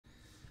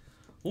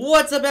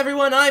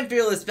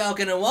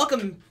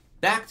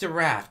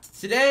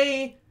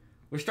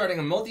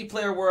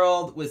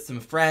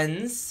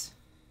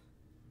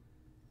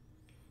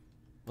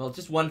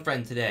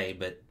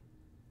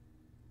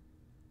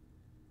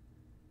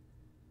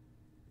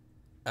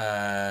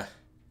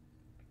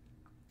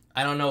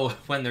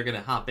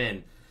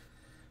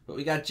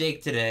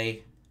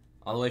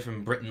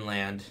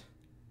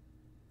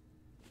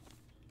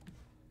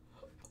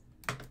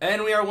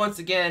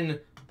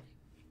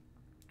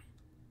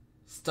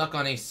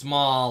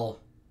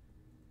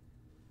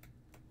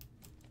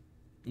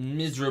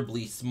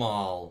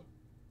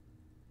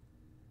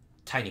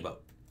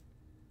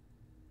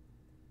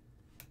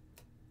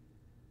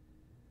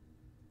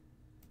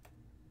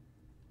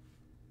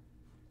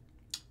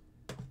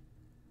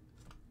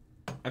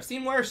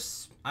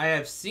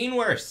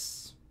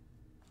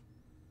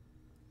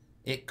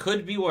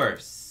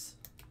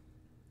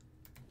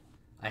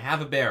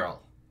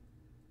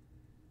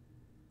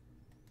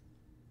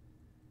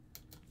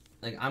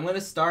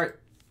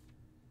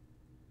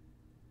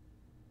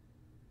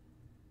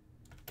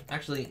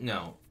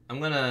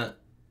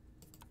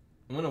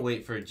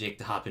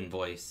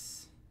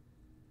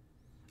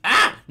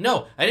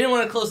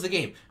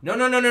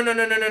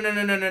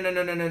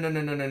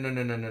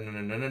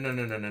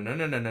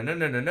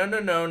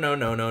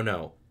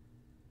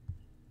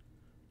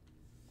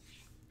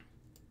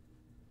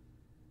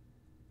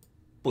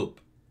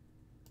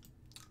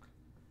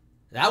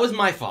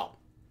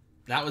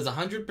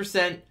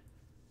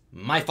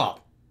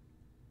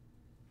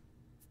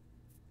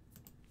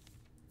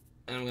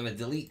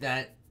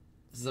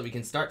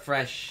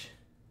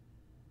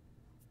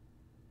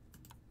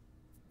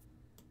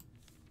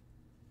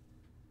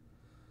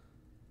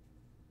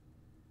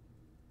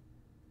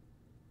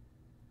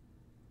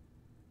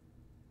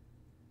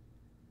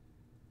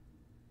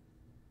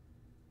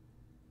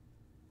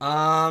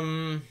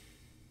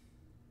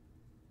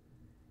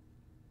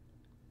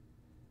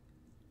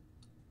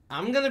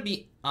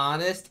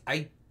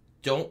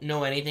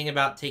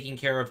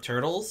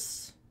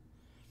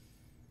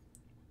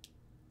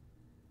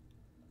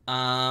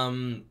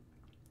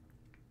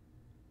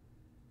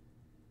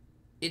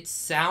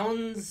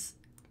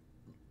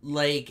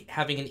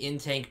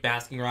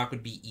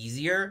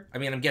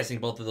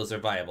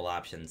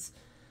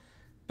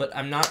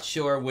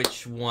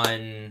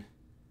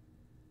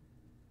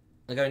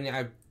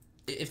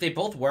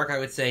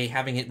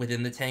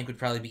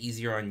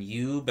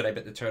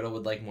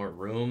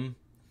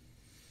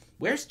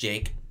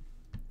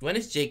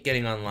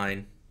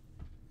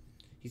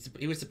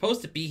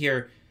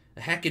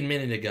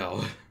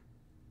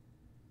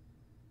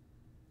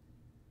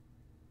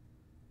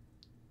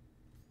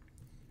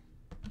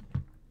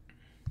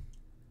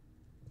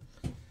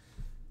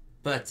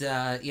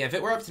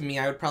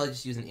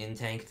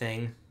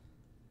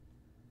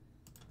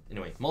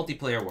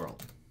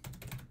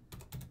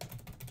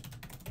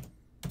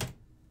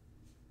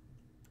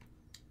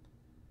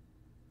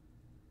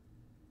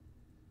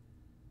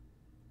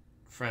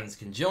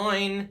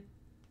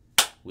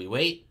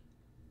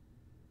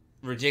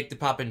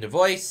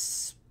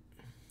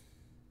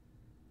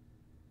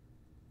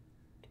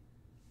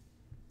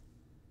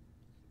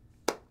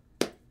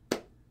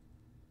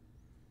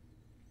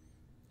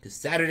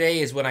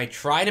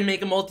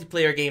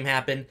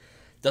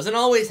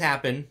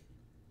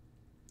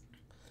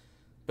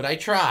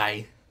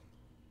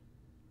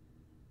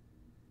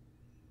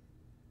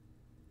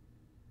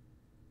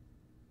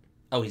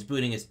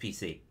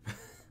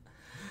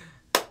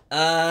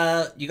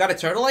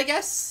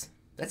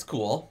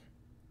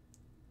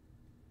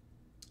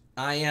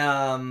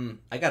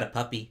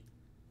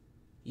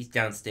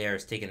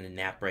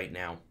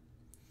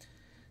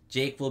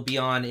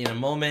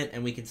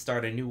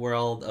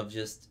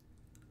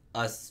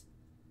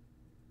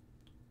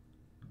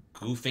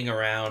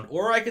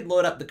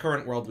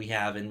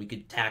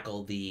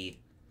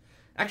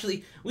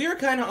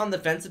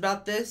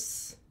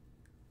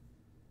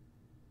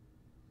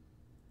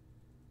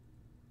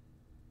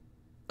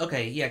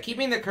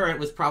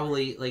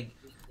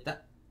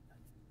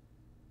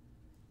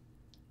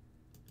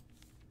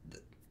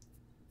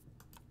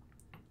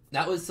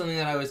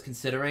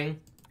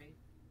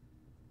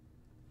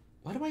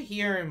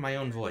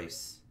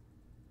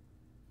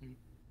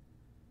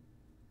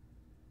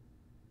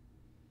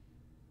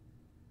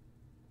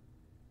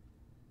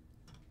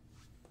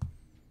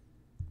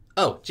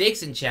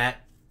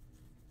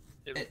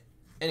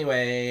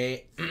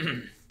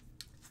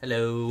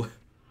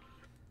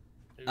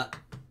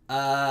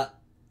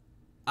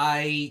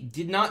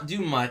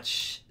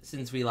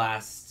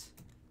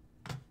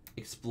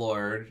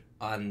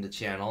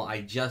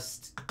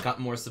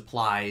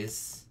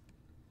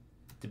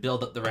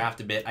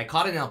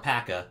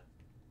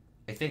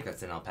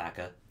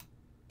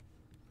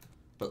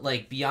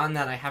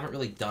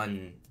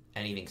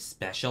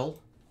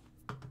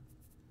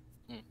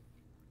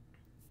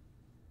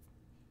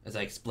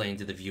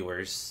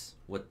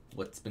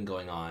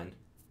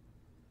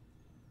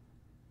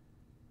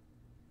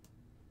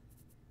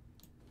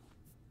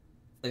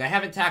Like, I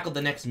haven't tackled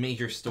the next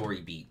major story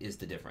beat, is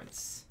the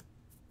difference.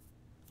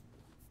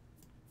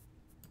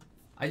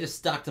 I just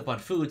stocked up on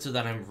food so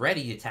that I'm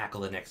ready to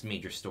tackle the next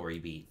major story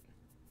beat.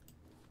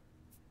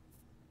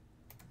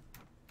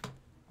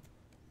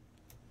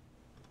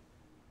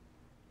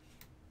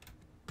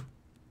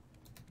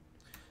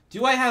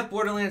 Do I have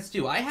Borderlands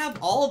 2? I have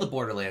all of the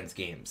Borderlands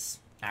games,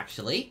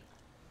 actually.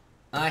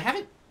 I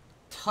haven't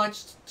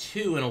touched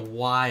 2 in a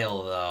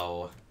while,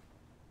 though.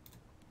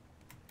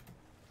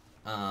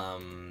 I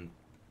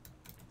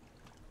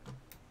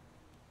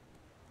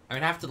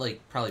would have to,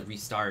 like, probably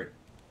restart.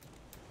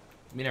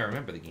 I mean, I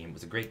remember the game. It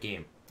was a great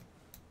game.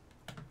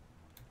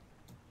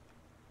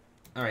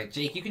 Alright,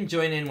 Jake, you can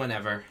join in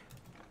whenever.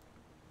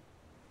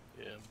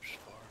 Yeah, I'm just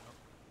firing up.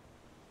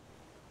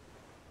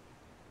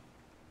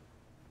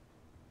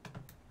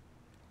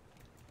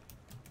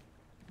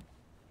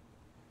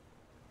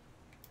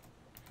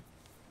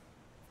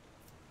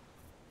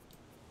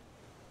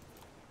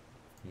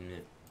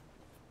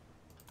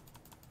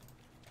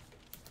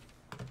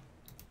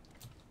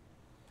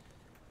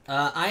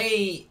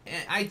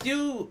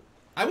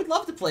 I would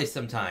love to play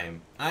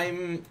sometime.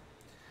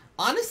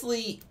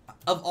 Honestly,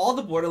 of all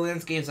the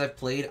Borderlands games I've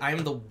played,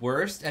 I'm the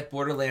worst at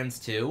Borderlands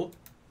 2.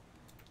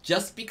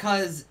 Just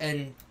because,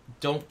 and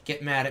don't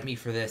get mad at me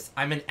for this,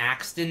 I'm an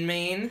Axton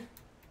main.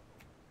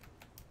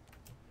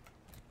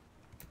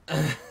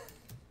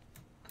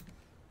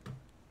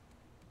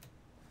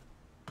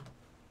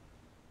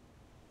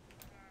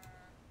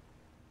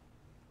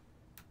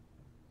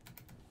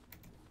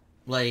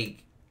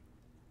 Like,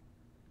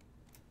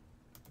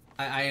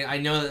 I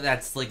know that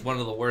that's like one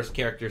of the worst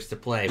characters to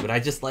play, but I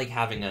just like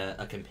having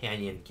a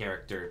companion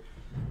character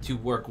to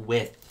work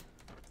with.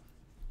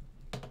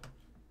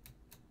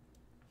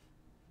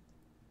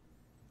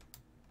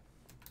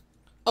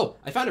 Oh,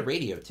 I found a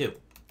radio too.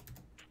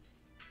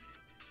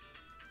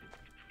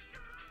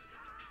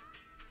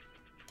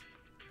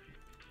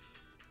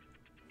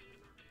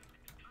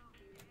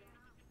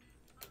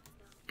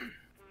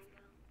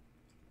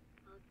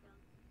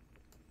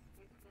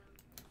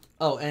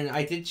 Oh, and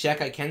I did check.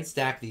 I can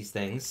stack these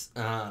things.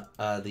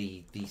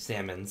 The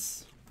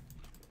salmons.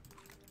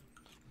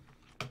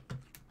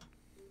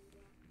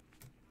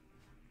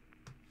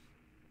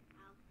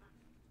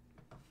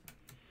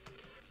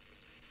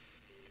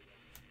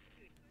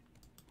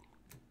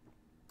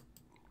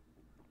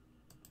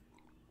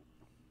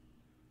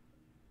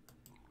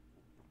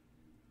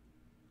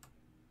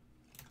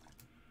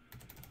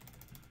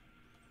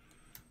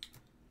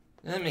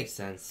 That makes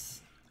sense.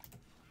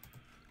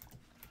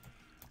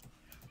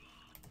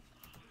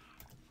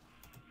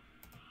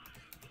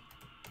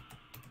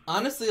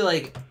 Honestly,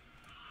 like,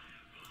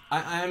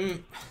 I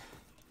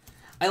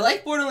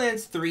like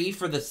Borderlands 3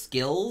 for the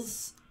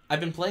skills. I've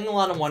been playing a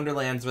lot of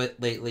Wonderlands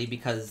lately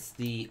because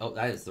the... Oh,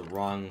 that is the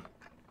wrong...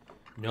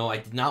 No, I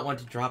did not want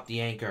to drop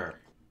the anchor.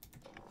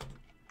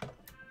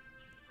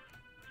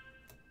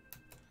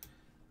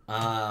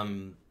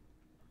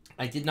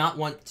 I did not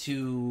want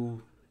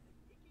to...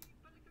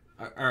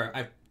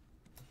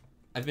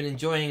 I've been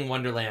enjoying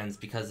Wonderlands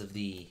because of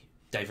the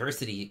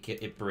diversity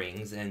it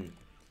brings and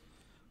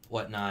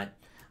whatnot.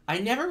 I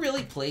never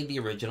really played the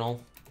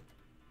original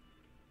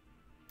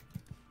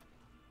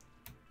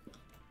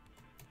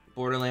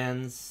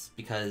Borderlands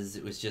because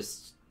it was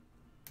just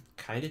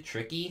kind of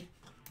tricky.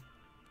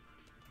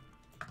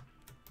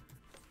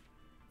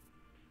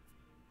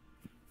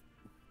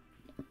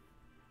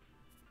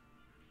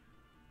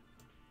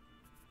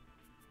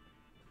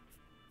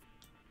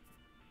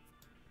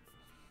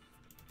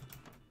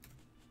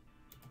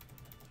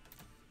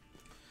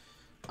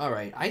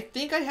 Alright, I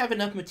think I have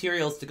enough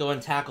materials to go and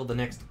tackle the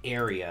next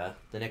area,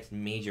 the next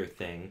major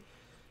thing.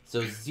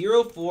 So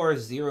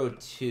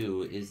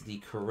 0402 is the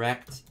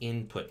correct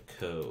input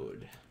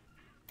code.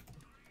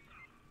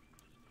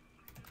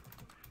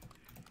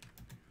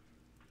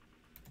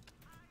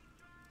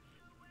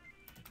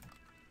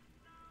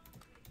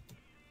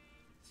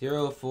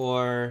 Zero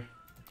four.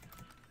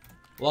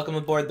 Welcome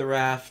aboard the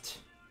Raft.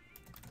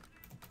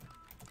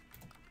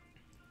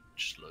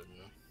 Just loading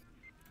them.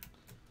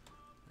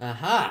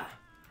 Aha!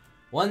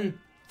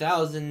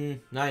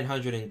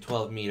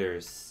 1,912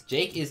 meters.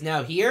 Jake is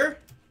now here?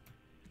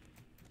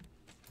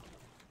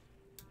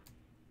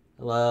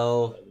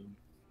 Hello?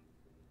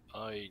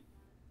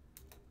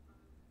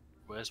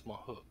 Where's my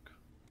hook?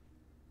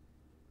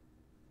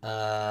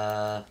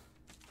 Oh,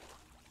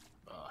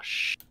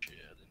 shit, I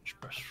didn't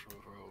just press for a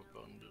roll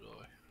gun, did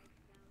I?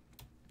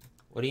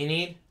 what do you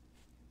need?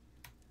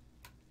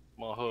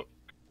 My hook.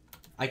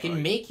 I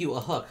can make you a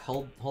hook.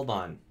 Hold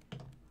on.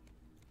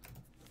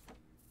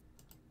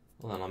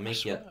 Hold on, I'll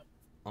make you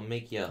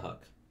a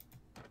hook.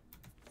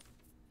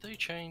 Did they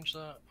change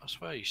that? I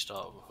swear you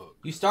start with a hook.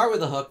 You start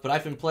with a hook, but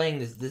I've been playing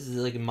this. This is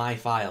like in my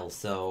files,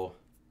 so.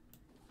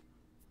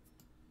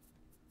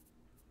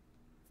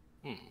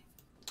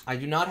 I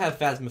do not have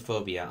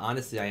phasmophobia.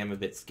 Honestly, I am a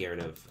bit scared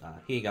of.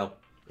 Here you go.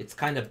 It's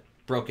kind of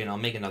broken. I'll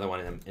make another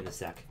one in a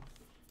sec.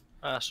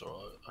 That's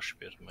alright. I should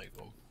be able to make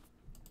one.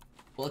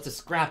 Well, it's a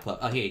scrap hook.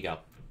 Oh, here you go.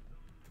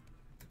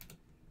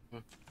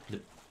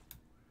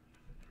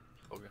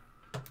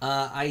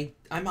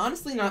 I'm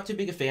honestly not too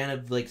big a fan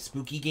of like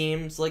spooky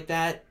games like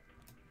that.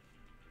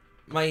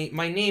 My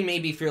name may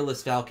be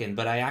Fearless Falcon,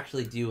 but I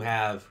actually do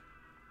have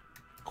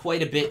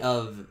quite a bit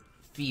of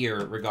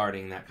fear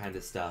regarding that kind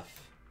of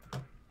stuff.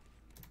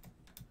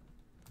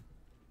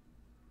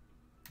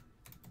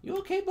 You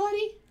okay,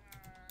 buddy?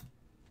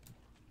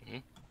 Hmm?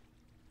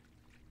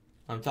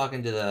 I'm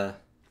talking to the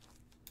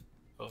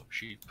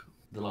sheep.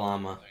 The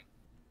llama.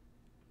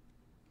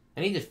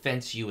 I need to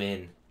fence you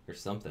in or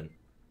something.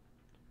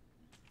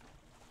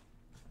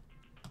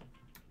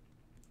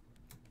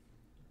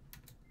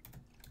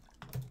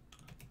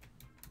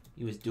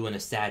 He was doing a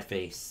sad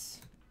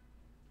face.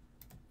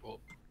 What?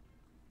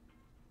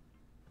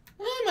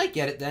 I might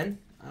get it then.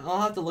 I'll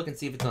have to look and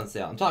see if it's on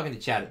sale. I'm talking to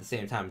Chad at the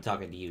same time I'm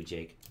talking to you,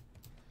 Jake.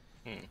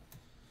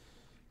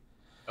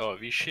 Oh,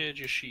 have you sheared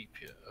your sheep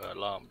yet?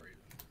 Llama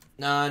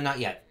even? Not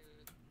yet.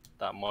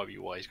 That might be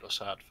why he's got a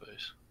sad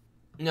face.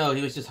 No,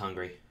 he was just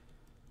hungry.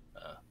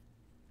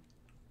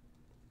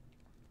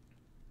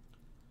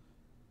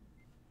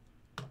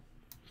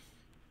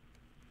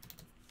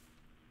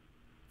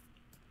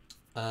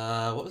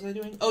 What was I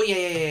doing? Oh,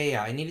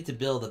 yeah. I needed to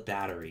build a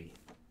battery.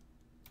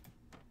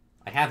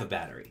 I have a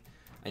battery.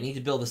 I need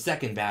to build a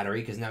second battery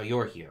because now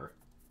you're here.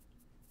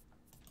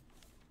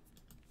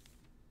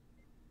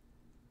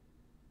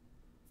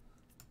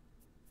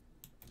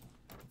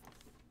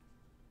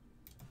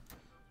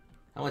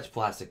 How much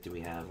plastic do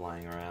we have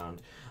lying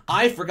around?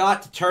 I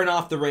forgot to turn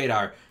off the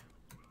radar.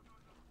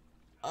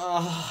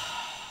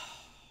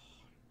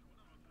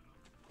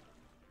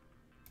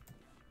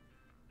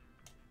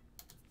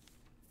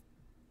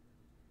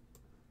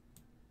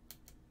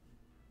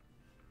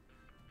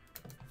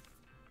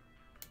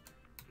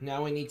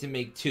 Now we need to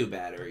make 2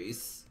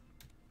 batteries.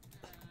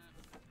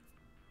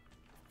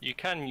 You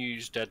can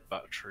use dead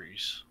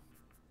batteries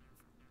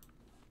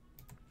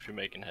if you're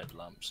making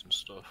headlamps and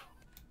stuff.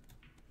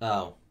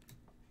 Oh.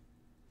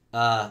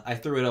 I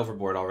threw it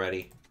overboard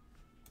already.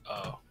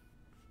 Oh.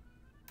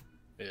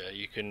 Yeah,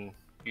 you can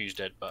use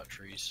dead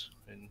batteries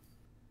in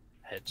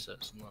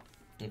headsets and that.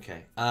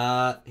 Okay.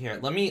 Here,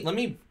 let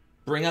me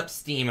bring up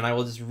Steam and I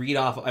will just read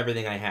off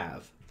everything I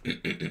have.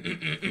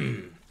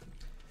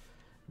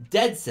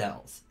 Dead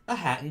Cells, A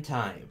Hat in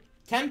Time,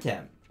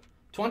 Temtem,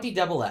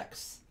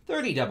 20XX,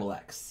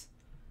 30XX,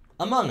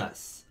 Among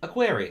Us,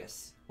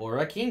 Aquarius,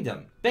 Aura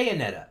Kingdom,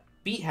 Bayonetta,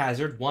 Beat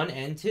Hazard 1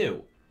 and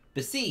 2,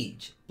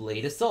 Besiege,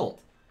 Blade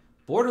Assault,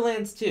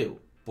 Borderlands 2,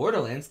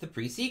 Borderlands the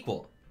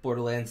Pre-Sequel,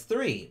 Borderlands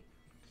 3,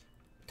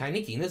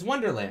 Tiny Tina's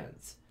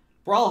Wonderlands,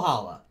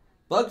 Brawlhalla,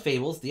 Bug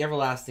Fables The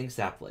Everlasting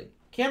Sapling,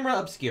 Camera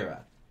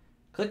Obscura,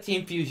 Click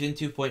Team Fusion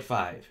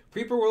 2.5,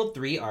 Creeper World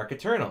 3 Arc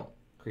Eternal,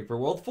 Creeper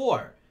World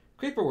 4,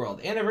 Creeper World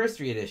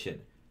Anniversary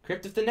Edition,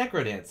 Crypt of the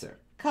Necrodancer,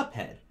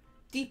 Cuphead,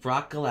 Deep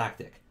Rock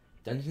Galactic,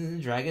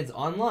 Dungeons & Dragons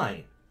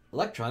Online,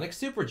 Electronic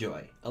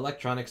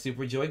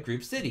Superjoy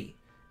Group City,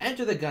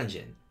 Enter the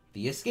Gungeon,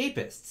 The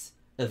Escapists,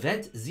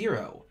 Event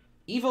Zero,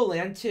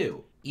 Evoland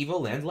 2,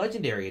 Evoland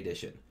Legendary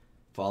Edition,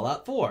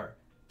 Fallout 4,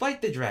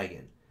 Fight the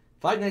Dragon,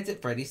 Five Nights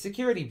at Freddy's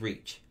Security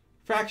Breach,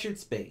 Fractured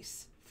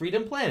Space,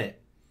 Freedom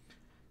Planet,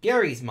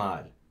 Gary's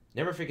Mod,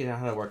 never figured out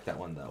how to work that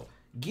one though,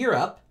 Gear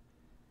Up,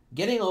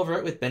 Getting Over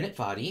It with Bennett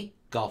Foddy,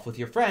 Golf with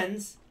Your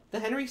Friends,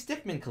 The Henry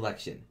Stickmin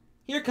Collection,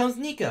 Here Comes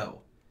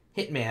Nico,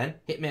 Hitman,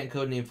 Hitman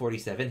Codename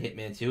 47,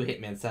 Hitman 2,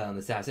 Hitman Silent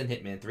Assassin,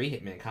 Hitman 3,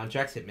 Hitman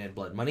Contracts, Hitman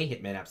Blood Money,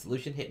 Hitman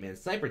Absolution, Hitman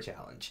Sniper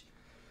Challenge,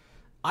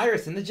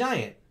 Iris and the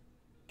Giant,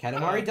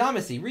 Katamari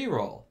Damacy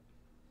Reroll,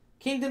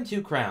 Kingdom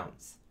 2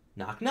 Crowns,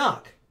 Knock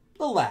Knock,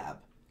 The Lab,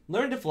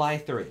 Learn to Fly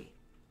 3,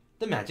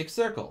 The Magic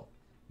Circle,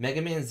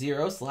 Mega Man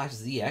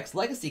 0/ZX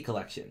Legacy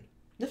Collection,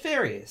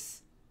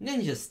 Nefarious,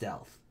 Ninja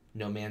Stealth,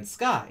 No Man's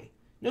Sky,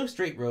 No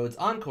Straight Roads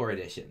Encore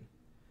Edition,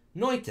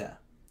 Noita,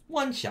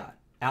 One Shot,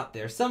 Out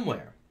There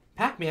Somewhere,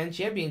 Pac-Man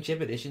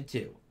Championship Edition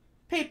 2,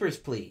 Papers,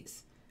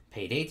 Please,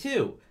 Payday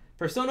 2,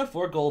 Persona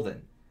 4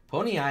 Golden,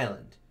 Pony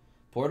Island,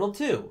 Portal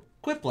 2,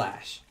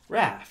 Quiplash,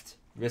 Raft,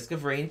 Risk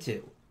of Rain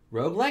 2,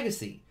 Rogue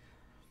Legacy,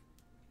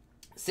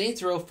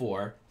 Saints Row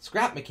 4,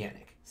 Scrap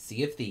Mechanic,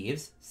 Sea of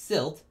Thieves,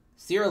 Silt,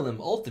 Siralim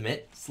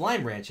Ultimate,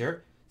 Slime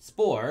Rancher,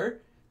 Spore,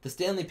 The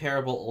Stanley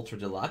Parable Ultra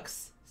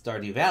Deluxe,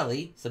 Stardew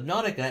Valley,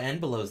 Subnautica and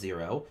Below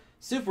Zero,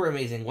 Super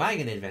Amazing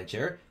Wagon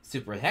Adventure,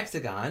 Super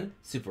Hexagon,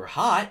 Super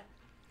Hot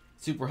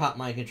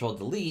Mind Control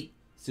Delete,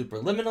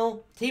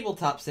 Superliminal,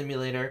 Tabletop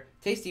Simulator,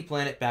 Tasty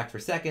Planet Back for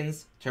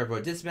Seconds,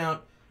 Turbo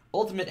Dismount,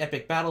 Ultimate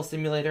Epic Battle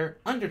Simulator,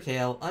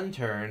 Undertale,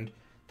 Unturned,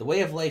 The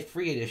Way of Life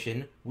Free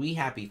Edition, We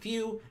Happy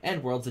Few,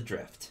 and Worlds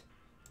Adrift.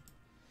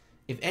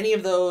 If any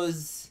of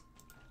those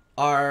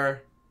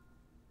are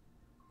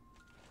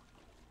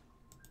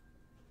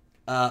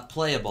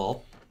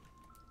playable,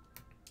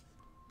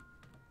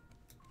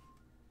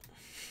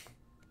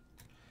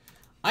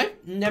 I've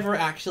never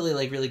actually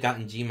really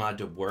gotten Gmod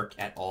to work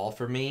at all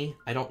for me.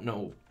 I don't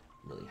know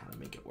really how to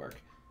make it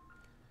work.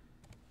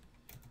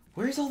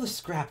 Where's all the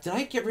scrap? Did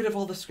I get rid of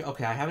all the scrap?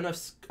 Okay, I have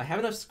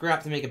enough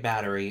scrap to make a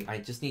battery. I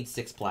just need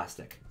 6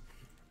 plastic.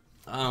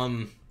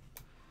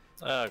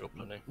 I got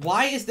plenty.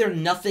 Why is there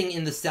nothing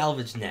in the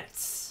salvage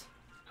nets?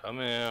 Come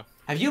here.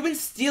 Have you been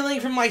stealing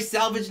from my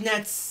salvage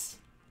nets?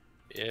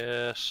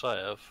 Yes, I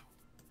have.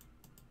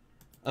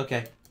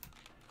 Okay.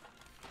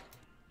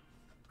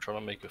 Trying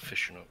to make a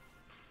fishing hook.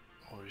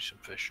 I'll do some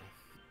fishing.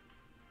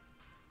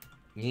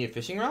 You need a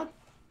fishing rod?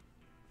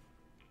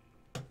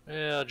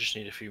 Yeah, I just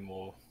need a few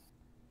more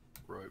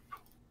rope.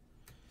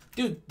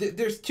 Dude,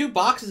 there's 2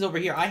 boxes over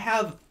here. I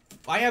have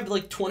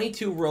like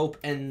 22 rope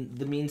and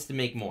the means to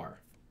make more.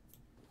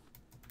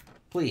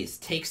 Please,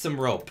 take some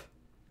rope.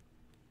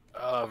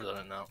 Oh, I've done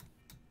it now.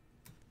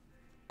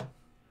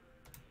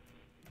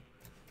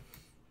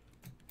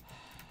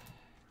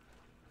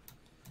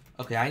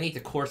 Okay, I need to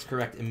course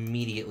correct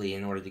immediately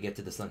in order to get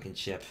to the sunken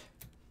ship.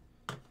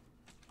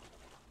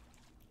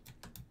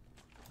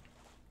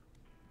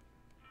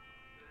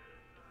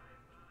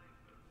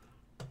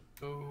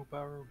 Go,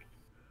 barrel.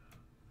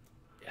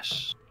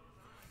 Yes.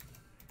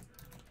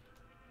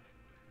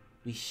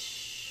 We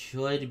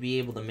should be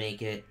able to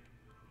make it.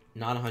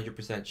 Not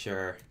 100%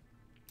 sure.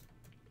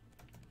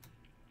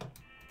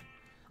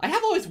 I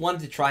have always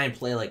wanted to try and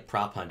play like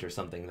prop hunt or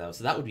something though,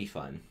 so that would be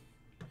fun.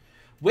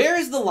 Where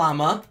is the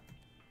llama?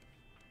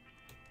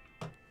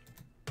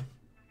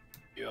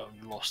 Yeah,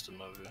 I've lost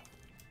him over here.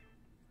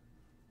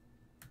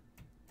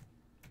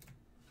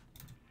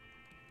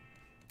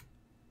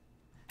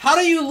 How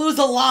do you lose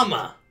a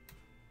llama?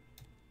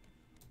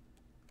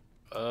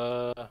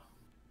 Oh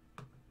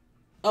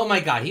my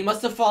god, he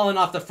must have fallen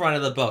off the front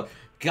of the boat.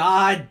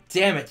 God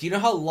damn it. Do you know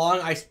how long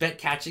I spent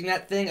catching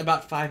that thing?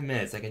 About 5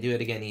 minutes. I can do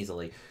it again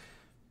easily.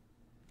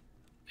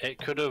 It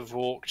could have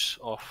walked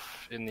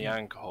off in the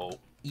anchor hole.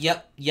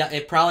 Yep, yeah,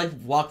 it probably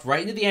walked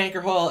right into the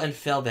anchor hole and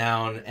fell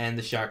down, and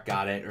the shark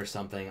got it or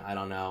something. I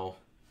don't know.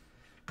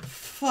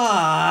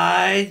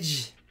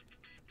 Fudge!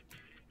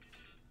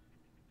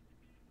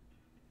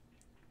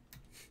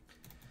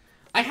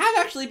 I have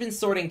actually been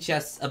sorting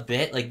chests a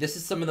bit. Like, this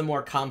is some of the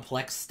more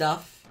complex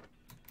stuff.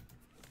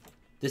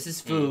 This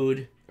is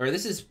food, or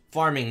this is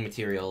farming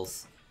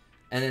materials.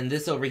 And then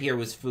this over here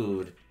was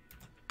food.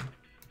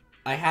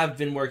 I have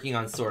been working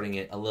on sorting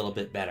it a little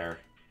bit better.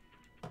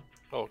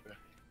 Okay.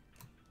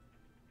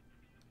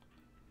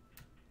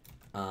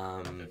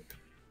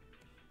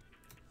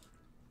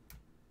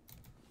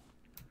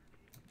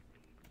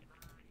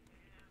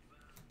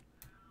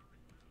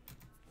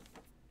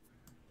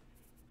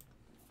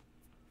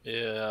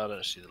 Yeah, I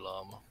don't see the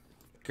llama.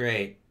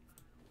 Great.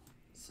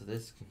 So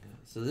this can go.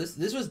 So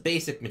this was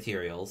basic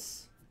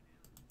materials.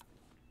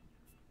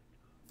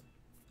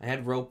 I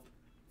had rope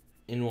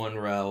in one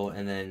row,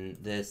 and then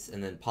this,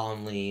 and then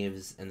palm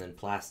leaves, and then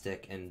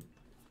plastic, and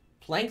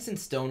planks and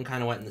stone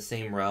kind of went in the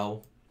same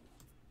row.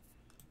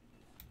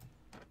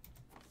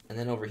 And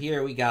then over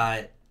here we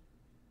got...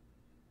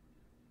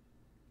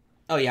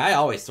 Oh yeah, I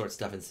always sort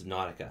stuff in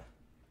Subnautica.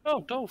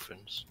 Oh,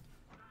 dolphins.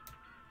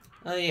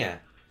 Oh yeah.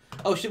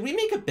 Oh, should we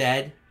make a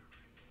bed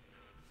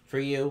for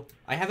you?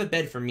 I have a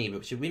bed for me,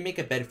 but should we make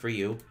a bed for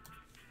you?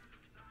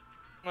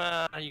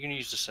 You can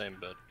use the same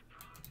bed.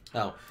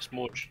 Oh.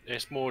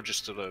 It's more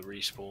just a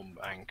respawn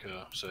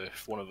anchor, so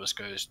if one of us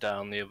goes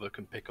down, the other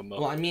can pick them up.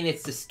 Well, I mean,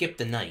 it's to skip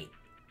the night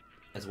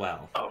as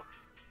well.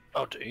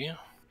 Oh, do you?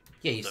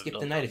 Yeah, you skip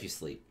the night if you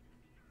sleep.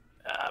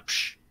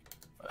 Psh.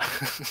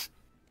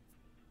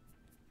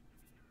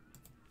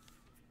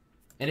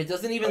 And it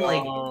doesn't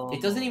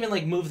even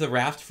like move the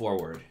raft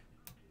forward.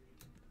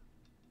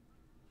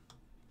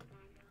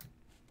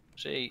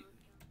 See,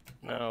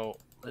 now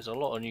there's a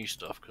lot of new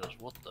stuff. Because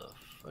what the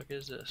fuck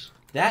is this?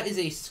 That is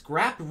a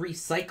scrap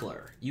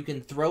recycler. You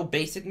can throw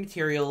basic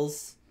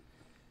materials,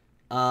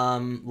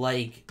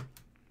 like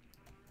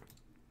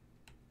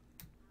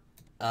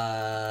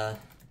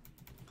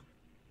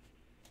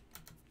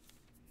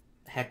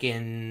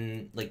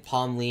heckin' like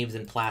palm leaves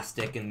and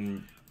plastic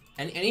and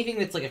anything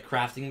that's like a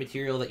crafting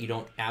material that you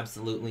don't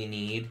absolutely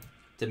need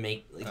to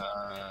make. Like,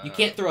 you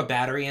can't throw a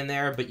battery in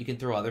there, but you can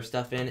throw other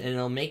stuff in, and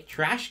it'll make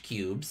trash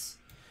cubes,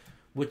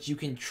 which you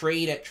can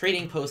trade at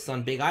trading posts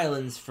on big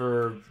islands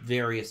for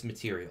various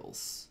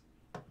materials.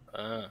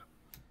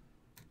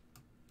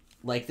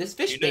 Like this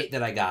fish bait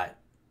that I got.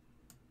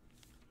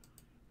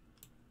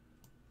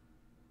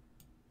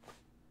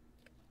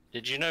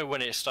 Did you know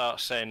when it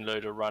starts saying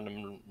load of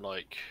random,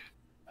 like,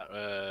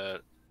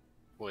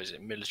 what is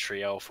it,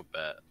 military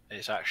alphabet,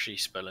 it's actually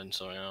spelling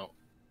something out?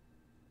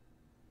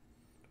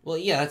 Well,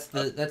 yeah, that's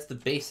the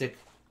basic.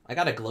 I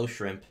got a glow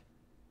shrimp.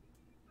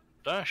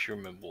 I don't actually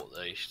remember what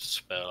they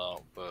spell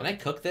out, but... Can I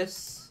cook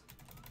this?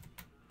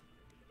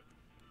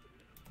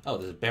 Oh,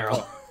 there's a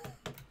barrel.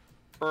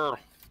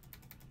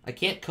 I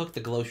can't cook the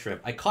glow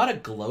shrimp. I caught a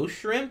glow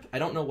shrimp? I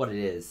don't know what it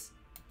is.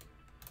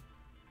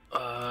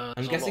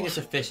 I'm guessing it's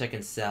a fish I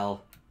can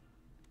sell.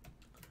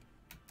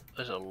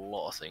 There's a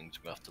lot of things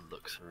we have to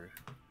look through.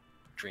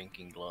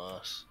 Drinking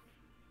glass.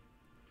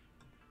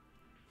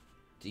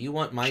 Do you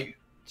want my...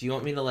 Do you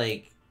want me to,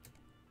 like...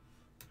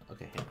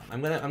 Okay,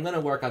 hang on. I'm gonna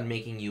work on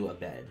making you a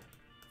bed.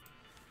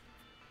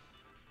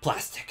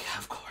 Plastic,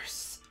 of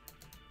course.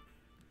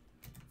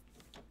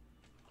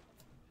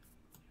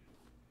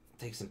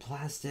 take some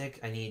plastic.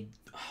 I need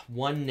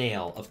 1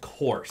 nail, of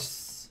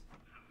course.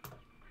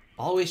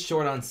 Always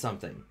short on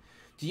something.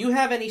 Do you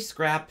have any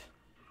scrap?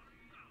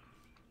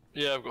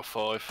 Yeah, I've got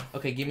 5.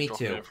 Okay, give me Drop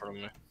 2. it in front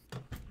of me.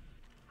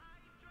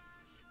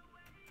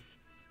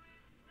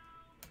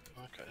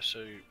 Okay,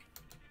 so...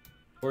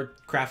 Or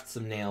craft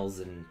some nails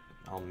and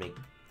I'll make...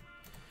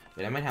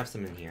 Wait, I might have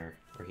some in here.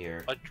 Or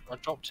here. I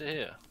dropped it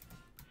here.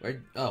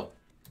 Where? Oh.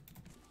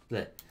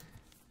 Blech.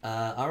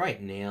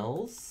 Alright,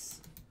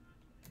 nails.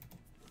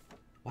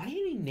 Why do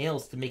you need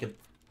nails to make a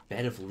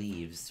bed of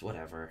leaves?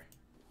 Whatever.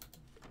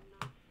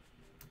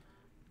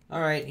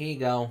 Alright, here you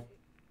go.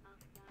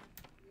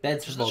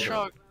 Bed's for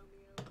both.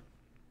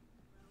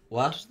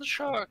 What? Does the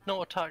shark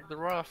not attack the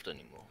raft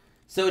anymore?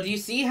 So do you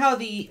see how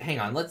the... Hang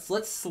on,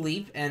 let's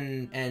sleep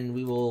and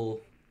we will...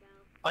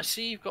 I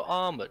see you've got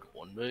armored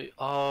one, but...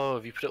 Oh,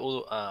 have you put it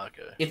all... Ah,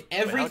 okay. If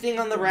everything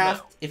on the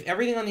raft... If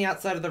everything on the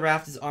outside of the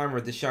raft is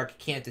armored, the shark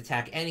can't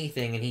attack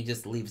anything and he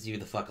just leaves you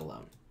the fuck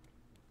alone.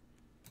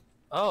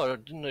 Oh, I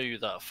didn't know you were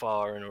that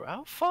far in...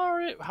 How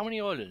far... How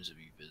many islands have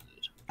you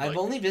visited? I've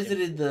only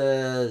visited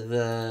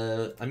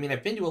the... I mean,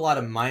 I've been to a lot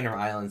of minor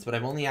islands, but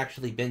I've only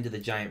actually been to the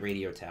giant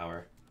radio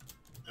tower.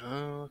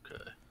 Oh,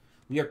 okay.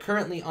 We are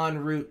currently en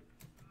route...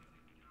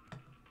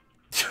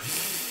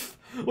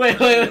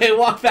 wait,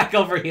 walk back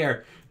over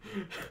here.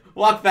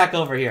 Walk back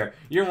over here.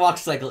 Your walk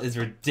cycle is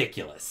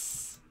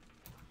ridiculous.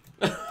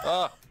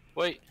 Ah,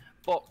 wait,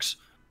 box.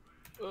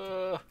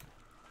 I'm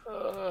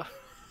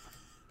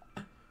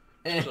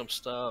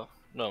starved.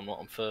 No, I'm not.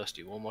 I'm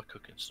thirsty. Why am I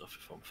cooking stuff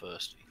if I'm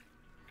thirsty?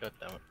 God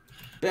damn it.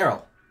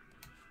 Barrel.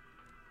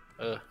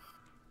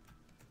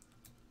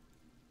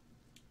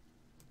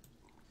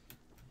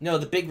 No,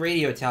 the big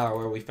radio tower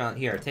where we found...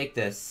 Here, take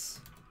this.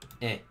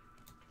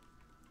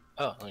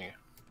 Oh, thank you.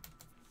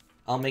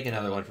 I'll make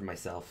another one for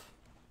myself.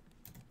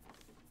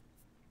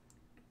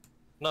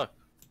 No.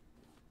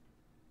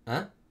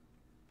 Huh?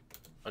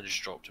 I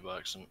just dropped it by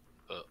accident,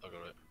 but I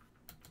got it.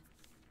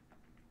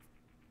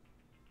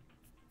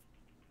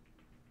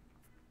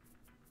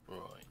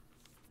 Right.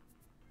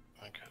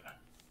 Okay.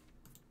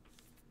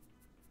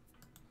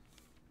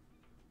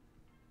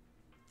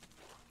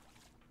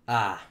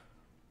 Ah.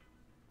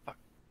 Fuck.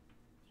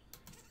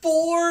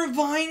 4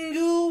 vine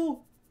goo?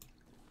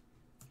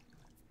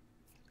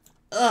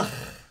 Ugh.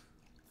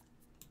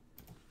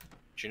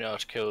 Do you know how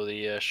to kill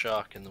the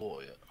shark in the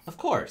water yet? Of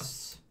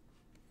course.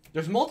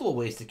 There's multiple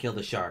ways to kill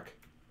the shark.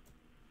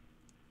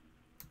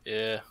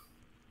 Yeah.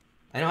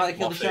 I know how to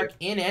kill the shark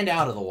in and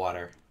out of the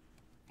water.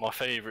 My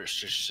favourite's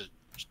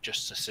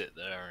just to sit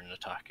there and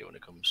attack it when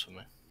it comes for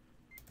me.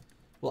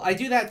 Well, I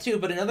do that too,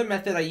 but another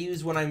method I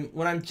use when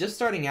I'm just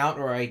starting out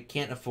or I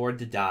can't afford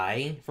to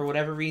die for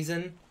whatever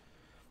reason.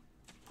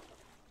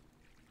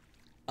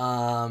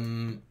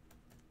 I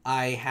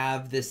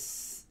have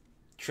this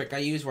trick I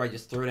use where I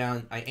just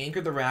I anchor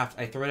the raft,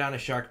 I throw down a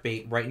shark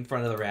bait right in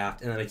front of the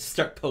raft, and then I just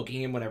start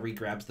poking him whenever he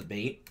grabs the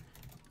bait.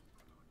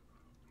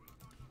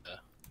 Yeah.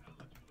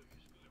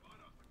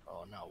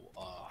 Oh no,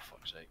 oh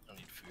fuck's sake, I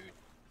need food.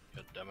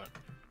 God damn it.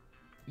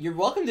 You're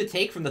welcome to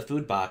take from the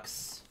food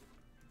box.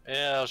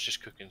 Yeah, I was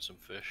just cooking some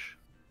fish.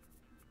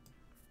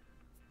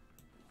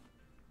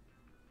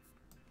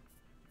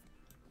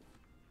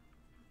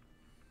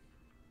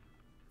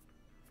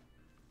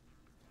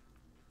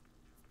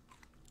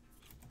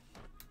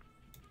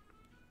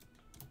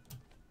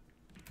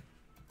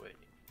 Wait.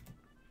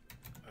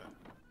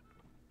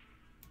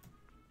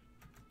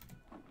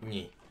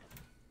 Yeah.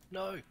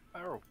 No,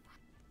 barrel.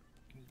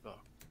 Give me the barrel.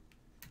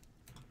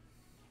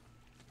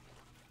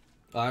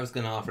 Oh, I was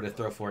gonna offer to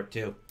throw for it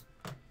too.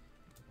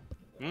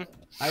 Hmm?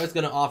 I was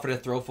gonna offer to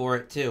throw for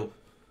it too.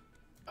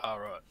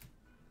 Alright.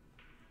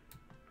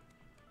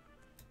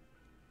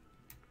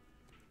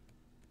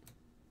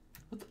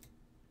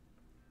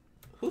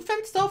 Who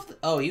fenced off?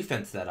 Oh, you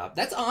fenced that up.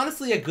 That's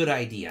honestly a good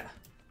idea.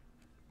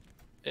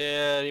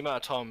 Yeah, the amount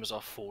of times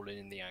I've fallen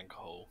in the anchor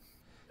hole,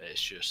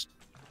 it's just...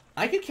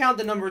 I could count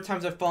the number of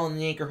times I've fallen in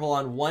the anchor hole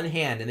on one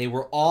hand, and they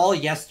were all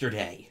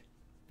yesterday.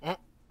 Yeah.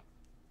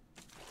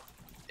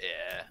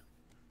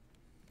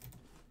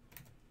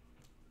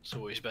 It's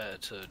always better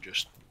to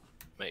just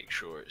make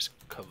sure it's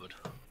covered.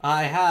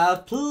 I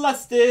have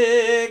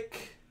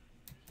plastic!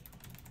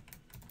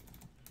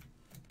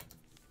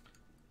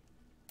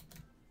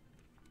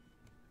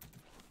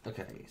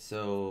 Okay,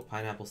 so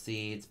pineapple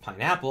seeds,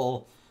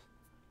 pineapple.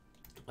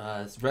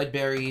 It's red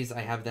berries,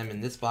 I have them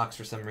in this box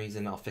for some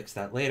reason. I'll fix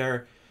that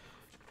later.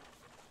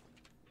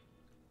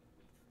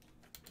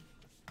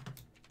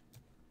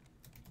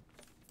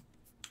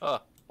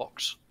 Ah,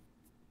 box.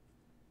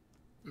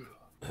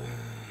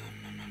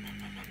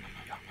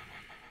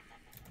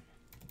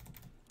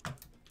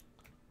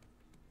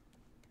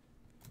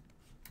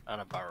 And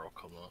a barrel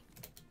come up.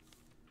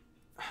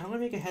 How do I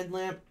make a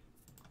headlamp?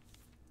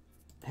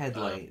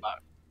 Headlight.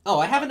 Back. Oh,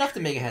 I have enough to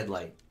make a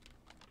headlight.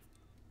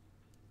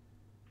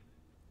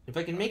 If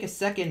I can make a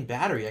second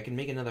battery, I can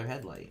make another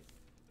headlight.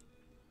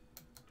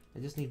 I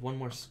just need one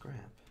more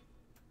scrap.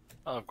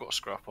 Oh, I've got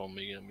scrap on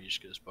me, let me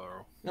just get this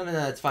barrel. No,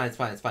 it's fine, it's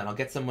fine, it's fine. I'll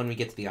get some when we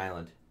get to the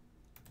island.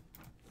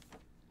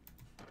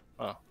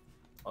 Oh,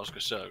 I was gonna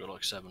say I got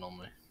like 7 on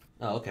me.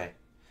 Oh, okay.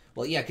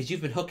 Well, yeah, because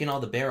you've been hooking all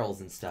the barrels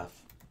and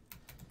stuff.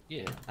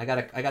 Yeah. I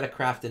gotta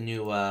craft a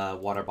new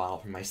water bottle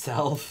for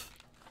myself.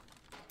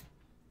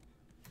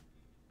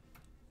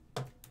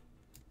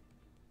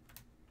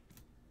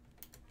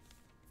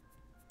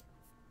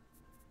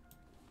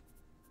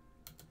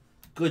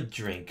 Good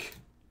drink.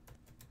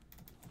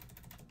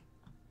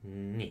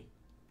 Neat.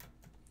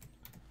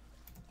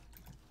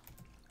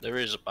 There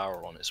is a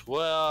barrel on its.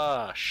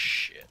 Well,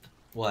 shit.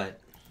 What?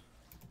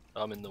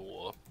 I'm in the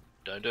water.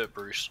 Don't do it,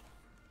 Bruce.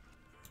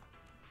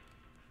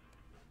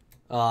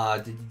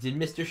 Did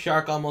Mr.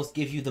 Shark almost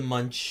give you the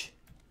munch?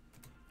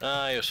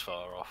 Ah, he was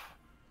far off.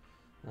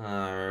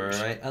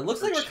 Alright. It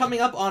looks like we're coming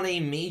up on a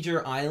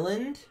major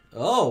island.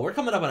 Oh, we're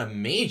coming up on a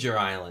major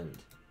island.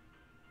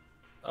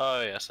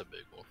 Oh, yeah, that's a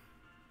big one.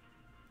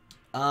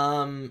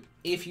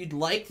 If you'd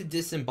like to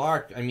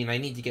disembark, I mean, I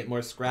need to get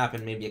more scrap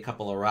and maybe a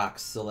couple of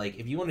rocks. So, like,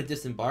 if you want to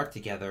disembark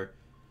together...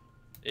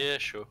 Yeah,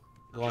 sure.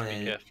 Go on Just in.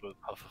 be careful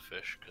with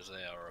pufferfish, because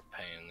they are a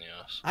pain in the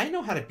ass. I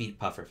know how to beat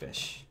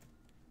pufferfish.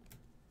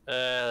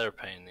 They're a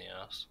pain in the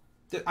ass.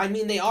 I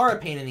mean, they are a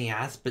pain in the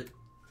ass, but...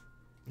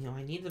 You know,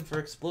 I need them for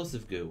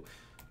explosive goo.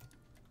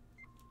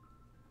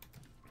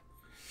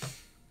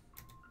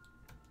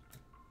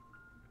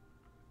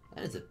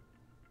 That is a...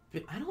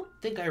 I don't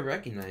think I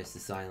recognize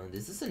this island.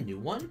 Is this a new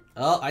one?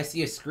 Oh, I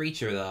see a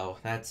screecher, though.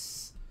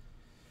 That's...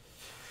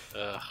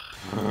 Ugh.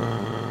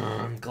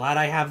 I'm glad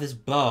I have this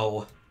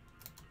bow.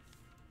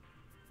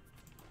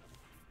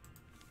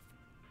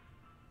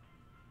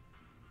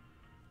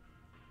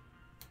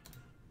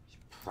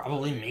 Should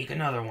probably make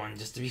another one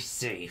just to be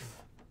safe.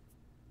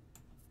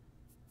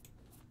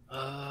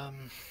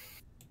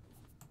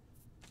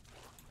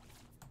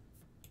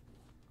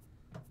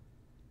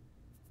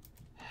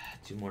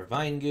 2 more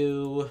vine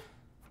goo.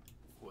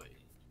 Wait.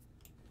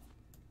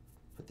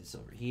 Put this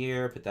over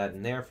here. Put that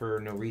in there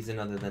for no reason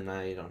other than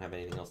I don't have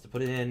anything else to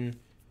put it in.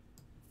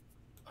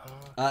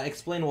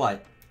 Explain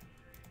what?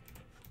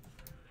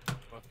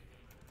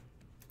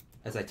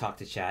 As I talk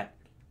to chat.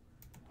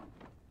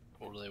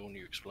 What do they want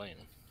you to explain?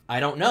 I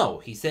don't know.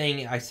 He's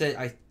saying,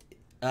 explain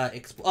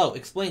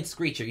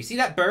Screecher. You see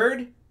that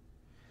bird?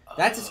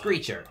 That's a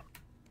Screecher.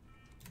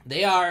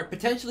 They are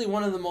potentially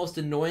one of the most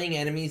annoying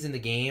enemies in the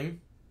game.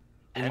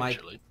 In my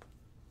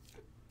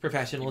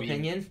professional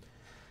opinion.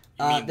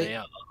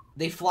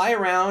 They fly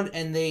around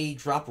and they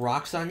drop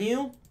rocks on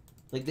you.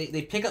 Like,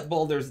 they pick up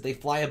boulders, they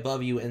fly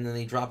above you, and then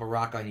they drop a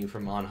rock on you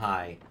from on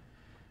high.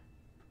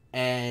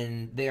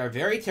 And they are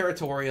very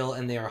territorial,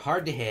 and they are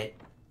hard to hit.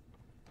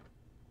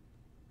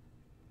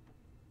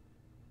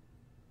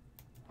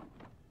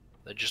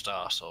 They're just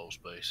assholes,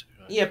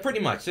 basically. Yeah, pretty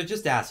much. They're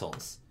just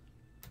assholes.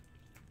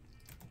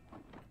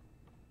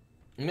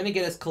 I'm gonna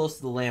get us close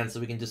to the land so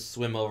we can just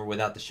swim over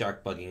without the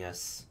shark bugging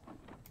us.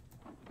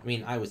 I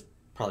mean, I was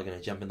probably gonna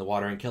jump in the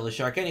water and kill the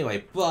shark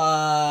anyway, but...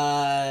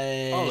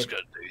 I was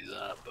gonna do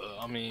that, but,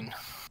 I mean...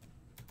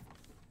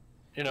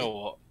 You know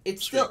what?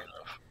 It's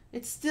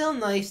still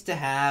nice to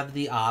have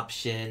the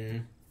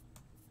option.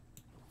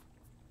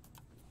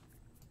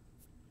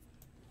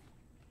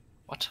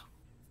 What?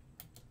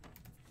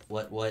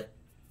 What?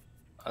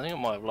 I think it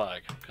might have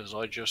lagged, because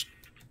I just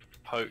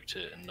poked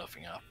it and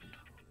nothing happened.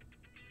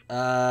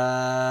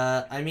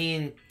 I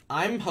mean,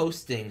 I'm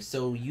hosting,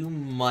 so you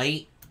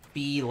might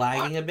be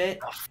lagging a bit.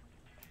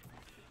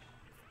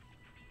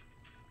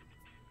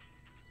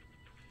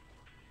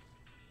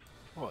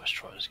 Well, let's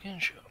try this again,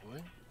 shall we?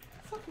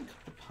 Fucking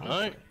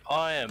No,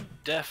 I am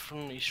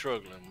definitely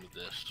struggling with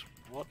this.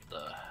 What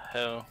the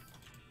hell?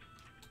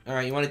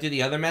 Alright, you want to do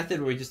the other method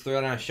where we just throw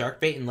it on a shark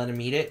bait and let him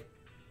eat it?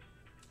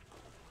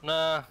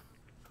 Nah.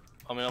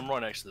 I mean, I'm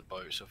right next to the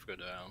boat, so if I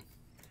go down,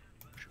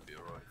 should be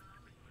alright.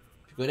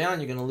 If you go down,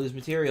 you're gonna lose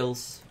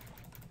materials.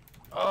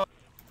 Oh,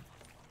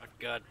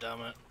 god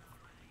damn it.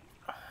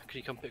 Can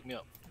you come pick me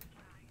up?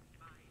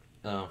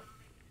 Oh.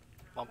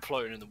 I'm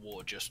floating in the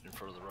water just in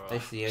front of the raft. I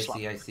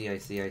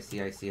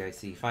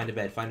see. Find a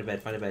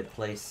bed,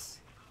 place.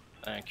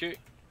 Thank you.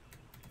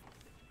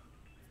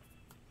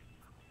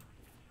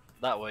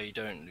 That way you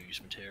don't lose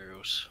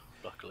materials,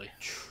 luckily.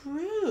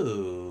 True.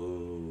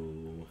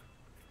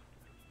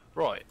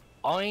 Right,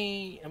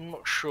 I am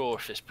not sure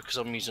if it's because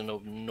I'm using a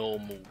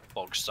normal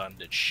bog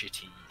standard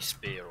shitty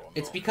spear or not.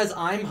 It's because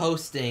I'm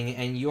hosting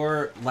and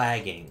you're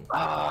lagging.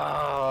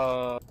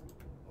 Ah,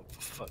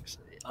 for fuck's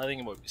sake. I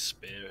think it might be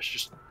spear, it's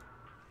just...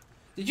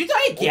 Did you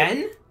die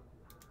again? Oh,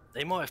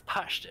 they might have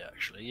patched it,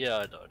 actually. Yeah,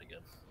 I died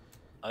again.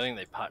 I think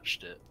they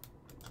patched it.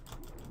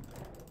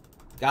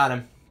 Got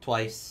him.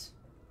 Twice.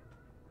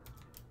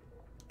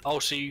 Oh,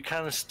 so you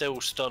can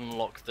still stun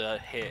lock the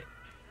hit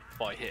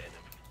by hitting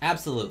him?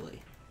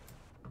 Absolutely.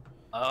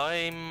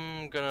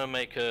 I'm gonna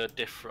make a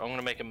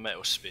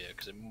metal spear,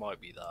 because it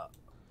might be that.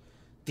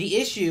 The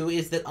issue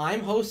is that I'm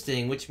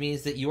hosting, which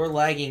means that you're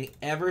lagging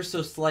ever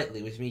so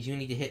slightly, which means you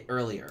need to hit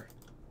earlier.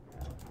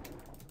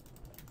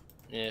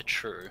 Yeah,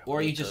 true.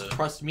 Or you just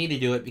trust me to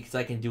do it because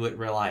I can do it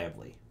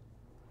reliably.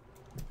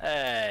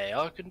 Hey,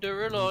 I can do it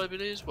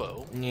reliably as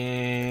well.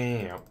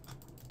 Yeah.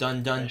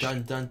 Dun dun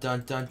dun dun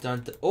dun dun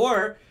dun.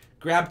 Or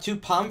grab 2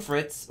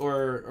 pomfrets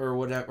or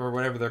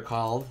whatever they're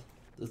called,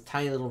 those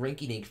tiny little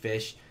rinky-dink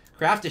fish.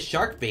 Craft a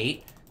shark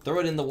bait, throw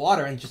it in the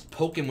water, and just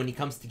poke him when he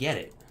comes to get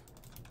it.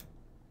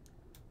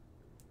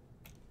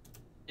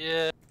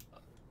 Yeah,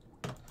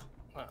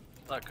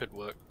 that could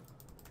work.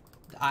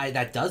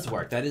 That does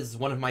work. That is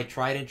one of my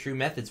tried and true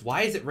methods.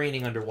 Why is it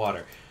raining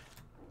underwater?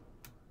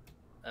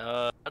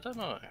 I don't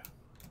know.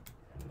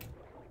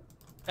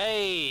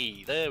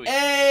 Hey, there we go.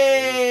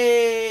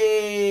 Hey!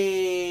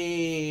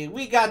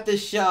 We got the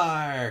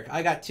shark!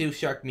 I got 2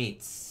 shark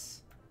meats.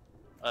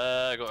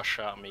 I got a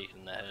shark meat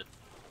in the head.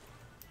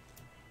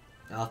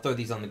 I'll throw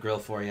these on the grill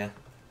for you.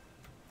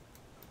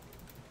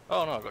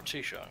 Oh no, I got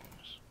 2 shark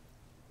meats.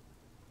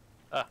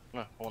 Ah,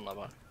 no, I want that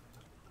one.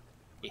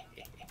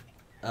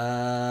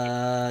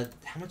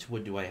 How much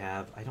wood do I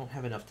have? I don't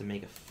have enough to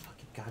make a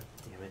fucking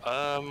goddamn it.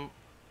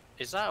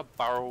 Is that a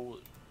barrel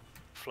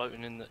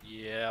floating in the?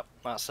 Yeah,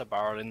 that's a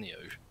barrel in the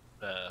ocean.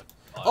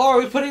 Oh, are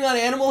we putting on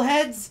animal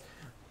heads?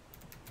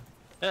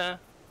 Yeah.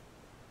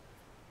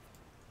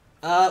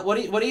 What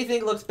do you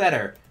think looks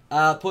better?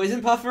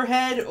 Poison puffer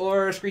head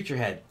or screecher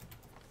head?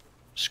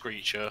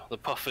 Screecher. The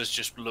puffers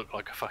just look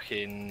like a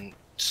fucking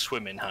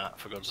swimming hat,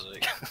 for God's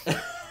sake.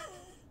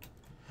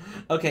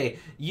 Okay,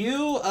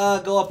 you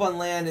go up on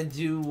land and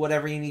do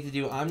whatever you need to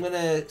do. I'm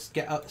gonna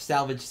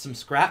salvage some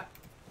scrap.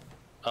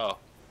 Oh,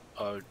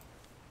 I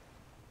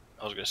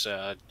was gonna say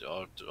I'm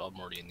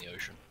already in the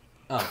ocean.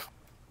 Oh.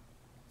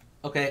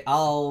 Okay,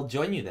 I'll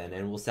join you then,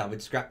 and we'll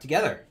salvage scrap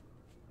together.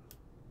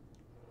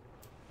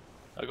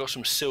 I got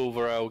some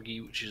silver algae,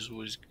 which is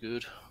always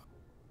good.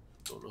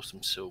 Got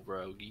some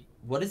silver algae.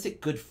 What is it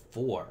good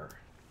for?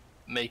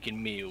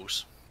 Making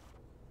meals.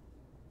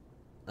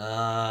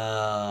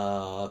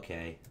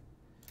 Okay.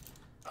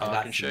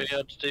 I can show you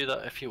how to do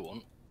that if you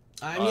want.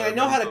 I mean, I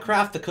know how to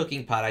craft the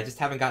cooking pot. I just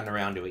haven't gotten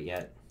around to it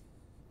yet.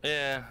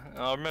 Yeah,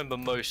 I remember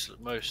most of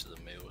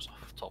the meals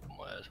off the top of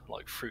my head.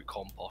 Like fruit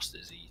compost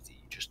is easy.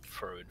 You just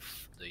throw in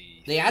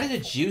the. They added a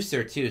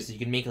juicer too, so you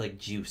can make like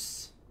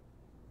juice.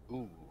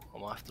 Ooh, I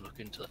might have to look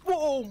into that.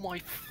 Whoa, my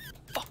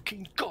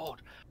fucking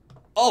god!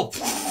 Oh!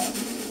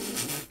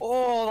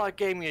 Oh, that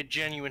gave me a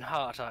genuine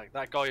heart attack.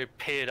 That guy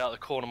appeared out the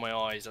corner of my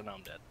eyes, and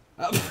I'm dead.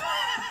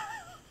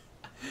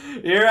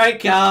 Here I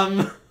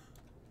come.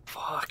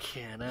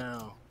 Fucking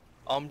hell.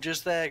 I'm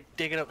just there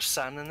digging up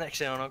sand, and the next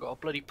thing I know, I've got a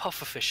bloody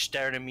pufferfish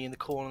staring at me in the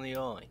corner of the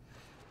eye.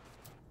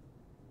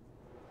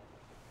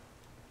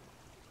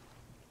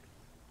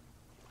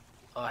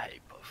 I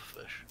hate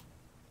pufferfish.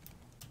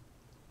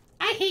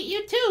 I hate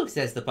you too,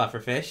 says the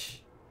pufferfish.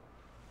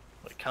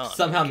 It can't.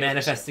 Somehow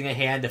manifesting a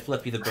hand to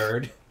Flippy the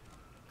bird.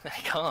 It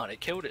can't,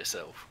 it killed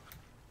itself.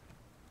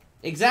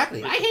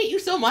 Exactly. I hate you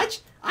so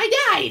much, I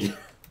died!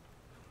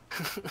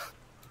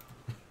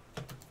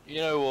 You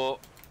know what?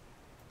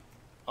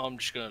 I'm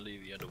just gonna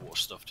leave the underwater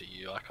stuff to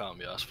you. I can't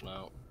be asked for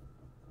now.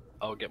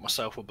 I'll get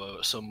myself a boat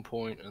at some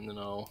point, and then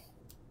I'll...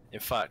 In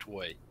fact,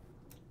 wait.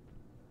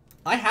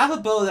 I have a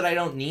bow that I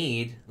don't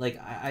need. Like,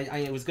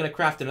 I was gonna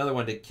craft another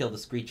one to kill the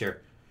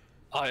screecher.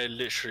 I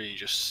literally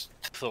just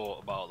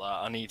thought about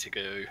that. I need to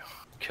go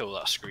kill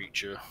that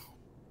screecher.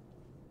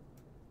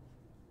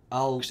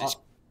 I'll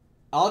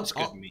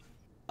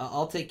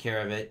take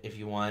care of it if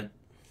you want.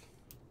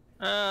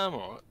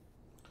 Alright.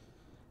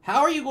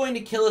 How are you going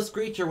to kill a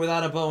screecher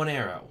without a bow and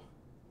arrow?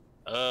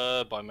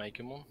 By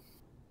making one.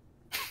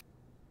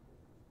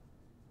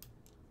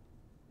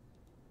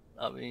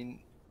 I mean,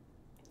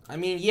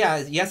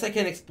 yes, I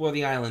can explore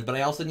the island, but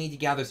I also need to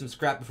gather some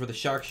scrap before the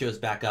shark shows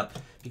back up.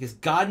 Because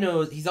God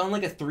knows, he's on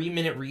like a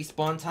 3-minute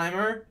respawn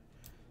timer.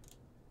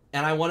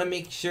 And I want to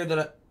make sure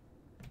that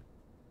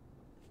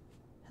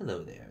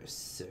Hello there,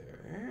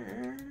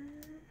 sir.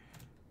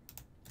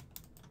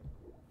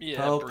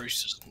 yeah, Poke.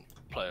 Bruce doesn't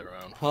play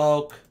around.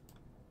 Poke.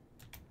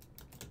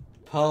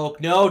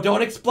 Poke. No,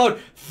 don't explode.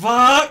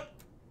 Fuck!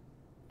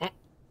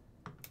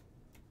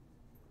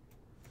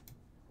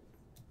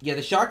 Yeah,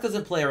 the shark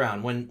doesn't play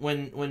around. When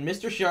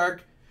Mr.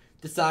 Shark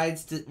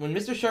decides to... When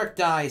Mr. Shark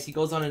dies, he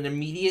goes on an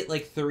immediate,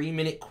 like,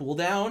 3-minute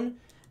cooldown.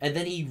 And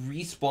then he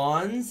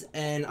respawns.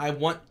 And I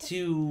want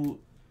to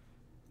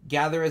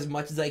gather as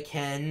much as I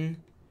can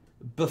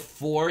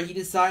before he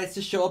decides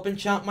to show up and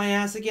chomp my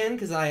ass again.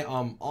 Because I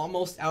am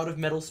almost out of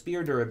metal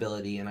spear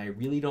durability. And I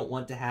really don't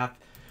want to have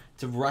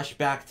to rush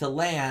back to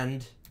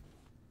land.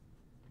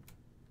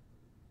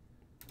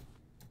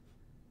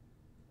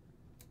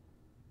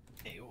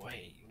 Hey,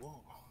 wait, what?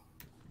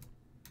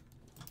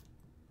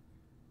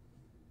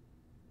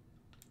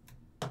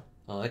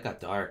 Oh, it got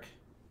dark.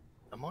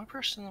 Am I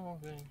pressing the wrong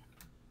thing?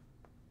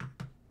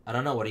 I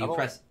don't know. What are you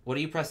What are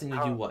you pressing to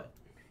do? What?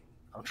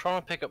 I'm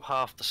trying to pick up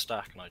half the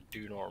stack, and I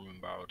do not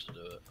remember how to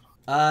do it.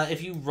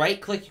 If you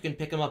right-click, you can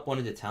pick them up one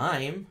at a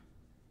time.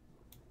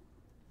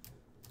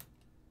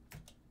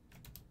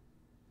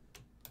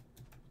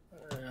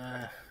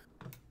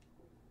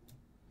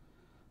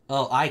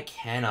 Oh, I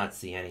cannot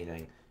see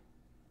anything.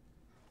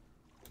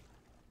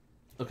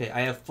 Okay,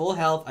 I have full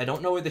health. I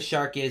don't know where the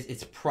shark is.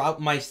 It's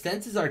my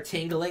senses are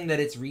tingling that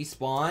it's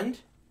respawned.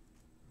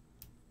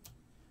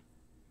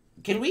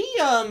 Can we,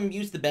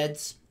 use the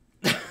beds?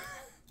 It's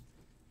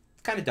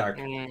kind of dark.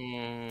 Yeah,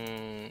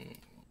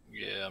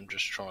 I'm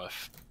just trying to...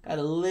 Got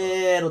a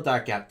little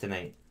dark out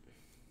tonight.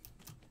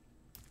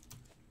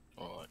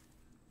 Alright.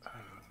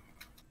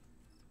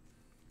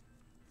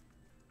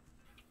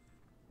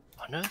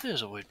 I know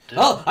there's a way to do it.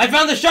 Oh, I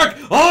found the shark!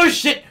 Oh,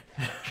 shit!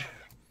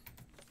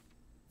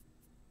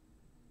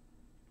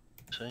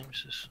 Same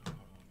system.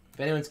 If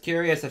anyone's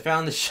curious, I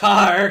found the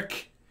shark!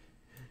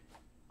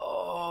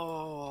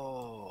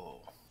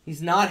 Oh.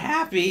 He's not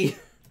happy.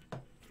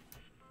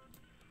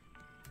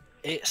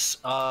 It's...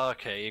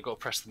 okay, you've got to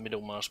press the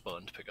middle mouse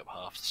button to pick up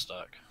half the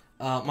stack.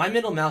 My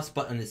middle mouse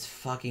button is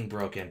fucking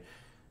broken.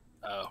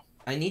 Oh.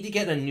 I need to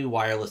get a new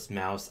wireless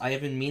mouse. I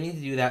have been meaning to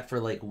do that for,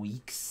 like,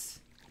 weeks.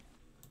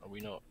 Are we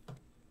not?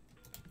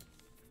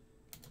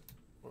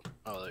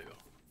 Oh, there you go.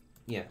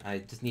 Yeah, I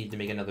just needed to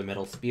make another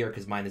metal spear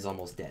because mine is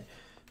almost dead.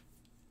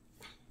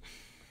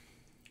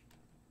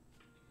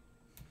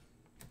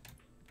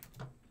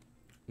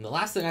 And the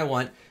last thing I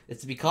want is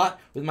to be caught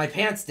with my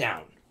pants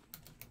down.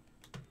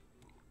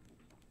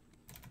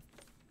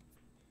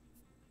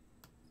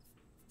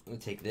 I'm gonna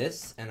take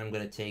this, and I'm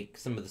gonna take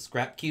some of the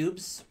scrap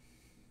cubes.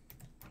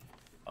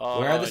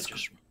 Where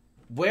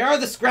are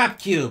the scrap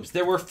cubes?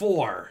 There were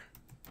 4.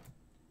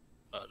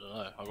 I don't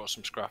know. I got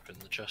some scrap in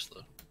the chest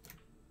though.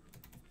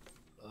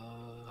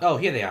 Oh,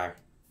 here they are.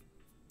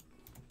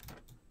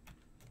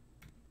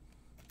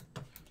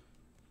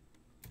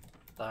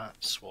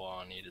 That's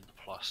why I needed the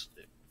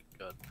plastic.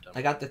 God damn.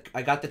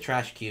 I got the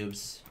trash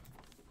cubes.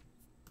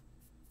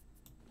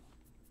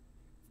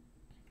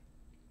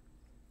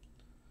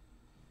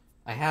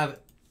 I have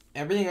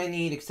everything I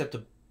need except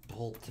a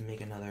bolt to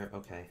make another.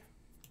 Okay.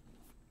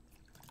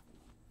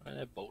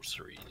 Bolts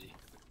are easy.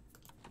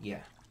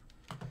 Yeah.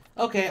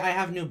 Okay, I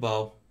have new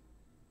bow.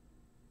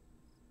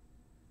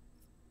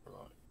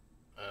 Right.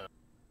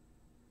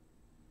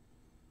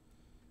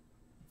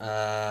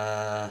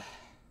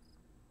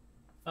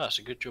 Oh, it's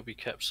a good job you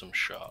kept some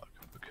shark,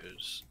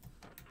 because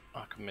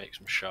I can make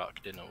some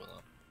shark dinner with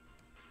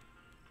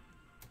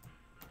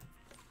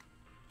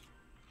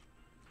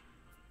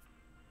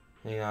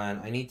that. Hang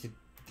on, I need to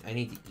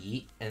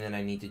eat, and then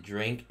I need to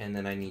drink, and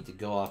then I need to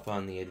go off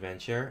on the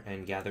adventure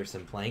and gather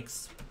some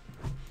planks.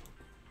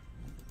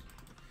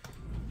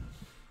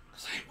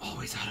 'Cause I'm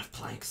always out of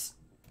planks.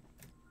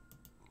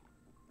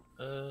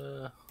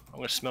 I'm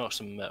gonna smelt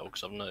some metal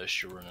because I've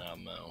noticed you're running out of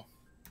metal.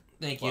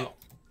 Thank you. Well,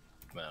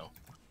 metal.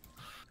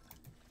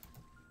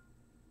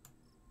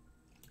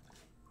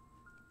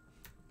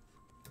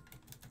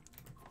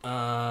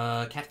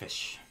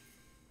 Catfish.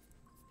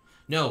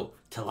 No,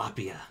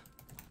 tilapia.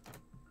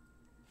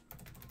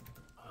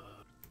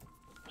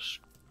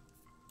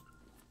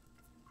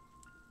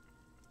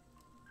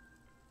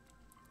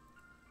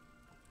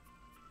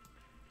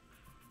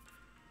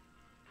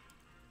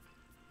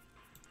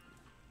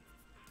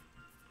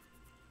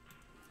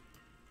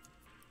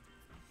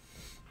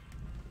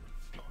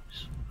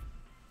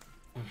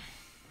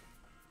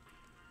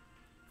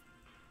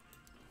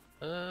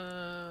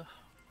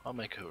 I'll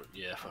make a...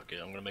 yeah, fuck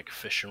it. I'm gonna make a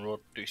fishing rod,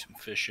 do some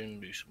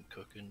fishing, do some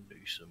cooking,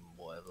 do some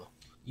whatever.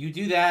 You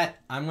do that,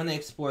 I'm gonna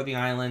explore the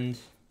island.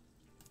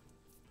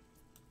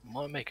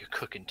 Might make a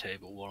cooking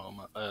table while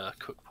I'm at...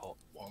 cook pot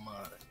while I'm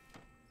at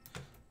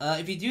it.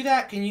 If you do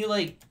that, can you,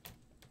 like,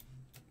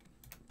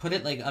 put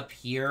it, like, up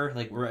here?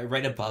 Like,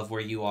 right above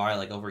where you are,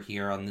 like, over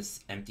here on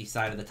this empty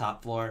side of the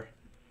top floor?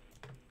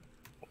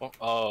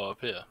 Oh, up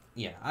here?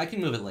 Yeah, I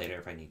can move it later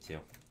if I need to.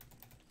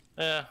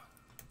 Yeah.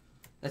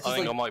 That's I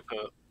just think like...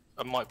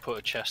 I might put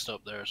a chest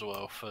up there as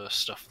well for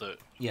stuff that...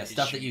 yeah,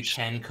 stuff that you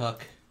can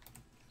cook.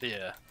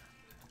 Yeah.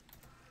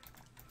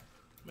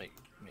 Make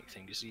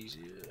things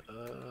easier.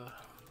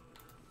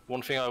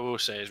 One thing I will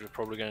say is we're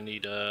probably going to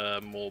need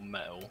more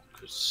metal,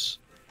 because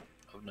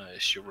I've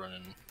noticed you're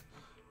running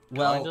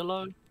kind of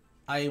low.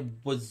 I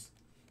was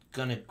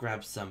gonna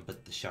grab some,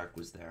 but the shark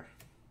was there.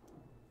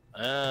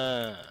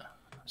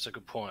 That's a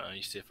good point. I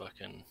need to see if I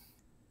can...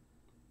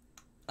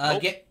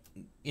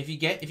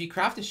 If you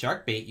craft a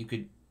shark bait, you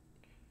could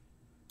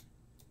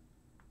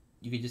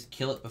just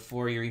kill it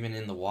before you're even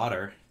in the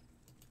water.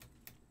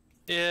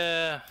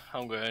 Yeah,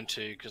 I'm going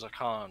to, because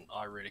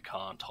I really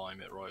can't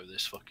time it right with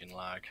this fucking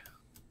lag.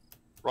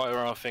 Right when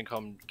I think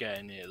I'm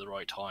getting it at the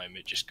right time,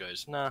 it just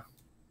goes, nah.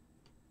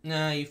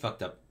 Nah, you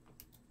fucked up.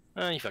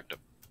 You fucked up.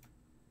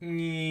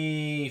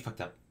 You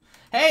fucked up.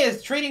 Hey, there's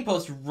a trading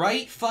post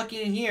right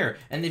fucking here,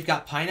 and they've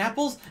got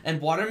pineapples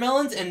and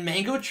watermelons and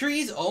mango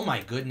trees. Oh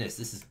my goodness,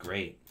 this is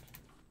great.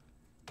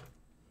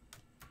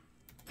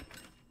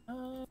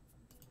 I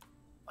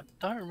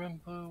don't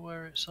remember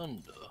where it's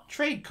under.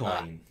 Trade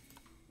coin.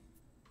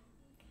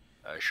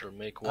 I should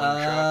make one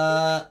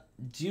chocolate.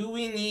 Do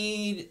we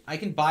need... I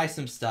can buy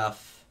some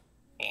stuff.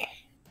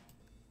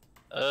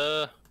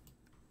 I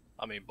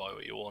mean, buy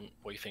what you want.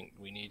 What do you think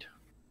we need?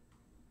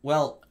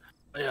 Well,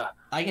 yeah.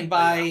 I can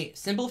buy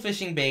simple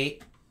fishing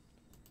bait,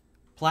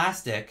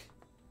 plastic,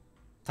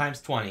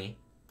 times 20,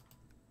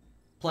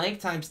 plank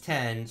times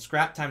 10,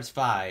 scrap times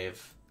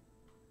 5,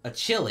 a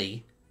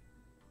chili,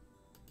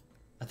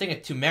 I think a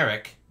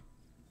turmeric.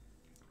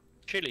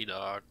 Chili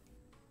dog.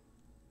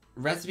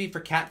 Recipe for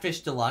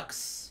catfish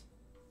deluxe.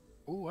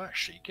 Oh,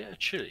 actually, get a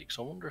chili, because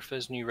I wonder if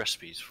there's new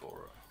recipes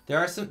for it.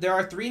 There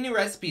are 3 new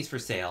recipes for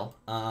sale.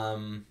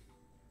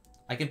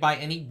 I can buy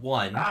any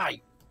one. Ah, you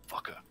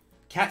fucker.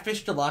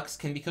 Catfish deluxe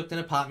can be cooked in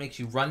a pot, makes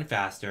you run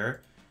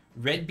faster.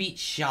 Red beet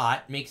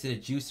shot makes it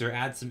a juicer,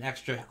 adds some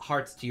extra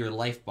hearts to your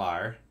life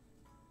bar.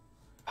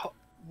 Oh,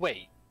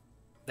 wait,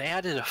 they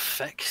added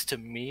effects to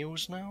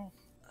meals now?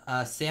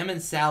 Salmon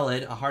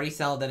salad, a hearty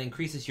salad that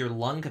increases your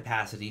lung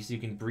capacity so you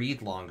can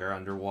breathe longer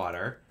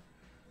underwater.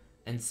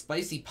 And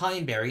spicy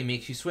pine berry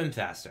makes you swim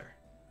faster.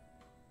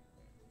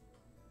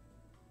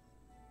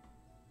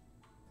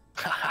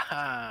 Ha ha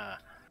ha!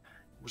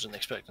 Wasn't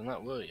expecting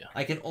that, were you?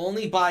 I can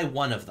only buy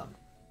one of them.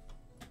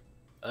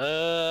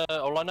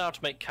 Well, I know how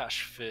to make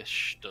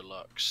catfish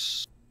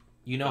deluxe.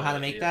 You know how to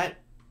make that?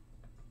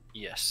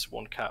 Yes,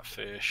 1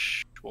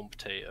 catfish, 1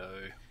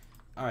 potato.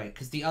 Alright,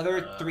 because the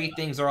other 3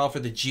 things are all for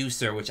the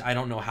juicer, which I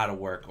don't know how to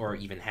work or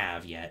even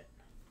have yet.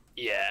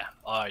 Yeah,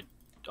 I've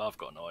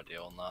got no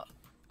idea on that.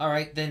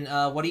 Alright, then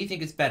what do you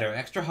think is better?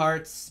 Extra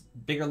hearts,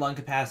 bigger lung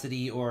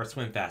capacity, or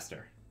swim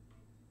faster?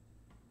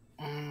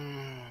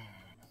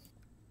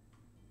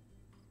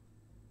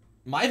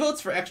 My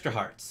vote's for extra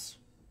hearts.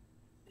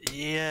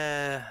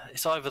 Yeah,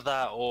 it's either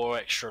that or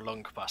extra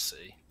lung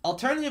capacity.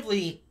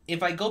 Alternatively,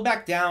 if I go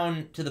back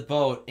down to the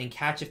boat and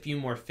catch a few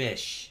more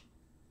fish,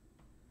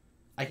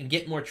 I can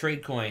get more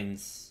trade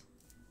coins.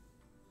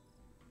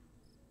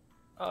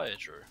 Oh, yeah,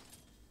 true.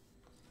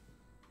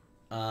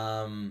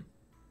 I'll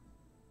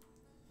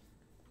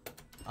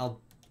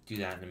do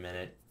that in a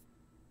minute.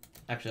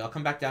 Actually, I'll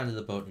come back down to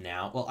the boat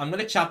now. Well, I'm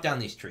gonna chop down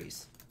these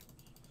trees.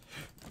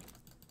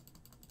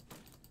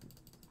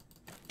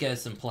 Get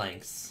us some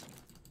planks.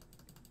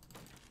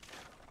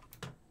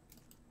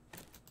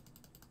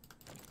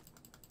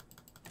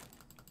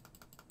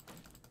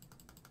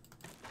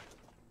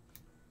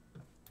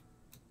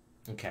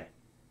 Okay.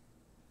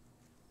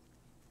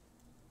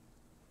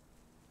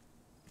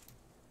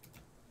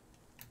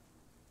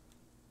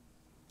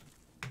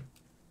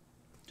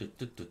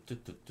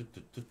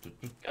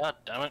 God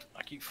damn it!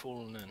 I keep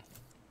falling in.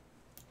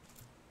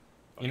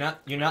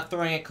 You're not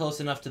throwing it close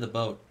enough to the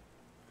boat.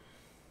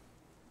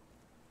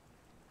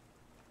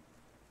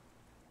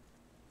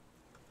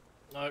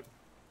 Nope.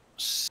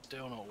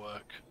 Still not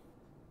work.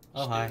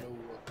 Oh, Still hi. no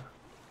work.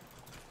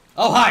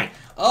 Oh, hi!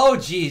 Oh,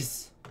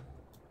 jeez!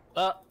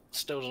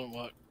 Still doesn't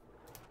work.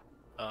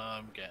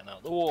 I'm getting out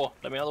of the war.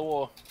 Let me out of the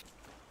war.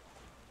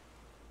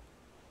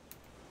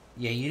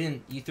 Yeah,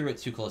 you threw it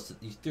too close.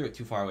 You threw it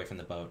too far away from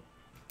the boat.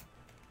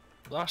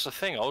 That's the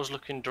thing. I was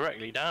looking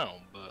directly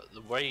down, but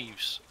the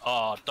waves.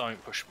 Ah, don't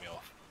push me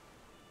off.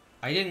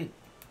 I didn't.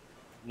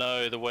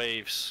 No, the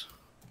waves.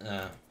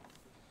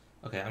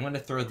 Okay, I'm gonna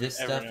throw this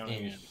stuff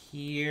in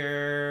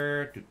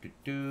here.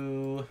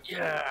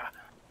 Yeah,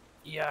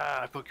 yeah.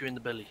 I poke you in the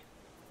belly.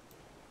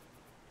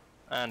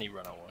 And he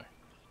ran away.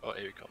 Oh,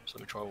 here he comes.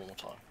 Let me try one more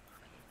time.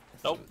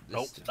 Nope,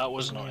 nope. That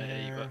was not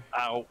it either.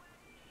 Ow.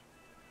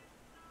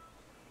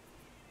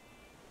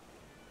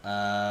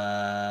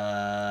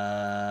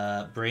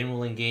 Brain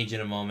will engage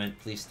in a moment.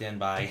 Please stand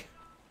by.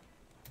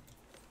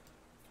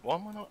 Why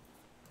am I not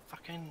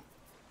fucking...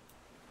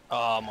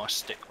 Ah, my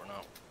stick ran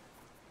out.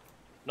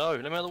 No,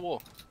 let me out of the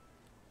wall.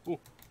 Ooh.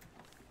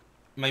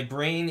 My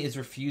brain is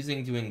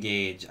refusing to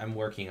engage. I'm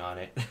working on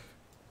it.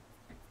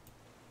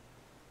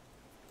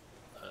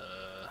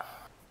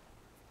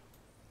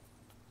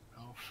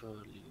 Alpha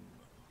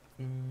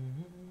Lima.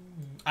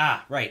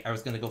 Ah, right. I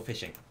was gonna go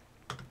fishing.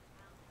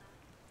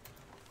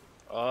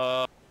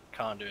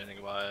 Can't do anything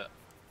about it.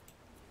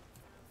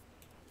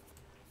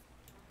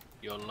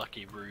 You're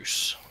lucky,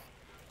 Bruce.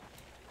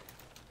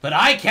 But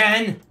I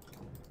can!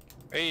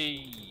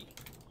 Hey!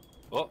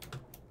 Oh.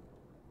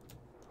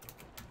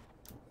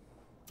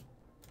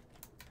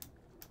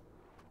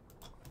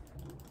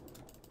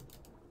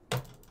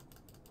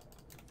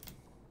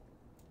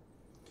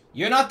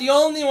 You're not the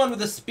only one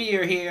with a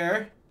spear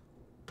here.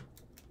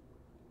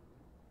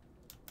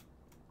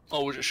 I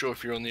wasn't sure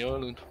if you're on the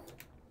island.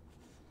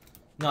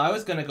 No, I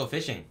was gonna go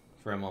fishing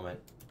for a moment.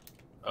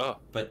 Oh.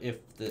 But if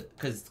the...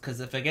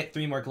 Cause if I get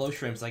 3 more glow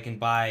shrimps, I can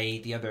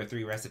buy the other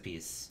 3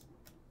 recipes.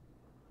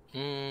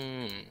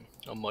 I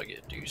might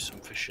get to do some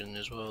fishing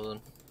as well then.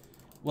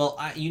 Well,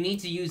 you need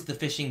to use the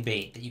fishing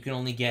bait that you can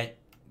only get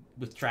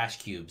with trash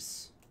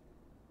cubes.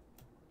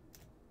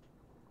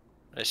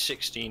 There's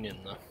 16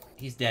 in there.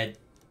 He's dead.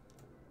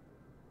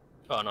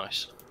 Oh,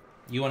 nice.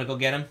 You want to go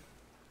get him?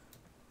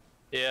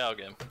 Yeah, I'll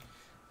get him.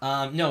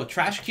 No,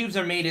 trash cubes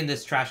are made in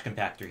this trash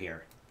compactor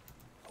here.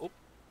 Oh.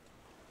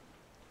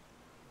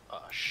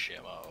 Ah, shit,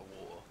 I'm out of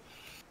water.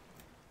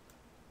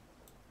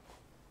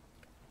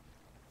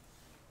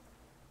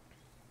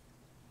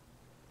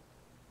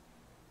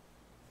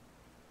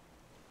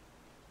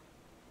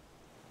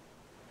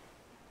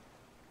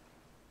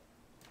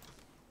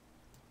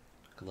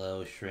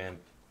 Glow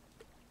shrimp.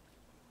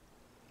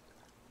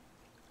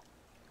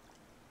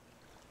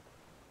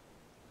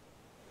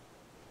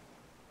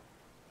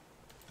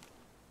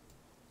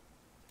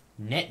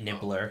 Net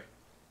nibbler.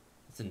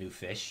 That's a new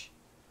fish.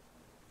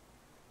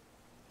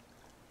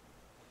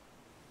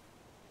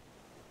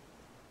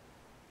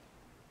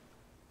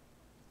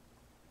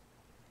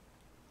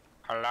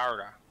 Hello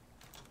there.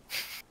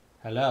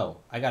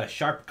 Hello. I got a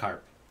sharp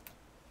carp.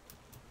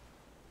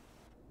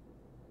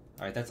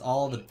 Alright, that's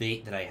all the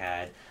bait that I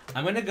had.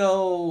 I'm gonna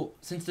go...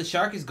 Since the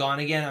shark is gone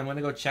again, I'm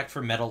gonna go check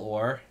for metal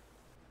ore.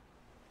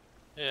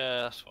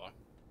 Yeah, that's fine.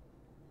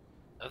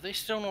 Have they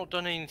still not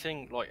done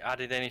anything, like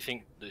added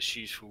anything that's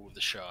useful with the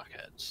shark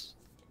heads?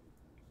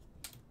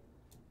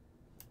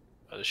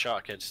 Are the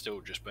shark heads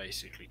still just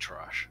basically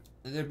trash?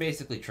 They're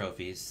basically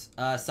trophies.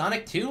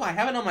 Sonic 2? I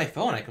have it on my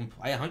phone.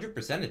 I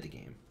 100%ed the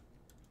game.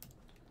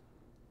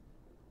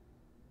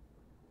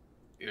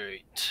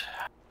 Right.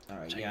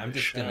 Alright, yeah,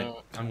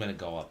 I'm gonna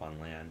go up on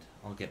land.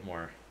 I'll get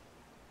more.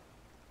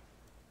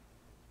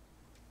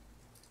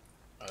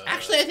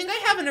 Actually, I think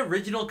I have an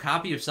original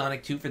copy of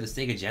Sonic 2 for the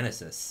Sega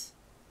Genesis.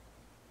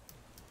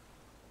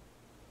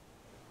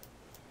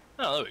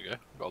 Oh, there we go.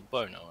 Got a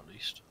bow now, at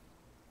least.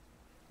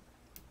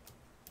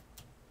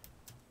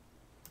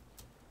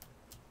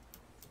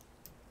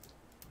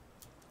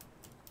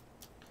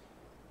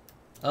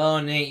 Oh,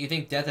 Nate, you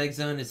think Death Egg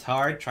Zone is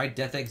hard? Try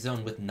Death Egg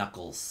Zone with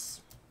Knuckles.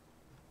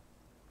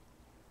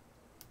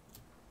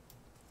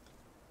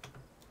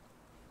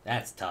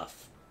 That's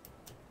tough.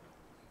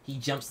 He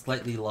jumps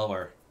slightly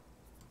lower.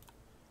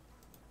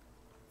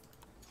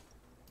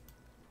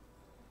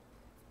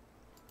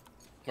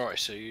 Right,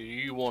 so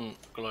you want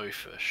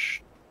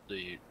glowfish,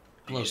 the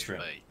Glow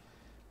shrimp.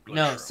 Glow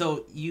No, shrimp.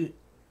 so you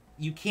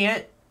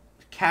can't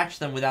catch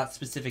them without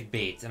specific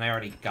baits, and I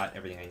already got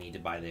everything I need to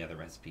buy the other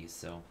recipes,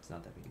 so it's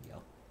not that big a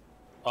deal.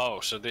 Oh,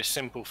 so this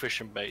simple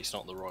fishing bait's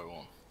not the right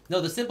one.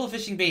 No, the simple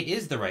fishing bait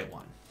is the right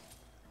one.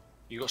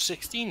 You got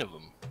 16 of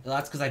them. Well,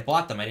 that's because I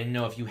bought them. I didn't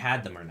know if you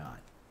had them or not.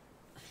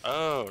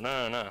 Oh,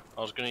 no. I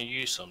was going to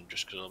use some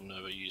just because I've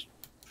never used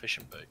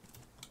fishing bait.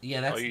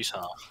 Yeah, I'll use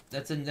half.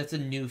 That's a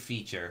new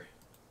feature.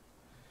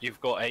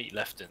 You've got 8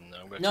 left in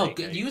there. I'm gonna No,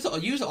 take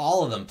 8. use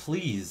all of them,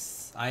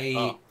 please.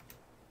 Oh.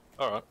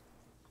 Alright.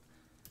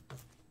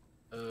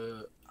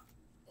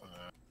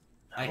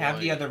 I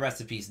have the other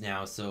recipes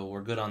now, so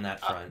we're good on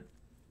that front.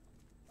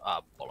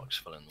 Bollocks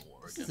fell in the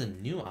water This is a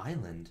new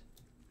island.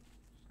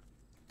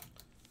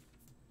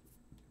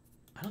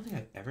 I don't think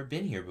I've ever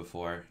been here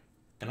before.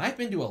 And I've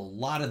been to a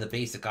lot of the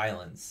basic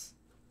islands.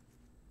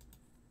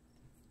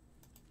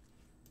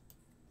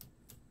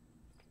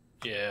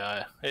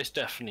 Yeah, it's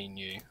definitely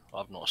new.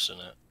 I've not seen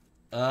it.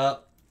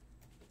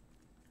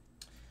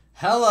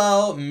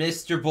 Hello,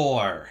 Mr.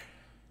 Boar.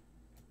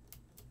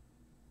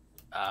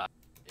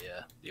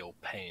 Yeah, the old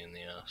pain in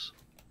the ass.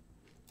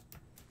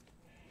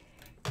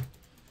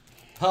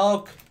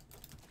 Poke.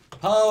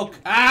 Poke.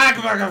 Ah,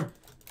 come on.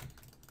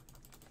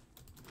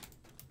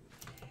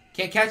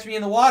 Can't catch me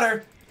in the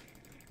water.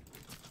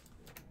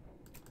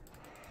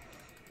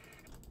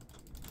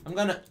 I'm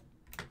gonna...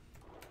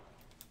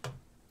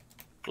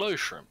 Glow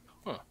shrimp.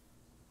 Huh.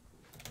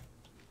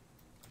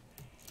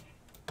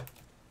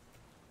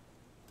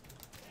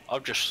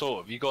 I've just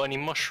thought, have you got any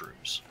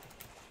mushrooms?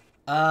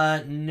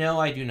 No,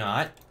 I do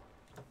not.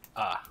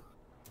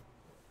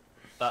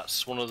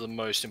 That's one of the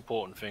most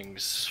important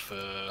things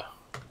for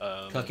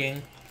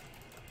Cooking?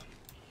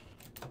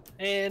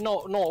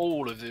 not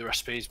all of the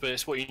recipes, but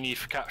it's what you need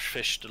for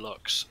Catfish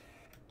Deluxe.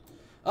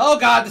 Oh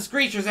god, the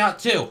Screecher's out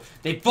too!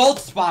 They both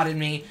spotted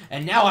me,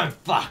 and now I'm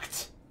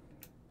fucked!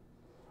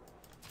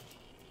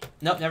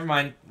 Nope, never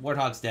mind.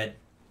 Warthog's dead.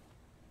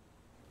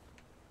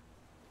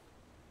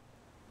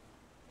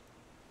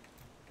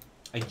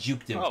 I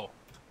juked him. Oh.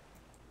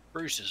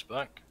 Bruce is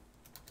back.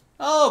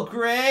 Oh,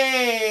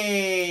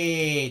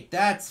 great!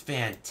 That's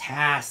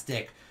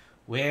fantastic.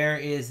 Where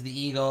is the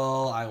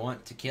eagle? I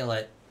want to kill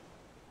it.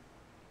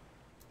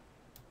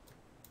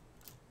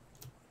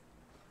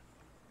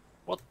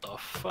 What the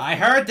fuck? I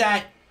heard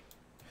that!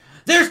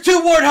 There's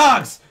 2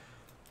 warthogs!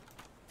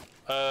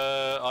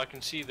 I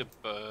can see the...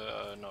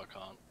 no, I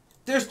can't.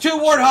 There's 2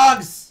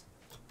 warthogs!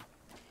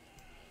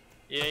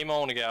 Yeah, you might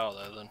want to get out of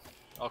there then.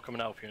 I'll come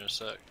and help you in a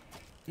sec.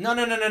 No,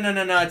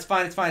 it's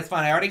fine, it's fine, it's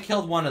fine. I already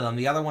killed one of them.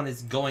 The other one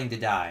is going to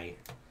die.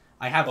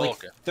 I have,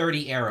 like,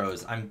 30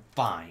 arrows. I'm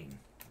fine.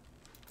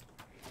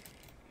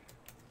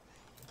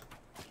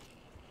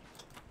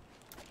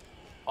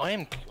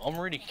 I'm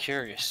really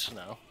curious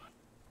now.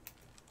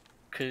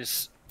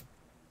 Because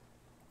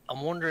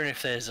I'm wondering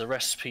if there's a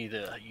recipe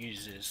that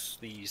uses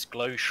these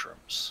glow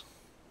shrimps.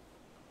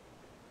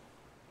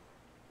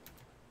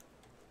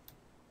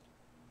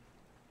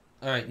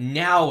 Alright,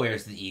 now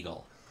where's the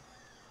eagle?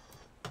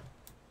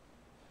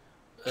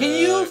 Can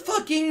you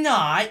fucking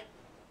not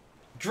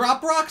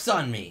drop rocks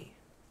on me?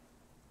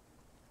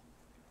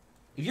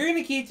 If you're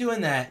gonna keep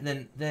doing that,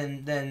 then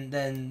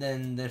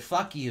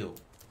fuck you.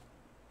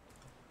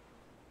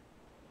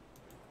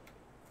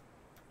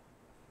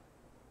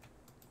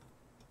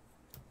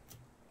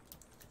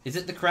 Is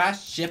it the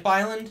crashed ship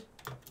island,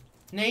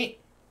 Nate?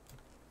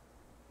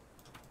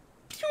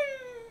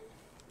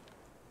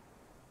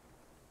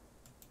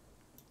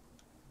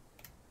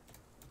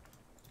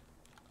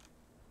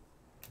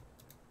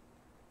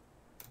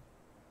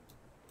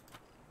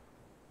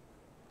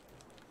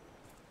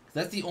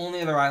 That's the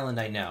only other island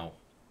I know.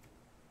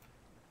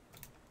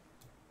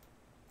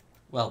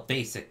 Well,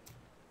 basic.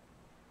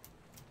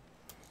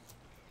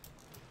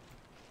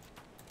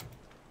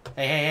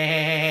 Hey, hey, hey, hey,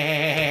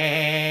 hey,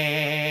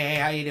 hey,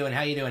 hey, how you doing?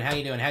 How you doing? How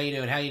you doing? How you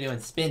doing? How you doing?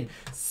 Spin.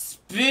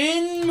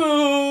 Spin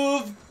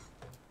move!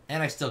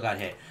 And I still got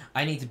hit.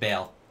 I need to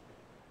bail.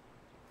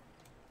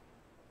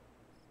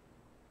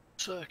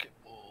 Circuit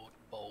board,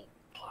 bolt,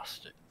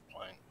 plastic,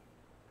 plank,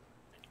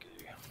 goo.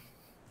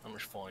 How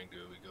much fine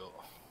goo we got?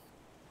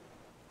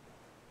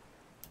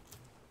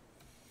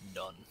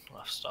 Done. I'll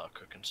have to start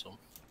cooking some.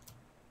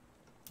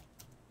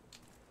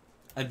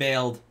 I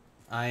bailed.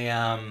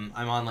 I'm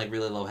on like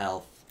really low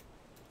health.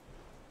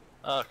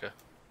 Okay.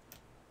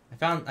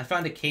 I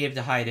found a cave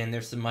to hide in.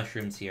 There's some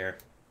mushrooms here.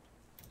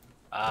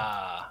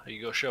 Ah,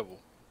 you got a shovel?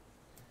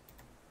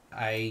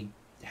 I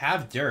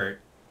have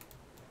dirt.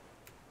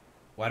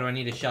 Why do I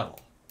need a shovel?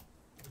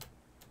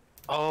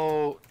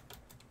 Oh,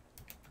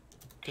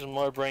 because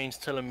my brain's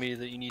telling me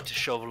that you need to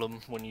shovel them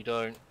when you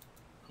don't,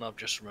 and I've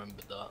just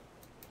remembered that.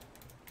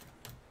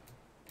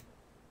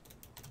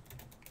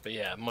 But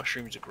yeah,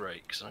 mushrooms are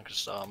great because I can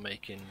start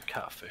making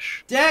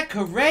catfish.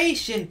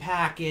 Decoration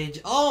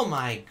package! Oh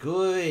my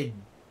good.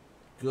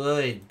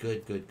 Good.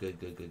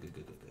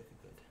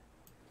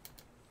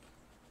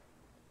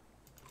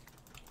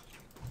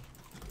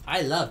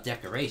 I love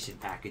decoration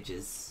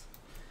packages.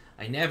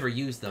 I never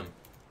use them.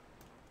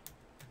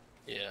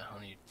 Yeah,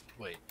 I need.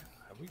 Wait,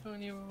 have we got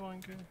any other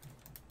vine goo?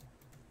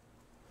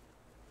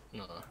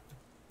 No.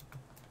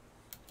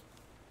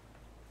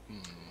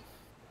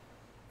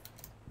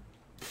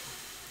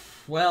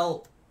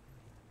 Well,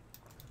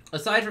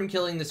 aside from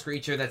killing this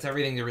creature, that's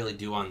everything to really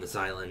do on this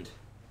island.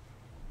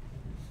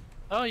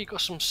 Oh, you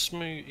got some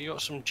smooth. You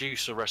got some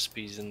juicer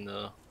recipes in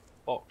the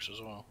box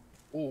as well.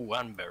 Ooh,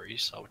 and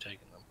berries. I'll be taking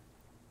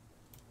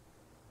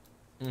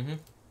them. Mm-hmm.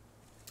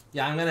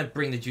 Yeah, I'm gonna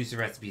bring the juicy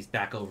recipes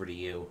back over to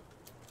you.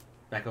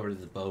 Back over to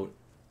the boat.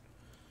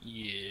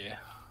 Yeah.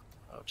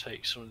 I'll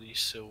take some of these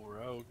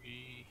silver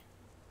algae.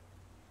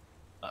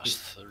 That's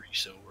 3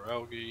 silver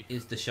algae.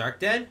 Is the shark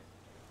dead?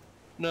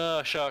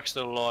 No, shark's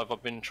still alive.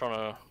 I've been trying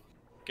to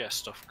get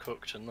stuff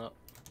cooked and that.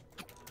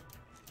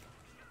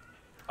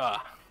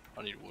 Ah,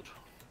 I need wood.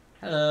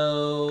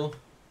 Hello.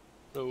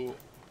 Oh.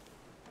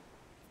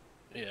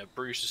 Yeah,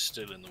 Bruce is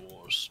still in the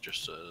waters,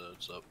 just so that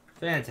it's up.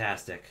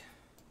 Fantastic.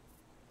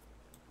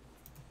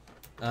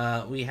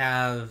 We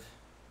have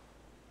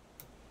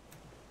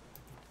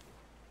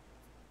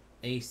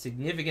a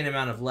significant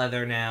amount of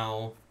leather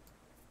now.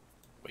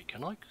 Wait,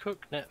 can I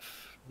cook net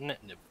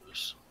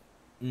nibblers?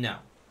 No.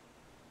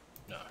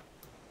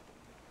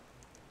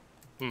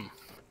 No.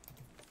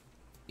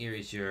 Here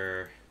is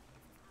your...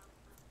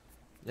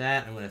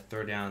 That. I'm going to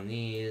throw down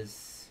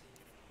these.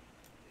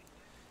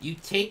 You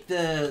take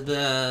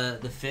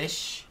the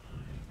fish,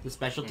 the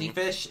specialty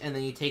fish, and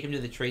then you take them to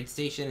the trade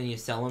station and you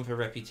sell them for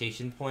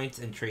reputation points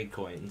and trade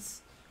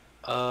coins.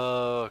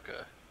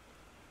 Okay.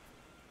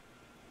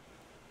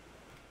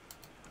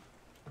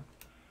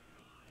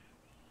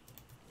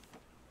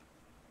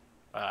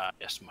 Ah,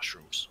 yes,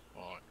 mushrooms.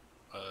 Alright.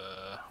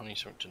 I need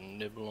something to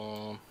nibble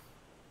on.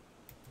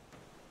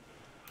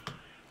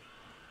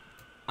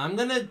 I'm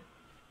gonna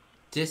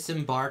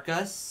disembark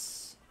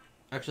us.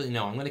 Actually,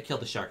 no, I'm gonna kill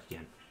the shark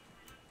again.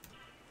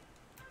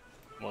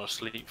 Want to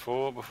sleep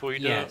before you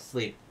do Yeah, it?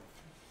 sleep.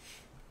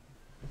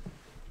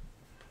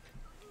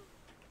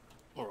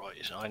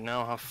 Alright, so I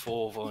now have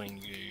 4 vine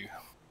goo.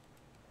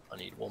 I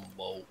need 1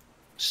 bolt,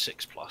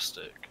 6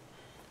 plastic.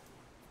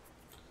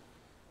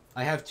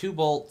 I have 2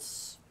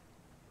 bolts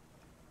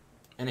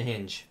and a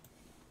hinge.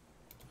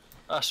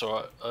 That's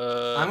alright.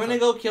 I'm gonna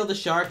go kill the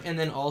shark and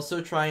then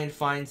also try and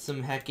find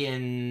some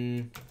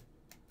heckin'...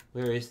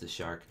 Where is the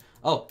shark?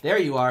 Oh, there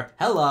you are.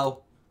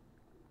 Hello.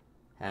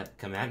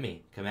 Come at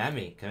me. Come at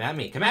me. Come at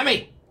me. Come at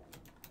me!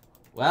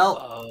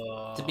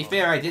 Well, to be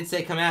fair, I did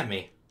say come at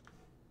me.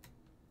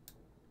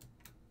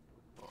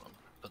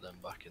 Put them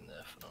back in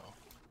there for now.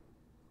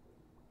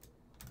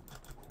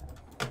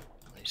 I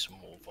need some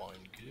more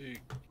vine goo.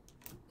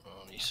 I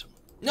need some...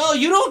 No,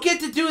 you don't get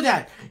to do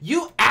that!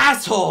 You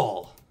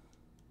asshole!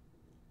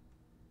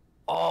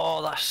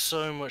 Oh, that's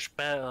so much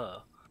better.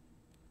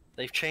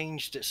 They've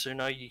changed it so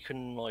now you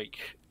can,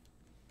 like,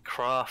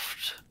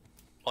 craft,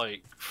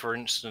 like, for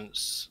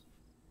instance,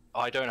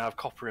 I don't have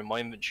copper in my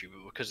inventory,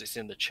 but because it's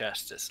in the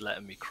chest, it's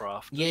letting me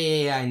craft.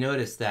 Yeah, I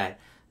noticed that.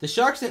 The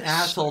shark's an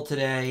asshole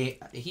today.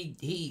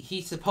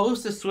 He's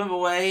supposed to swim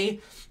away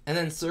and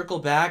then circle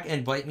back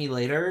and bite me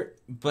later,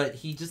 but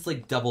he just,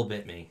 like, double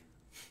bit me.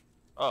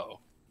 Oh.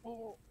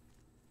 What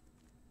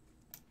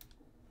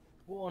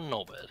a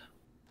knobhead.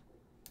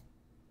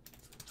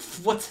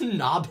 What's a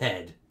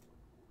knobhead?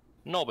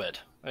 Knobhead.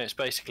 I mean, it's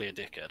basically a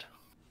dickhead.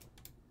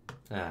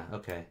 Ah,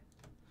 okay.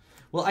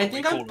 Well, I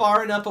think I'm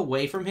far enough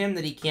away from him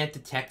that he can't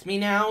detect me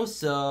now,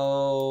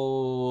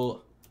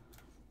 so...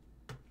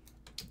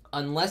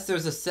 Unless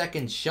there's a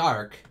second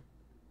shark.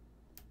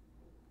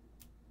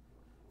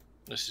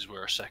 This is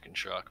where a second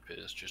shark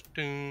appears, just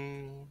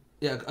ding.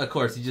 Yeah, of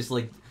course, he just,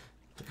 like,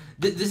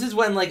 This is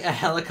when, like, a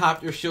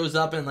helicopter shows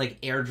up and, like,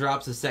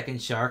 airdrops a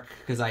second shark,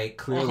 because I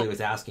clearly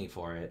was asking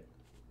for it.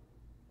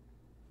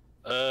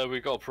 We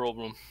got a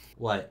problem.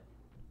 What?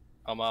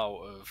 I'm out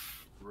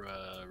of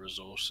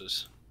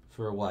resources.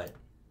 For what?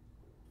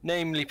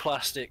 Namely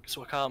plastic,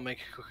 so I can't make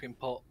a cooking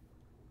pot.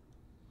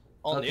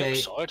 On the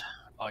upside,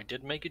 I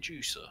did make a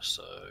juicer,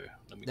 so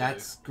let me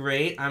That's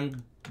great.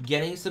 I'm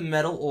getting some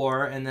metal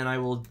ore, and then I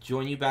will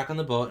join you back on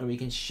the boat, and we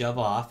can shove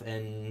off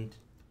and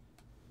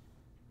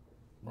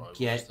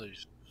get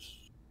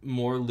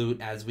more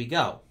loot as we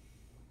go.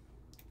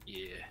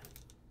 Yeah,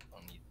 I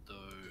need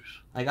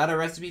those. I got a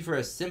recipe for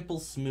a simple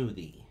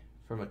smoothie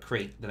from a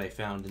crate that I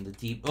found in the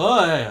deep...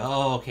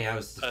 Oh, okay, I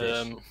was the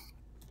fish.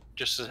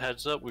 Just as a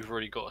heads up, we've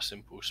already got a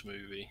simple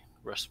smoothie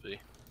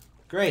recipe.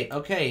 Great,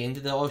 okay, into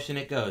the ocean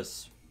it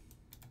goes.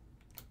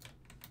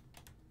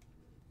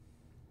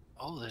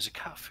 Oh, there's a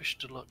catfish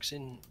deluxe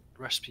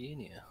recipe in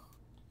here.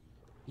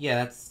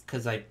 Yeah, that's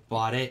because I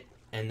bought it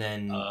and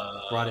then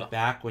brought it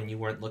back when you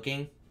weren't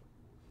looking.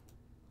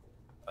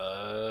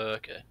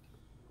 Okay.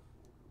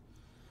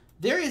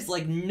 There is,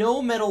 like,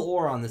 no metal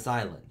ore on this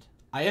island.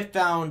 I have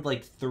found,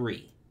 like,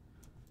 3.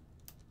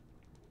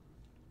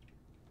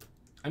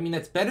 I mean,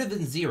 that's better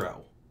than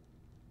 0.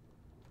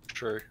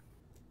 True.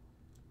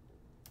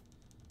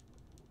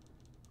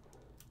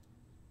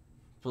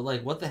 But,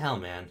 like, what the hell,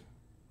 man?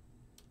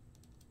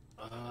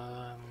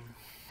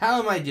 How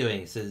am I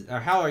doing? Or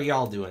how are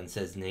y'all doing?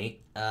 Says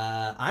Nate.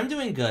 I'm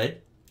doing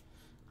good.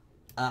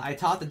 I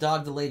taught the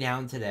dog to lay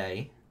down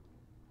today.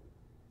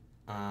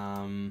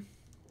 Ah,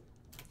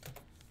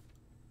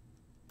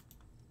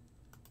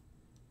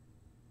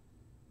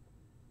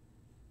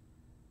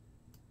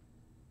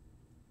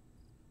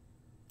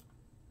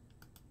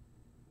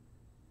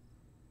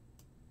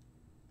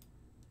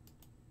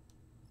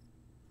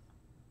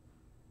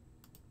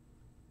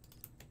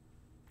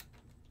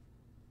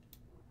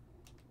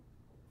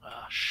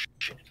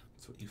 shit.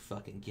 That's what you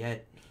fucking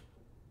get.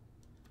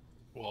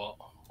 What?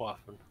 What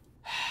happened?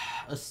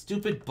 A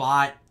stupid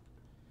bot.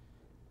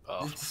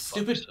 Oh,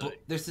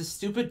 There's this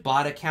stupid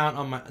bot account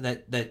on my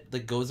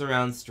that goes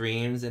around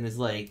streams and is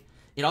like,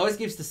 it always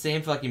gives the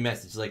same fucking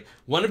message, like,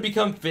 want to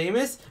become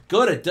famous?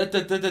 Go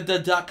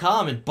to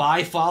 .com and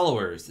buy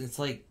followers. It's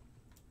like,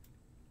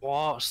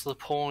 what's the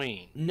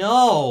point?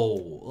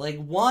 no, like,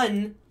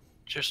 one,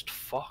 just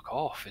fuck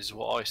off is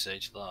what I say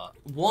to that.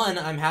 1,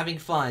 I'm having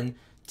fun.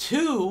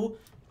 2,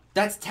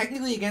 that's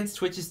technically against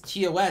Twitch's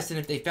TOS, and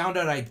if they found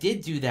out I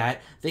did do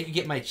that, they could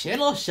get my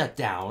channel shut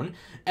down.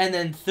 And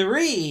then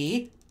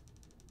 3...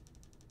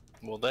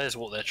 well, there's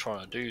what they're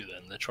trying to do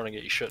then. They're trying to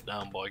get you shut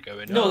down by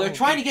going... No, they're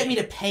trying to get me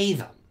to pay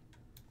them.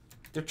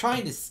 They're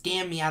trying to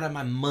scam me out of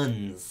my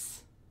muns.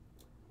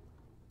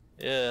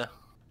 Yeah.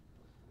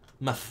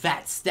 My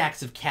fat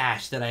stacks of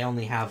cash that I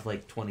only have,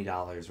 like,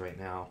 $20 right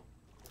now.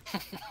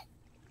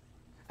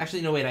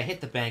 Actually, no, wait, I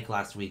hit the bank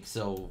last week,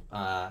 so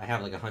I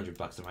have, like,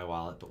 $100 in my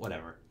wallet, but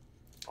whatever.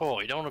 Oh,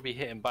 you don't want to be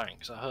hitting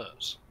banks. That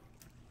hurts.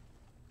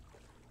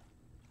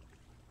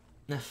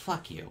 Nah,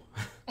 fuck you.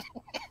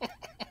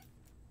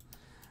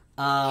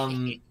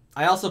 I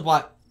also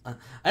bought...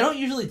 I don't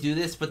usually do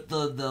this, but the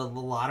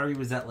lottery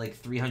was at, like,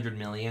 300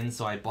 million,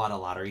 so I bought a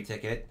lottery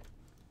ticket.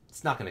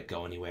 It's not gonna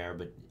go anywhere,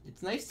 but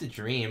it's nice to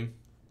dream.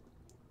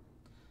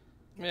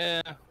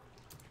 Yeah.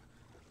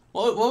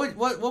 What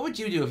would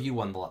you do if you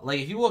won the lottery? Like,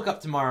 if you woke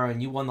up tomorrow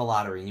and you won the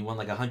lottery and you won,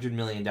 like, $100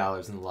 million in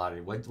the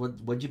lottery,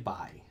 what'd you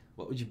buy?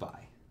 What would you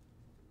buy?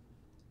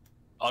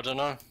 I don't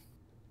know.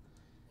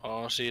 I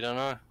honestly don't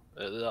know.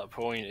 At that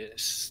point,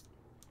 it's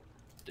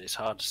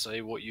hard to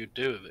say what you'd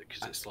do with it,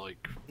 because it's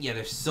like... yeah,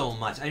 there's so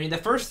much. I mean, the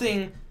first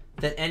thing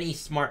that any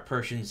smart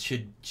person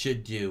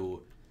should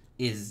do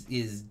is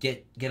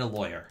get a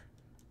lawyer.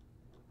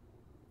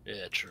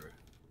 Yeah, true.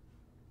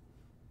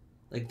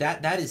 Like,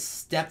 that is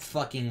step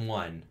fucking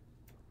 1.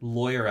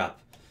 Lawyer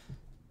up.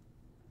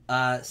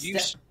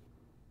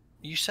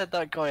 You said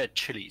that guy had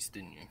chilies,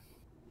 didn't you?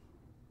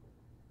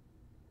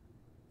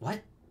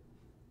 What?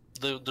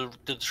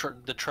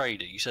 The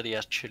trader, you said he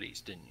has chilies,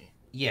 didn't you?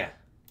 Yeah.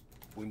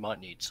 We might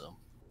need some.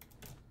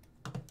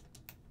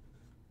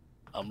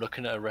 I'm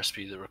looking at a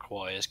recipe that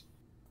requires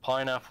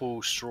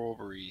pineapple,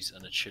 strawberries,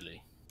 and a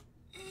chili.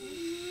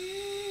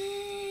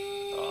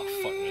 Oh,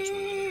 fuck knows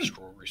where we're gonna get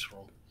strawberries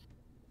from.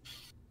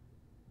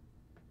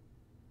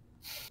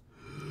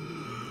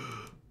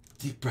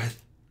 Deep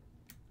breath.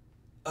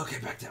 Okay,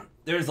 back down.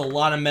 There's a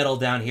lot of metal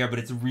down here, but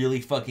it's really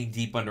fucking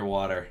deep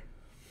underwater.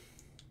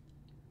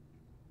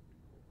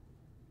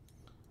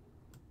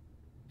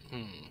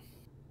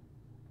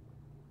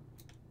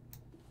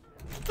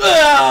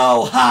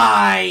 Oh,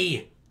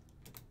 hi!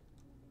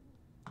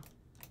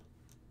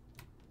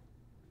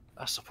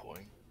 That's the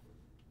point.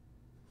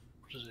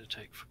 What does it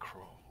take for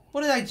crawl?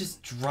 What did I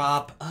just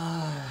drop?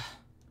 I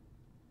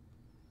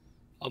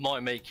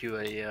might make you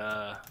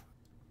a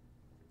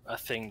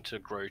thing to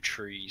grow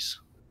trees.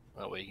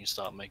 That way you can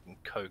start making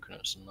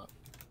coconuts and that.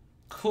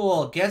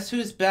 Cool. Guess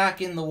who's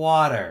back in the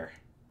water?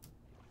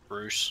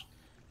 Bruce.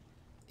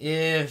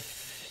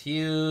 If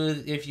you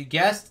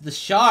guessed the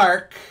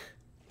shark,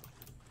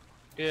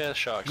 Yeah,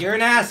 sharks. You're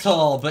an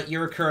asshole, but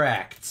you're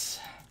correct.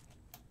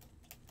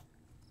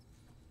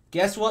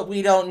 Guess what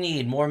we don't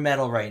need? More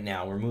metal right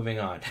now. We're moving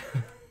on.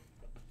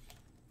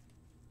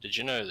 Did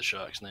you know the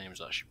shark's name is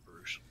actually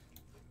Bruce?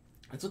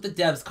 That's what the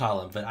devs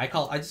call him, but I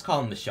just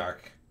call him the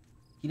shark.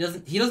 He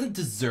doesn't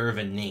deserve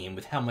a name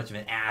with how much of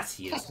an ass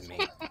he is to me.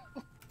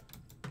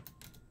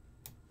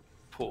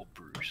 Poor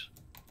Bruce.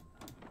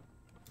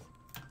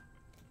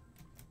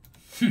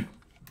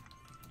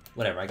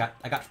 Whatever. I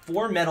got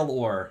 4 metal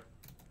ore.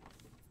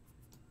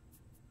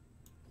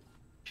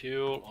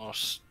 Fuel. I'll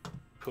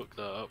cook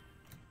that up.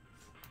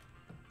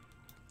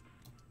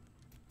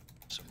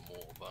 Some more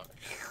back.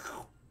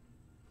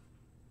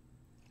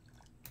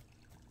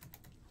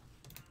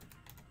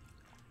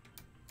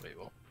 Wait,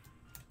 what?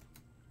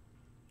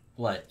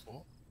 What?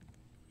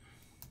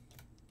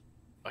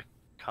 I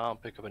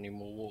can't pick up any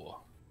more water.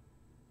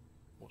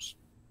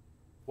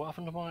 What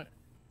happened to my...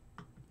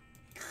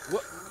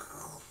 What?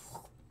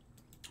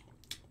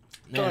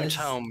 Man, Don't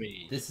tell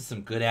me. This is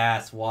some good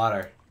ass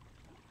water.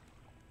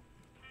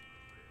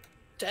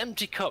 Do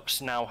empty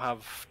cups now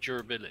have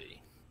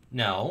durability?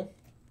 No.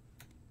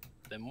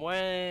 Then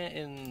where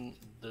in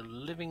the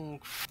living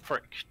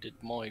frick did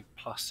my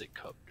plastic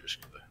cup just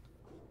go?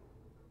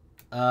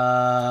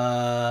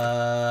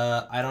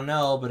 I don't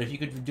know, but if you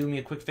could do me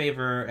a quick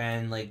favor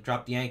and like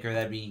drop the anchor,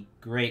 that'd be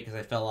great because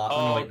I fell off.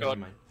 Oh, no, wait, God.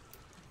 never mind.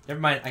 Never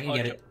mind. I can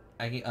get it.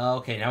 I can. Oh,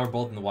 okay, now we're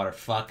both in the water.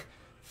 Fuck.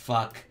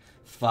 Fuck.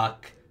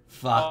 Fuck.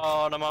 Fuck.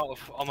 Oh, and I'm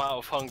out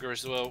of hunger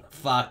as well.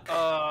 Fuck.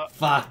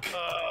 Fuck.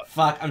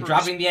 Fuck. I'm Bruce.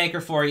 dropping the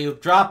anchor for you.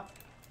 Drop.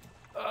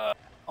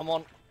 I'm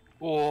on.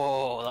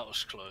 Whoa, that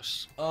was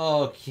close.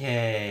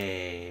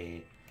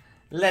 Okay.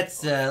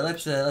 Let's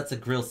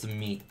grill some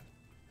meat.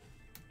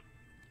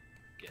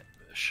 Get a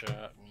bit of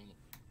shirt.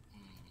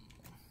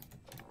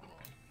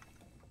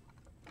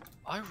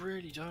 I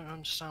really don't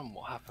understand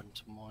what happened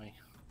to my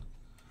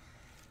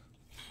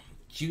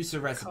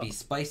Juicer recipe,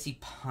 spicy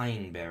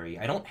pine berry.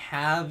 I don't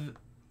have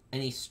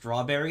any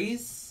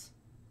strawberries.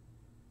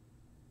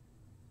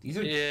 These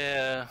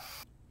are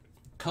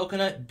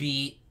coconut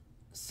beet,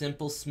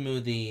 simple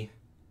smoothie.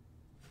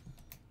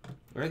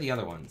 Where are the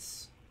other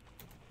ones?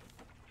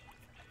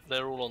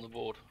 They're all on the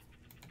board.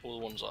 All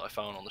the ones that I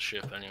found on the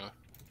ship, anyway.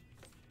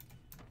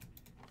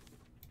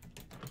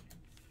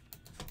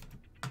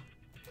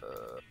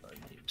 I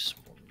need some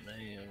more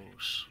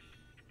nails.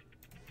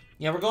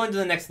 Yeah, we're going to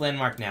the next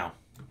landmark now.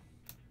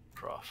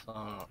 Craft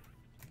that.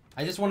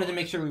 I just wanted to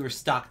make sure we were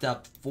stocked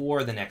up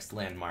for the next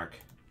landmark.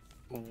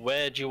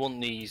 Where do you want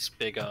these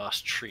big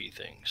ass tree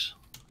things?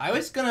 I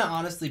was gonna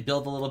honestly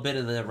build a little bit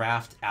of the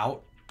raft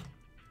out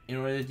in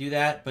order to do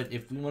that, but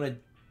if we want to,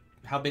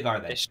 how big are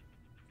they?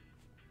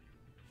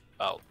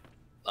 Oh,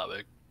 that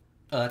big.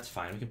 Oh, that's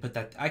fine. We can put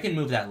that. I can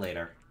move that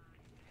later.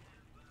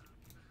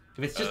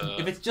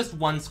 If it's just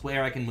one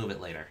square, I can move it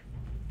later.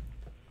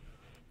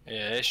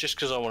 Yeah, it's just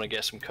because I want to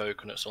get some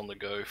coconuts on the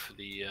go for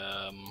the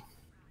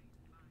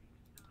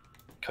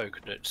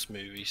coconut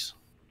smoothies.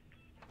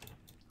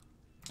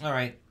 All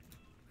right.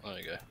 There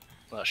you go.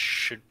 That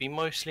should be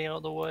mostly out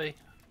of the way.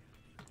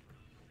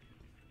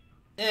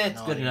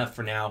 It's good enough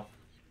for now.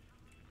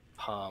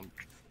 Palm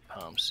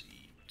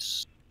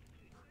seeds.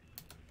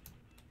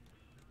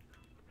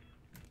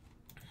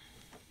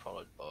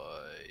 Followed by...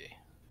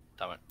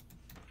 Damn it.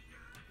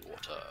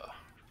 Water.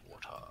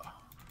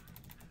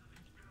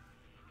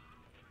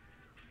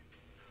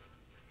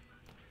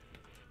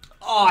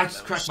 Oh, I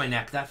just cracked my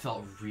neck. That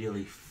felt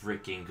really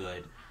freaking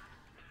good.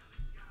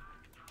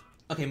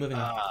 Okay, moving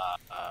on.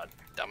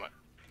 Damn it.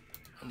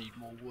 I need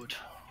more wood.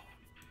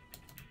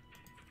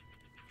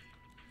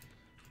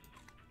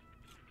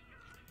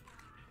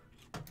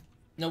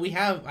 No, we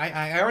have...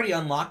 I already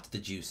unlocked the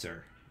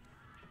juicer.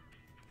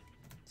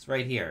 It's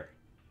right here.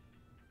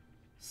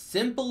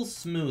 Simple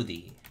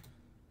smoothie.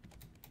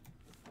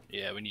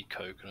 Yeah, we need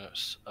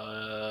coconuts.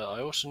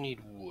 I also need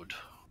wood.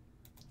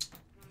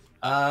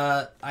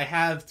 I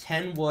have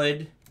 10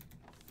 wood.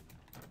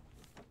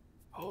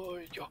 Oh,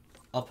 yeah.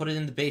 I'll put it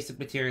in the basic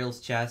materials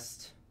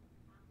chest.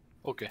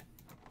 Okay.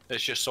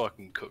 It's just so I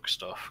can cook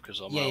stuff, because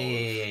I'm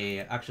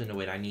Yeah. Actually, no,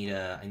 wait. I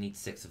need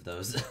 6 of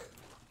those.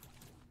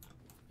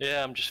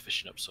 Yeah, I'm just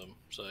fishing up some,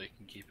 so you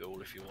can keep it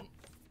all if you want.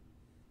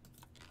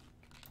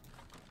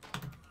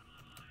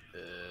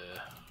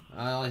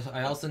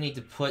 I also need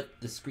to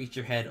put the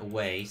screecher head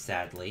away,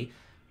 sadly,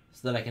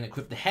 so that I can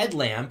equip the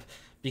headlamp,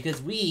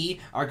 because we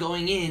are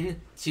going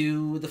in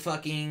to the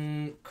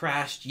fucking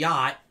crashed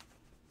yacht.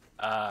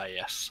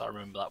 Yes, I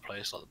remember that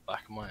place like the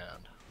back of my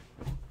hand.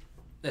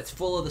 That's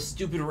full of the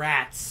stupid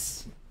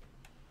rats.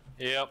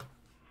 Yep.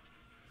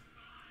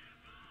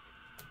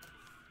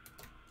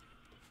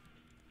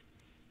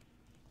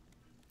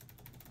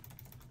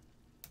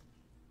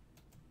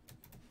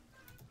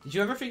 Did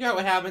you ever figure out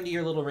what happened to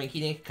your little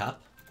rinky-dink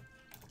cup?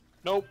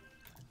 Nope.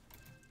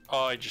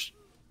 I just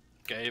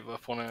gave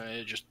up on it.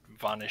 It just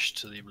vanished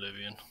to the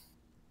oblivion.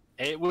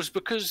 It was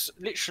because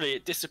literally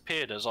it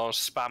disappeared as I was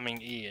spamming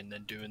E and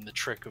then doing the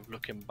trick of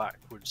looking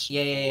backwards.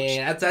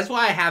 Yeah. That's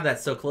why I have that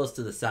so close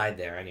to the side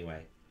there.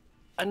 Anyway.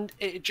 and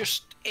it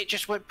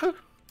just went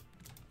poof.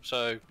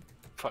 So,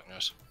 fuck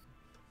knows.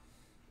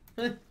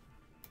 Eh.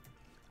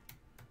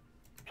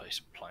 Place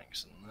some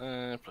planks in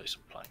there. Place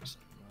some planks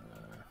in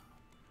there.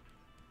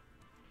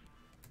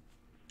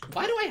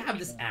 Why do I have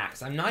this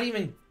axe? I'm not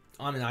even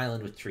on an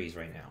island with trees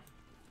right now.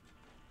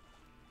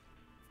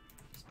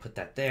 Just put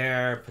that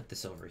there. Put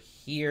this over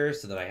here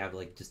so that I have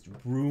like just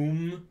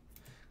room.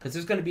 Because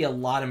there's going to be a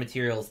lot of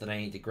materials that I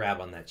need to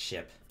grab on that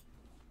ship.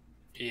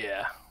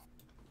 Yeah.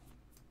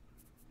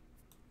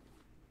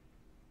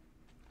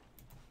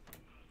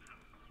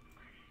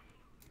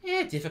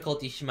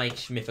 Difficulty schmike,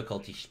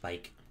 schmifficulty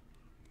spike.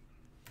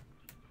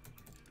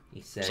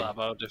 He said. Is that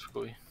about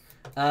difficulty?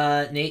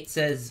 Nate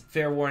says,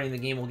 fair warning, the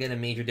game will get a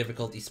major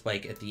difficulty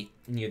spike at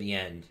near the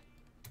end.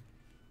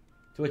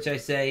 To which I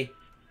say,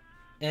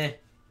 eh.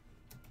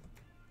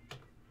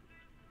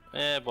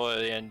 Yeah, by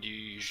the end you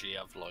usually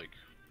have like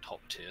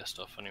top tier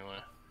stuff anyway.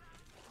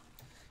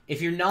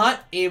 If you're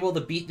not able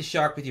to beat the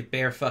shark with your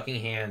bare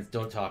fucking hands,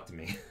 don't talk to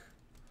me.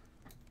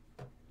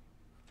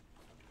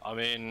 I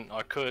mean,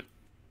 I could,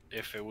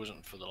 if it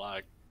wasn't for the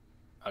lag.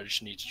 I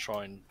just need to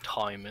try and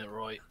time it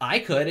right. I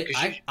could.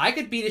 I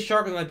could beat a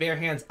shark with my bare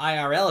hands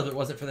IRL if it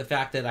wasn't for the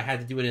fact that I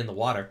had to do it in the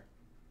water.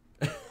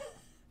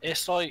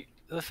 It's like,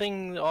 the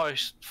thing that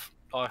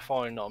I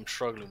find that I'm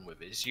struggling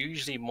with is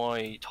usually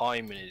my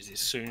timing is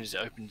as soon as it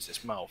opens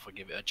its mouth, I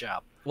give it a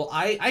jab. Well,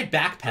 I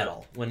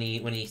backpedal when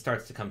he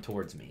starts to come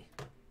towards me.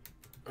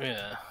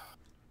 Yeah.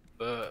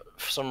 But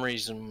for some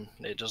reason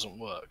it doesn't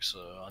work,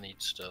 so I need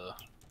to...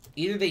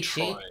 Either they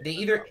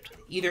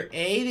either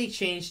A, they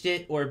changed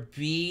it, or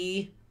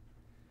B,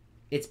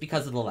 it's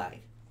because of the lag.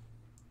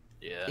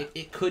 Yeah.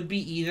 It could be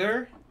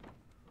either.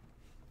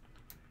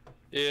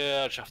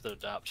 Yeah, I just have to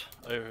adapt,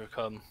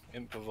 overcome,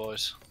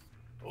 improvise.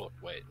 Oh,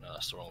 wait, no,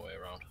 that's the wrong way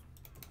around.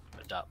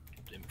 Adapt,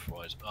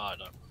 improvise. Oh, I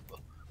don't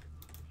remember.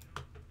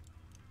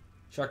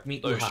 Shark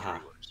meat, Those haha.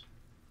 three words.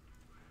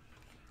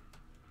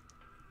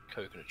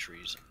 Coconut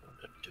trees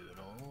are doing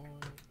all.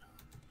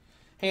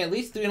 Hey, at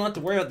least we don't have to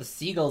worry about the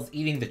seagulls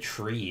eating the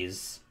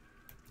trees.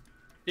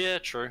 Yeah,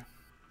 true.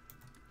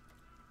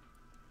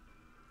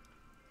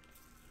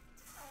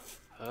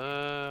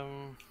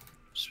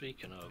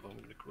 Speaking of, I'm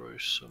gonna grow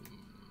some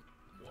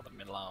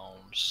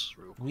watermelons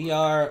real quick. We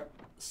are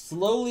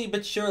slowly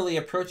but surely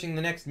approaching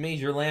the next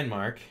major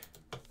landmark.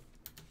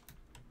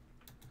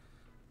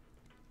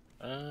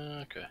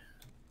 Okay.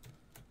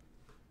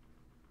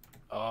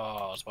 Oh,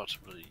 I was about to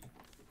really...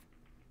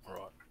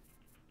 Right.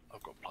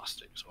 I've got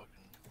plastic, so I can...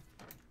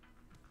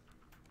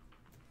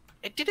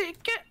 Did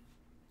it get...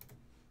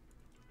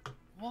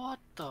 What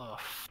the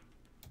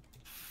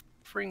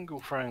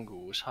Fringle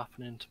Frangle was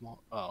happening to my...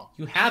 Oh.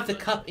 You have the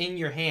cup in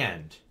your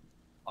hand.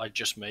 I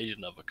just made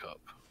another cup.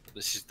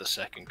 This is the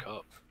second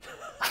cup.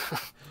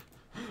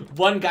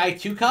 One guy,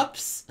 2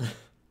 cups?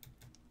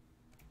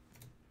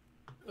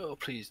 Oh,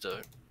 please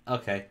don't.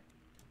 Okay.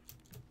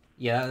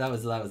 Yeah, that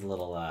was a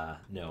little,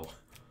 no.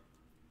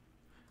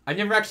 I've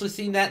never actually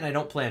seen that, and I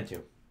don't plan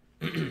to.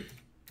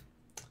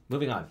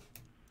 Moving on.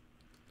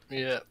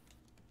 Yeah.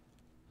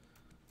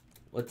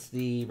 What's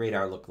the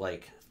radar look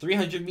like?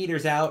 300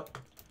 meters out.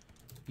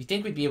 You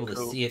think we'd be able to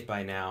Cool. see it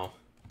by now?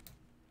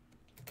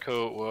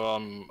 Cool, well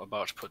I'm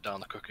about to put down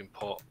the cooking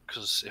pot,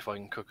 because if I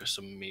can cook us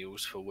some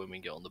meals for when we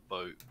get on the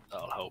boat,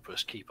 that'll help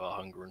us keep our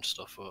hunger and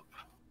stuff up.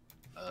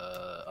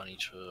 I need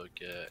to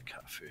get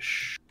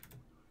catfish.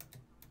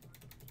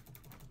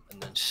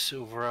 And then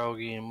silver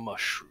algae and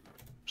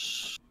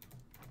mushrooms.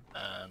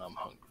 And I'm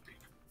hungry.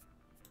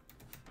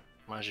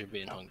 Imagine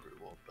being hungry,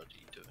 what bloody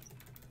you doing?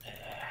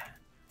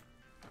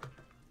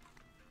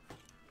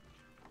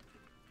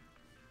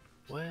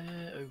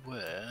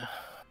 Where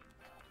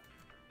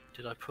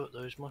did I put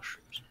those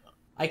mushrooms?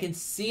 I can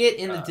see it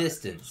in the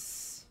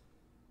distance.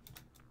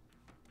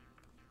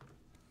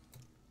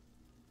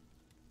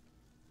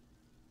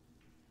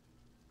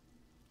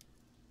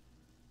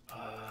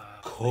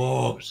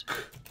 Cook.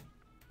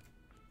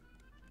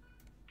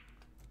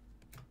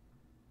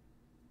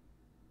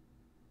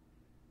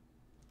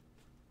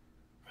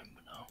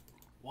 Remember now?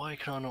 Why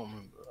can I not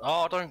remember?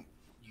 Oh, don't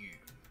you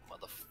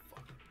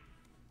motherfucker!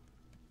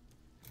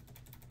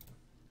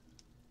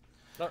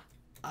 No.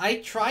 I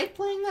tried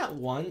playing that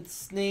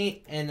once,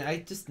 Nate, and I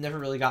just never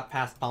really got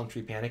past Palm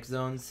Tree Panic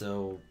Zone,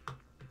 so...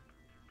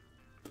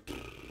 Two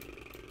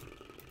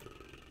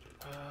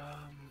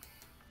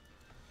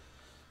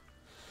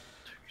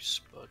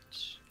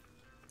spuds.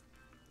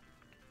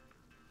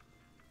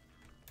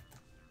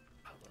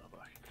 Put that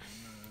back in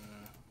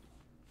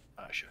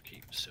there. Actually, I'll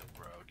keep the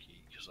silver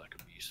algae because that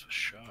could be used for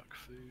shark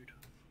food.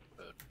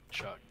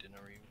 Shark dinner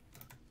even.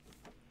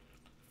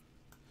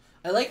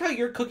 I like how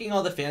you're cooking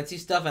all the fancy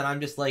stuff, and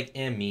I'm just like,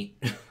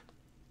 meat.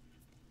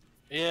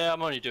 Yeah,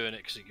 I'm only doing it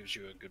because it gives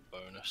you a good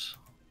bonus.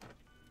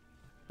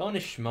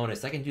 Bonus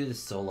schmonus, I can do this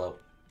solo.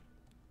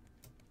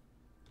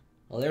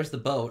 Well, there's the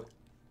boat.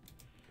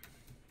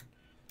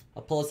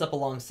 I'll pull us up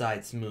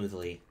alongside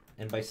smoothly.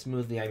 And by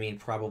smoothly, I mean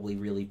probably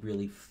really,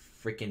 really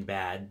freaking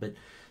bad. But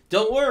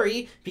Don't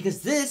worry,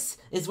 because this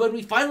is when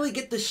we finally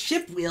get the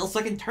ship wheel so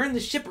I can turn the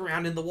ship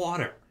around in the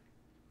water.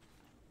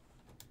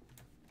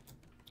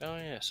 Oh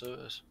yeah, so it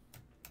is.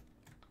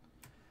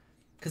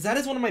 Because that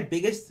is one of my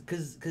biggest...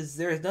 Because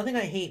there is nothing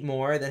I hate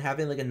more than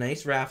having, like, a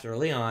nice raft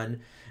early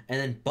on, and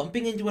then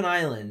bumping into an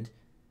island,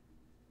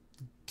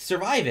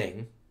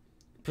 surviving,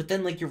 but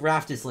then, like, your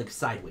raft is, like,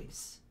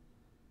 sideways.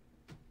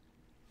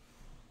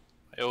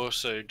 It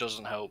also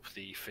doesn't help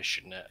the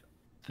fishing net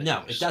things.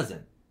 No, it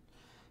doesn't.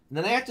 And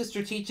then I have to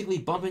strategically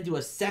bump into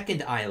a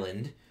second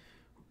island,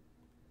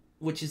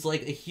 which is,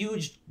 like, a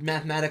huge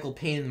mathematical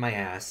pain in my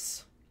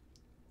ass.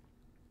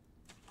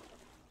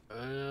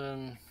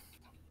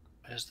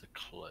 Where's the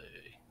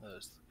clay?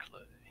 There's the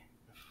clay.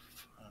 In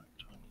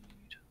fact, I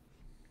need...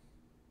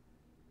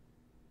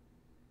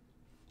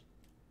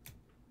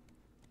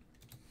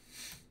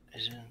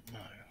 Isn't... No,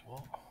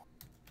 what?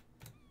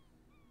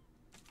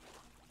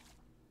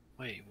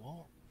 Wait,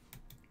 what?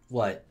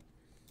 What?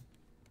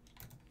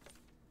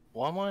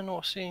 Why am I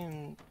not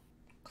seeing...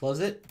 Close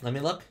it? Let me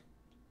look.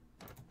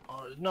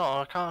 No,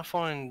 I can't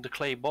find the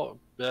clay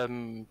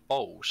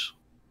bowls.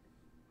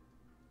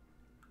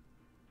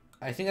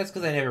 I think that's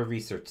because I never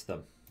researched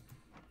them.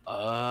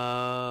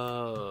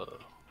 Oh.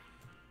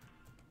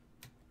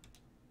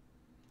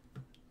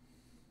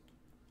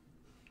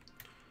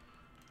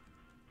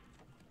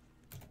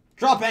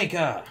 Drop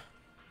anchor!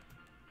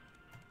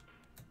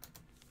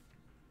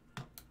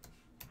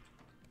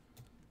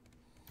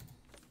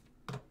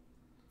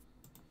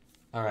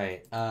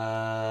 Alright,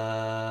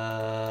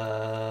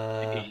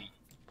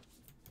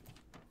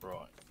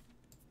 Right.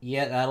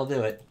 Yeah, that'll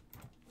do it.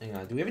 Hang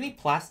on, do we have any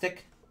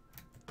plastic?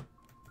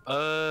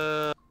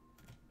 We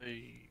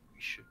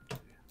should do.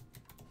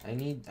 I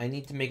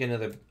need to make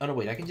another... Oh, no,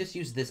 wait, I can just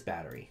use this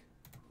battery.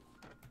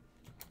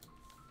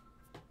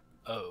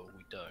 Oh,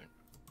 we don't.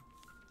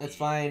 That's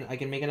fine, I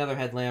can make another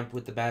headlamp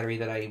with the battery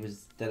that I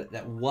was...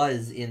 That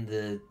was in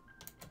the...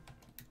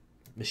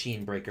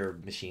 machine breaker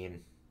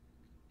machine.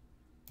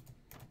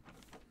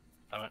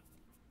 Damn it.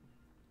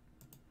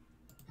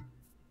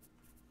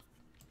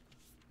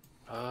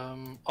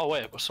 Oh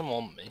wait, I've got some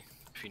on me.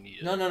 If you need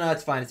it. No,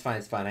 it's fine, it's fine,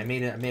 it's fine. I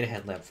made a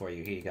headlamp for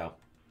you. Here you go.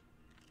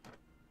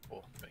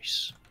 Oh,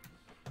 nice.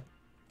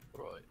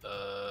 Right.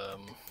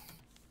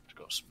 I've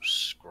got some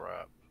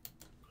scrap.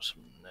 Got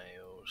some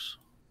nails.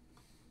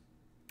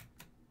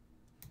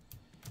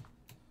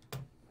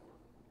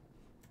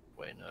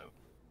 Wait, no.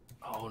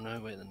 Oh no,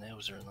 wait, the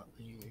nails are in that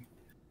thing.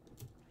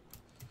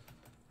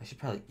 I should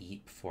probably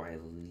eat before I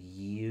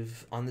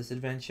leave on this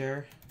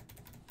adventure.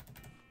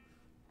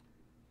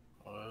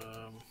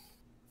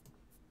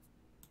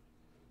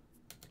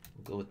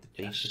 We'll go with the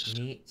basic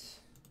meat.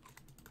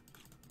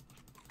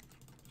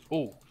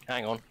 Oh,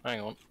 hang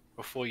on.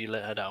 Before you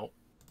let it out.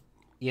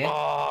 Yeah?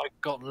 Oh, I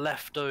got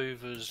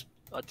leftovers.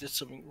 I did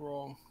something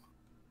wrong.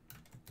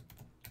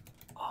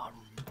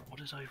 What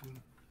did I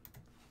even...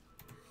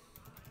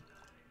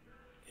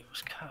 It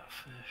was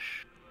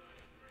catfish.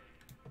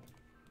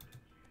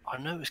 I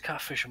know it was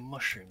catfish and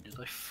mushroom. Did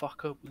I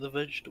fuck up with the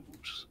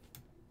vegetables?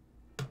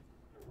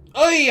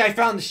 Oi! I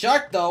found the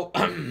shark though.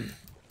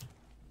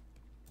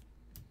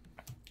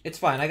 It's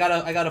fine. I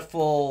got a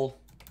full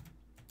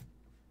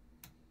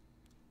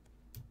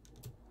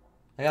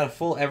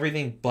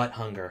everything but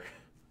hunger,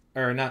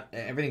 or not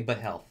everything but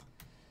health.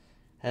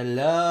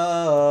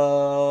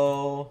 Hello.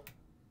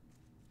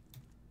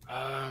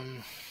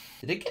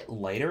 Did it get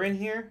lighter in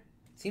here?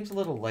 It seems a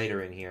little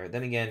lighter in here.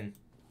 Then again,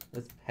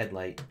 let's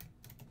headlight.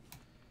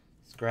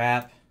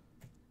 Scrap.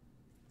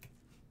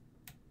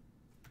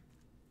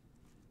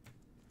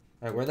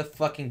 Alright, where are the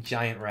fucking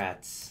giant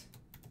rats?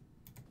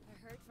 I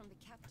heard from the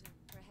captain.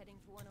 We're heading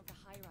for one of the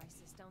high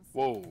rises down south.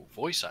 Whoa,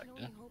 voice I acting.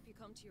 can only hope you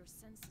come to your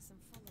senses and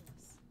follow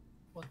us.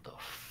 What the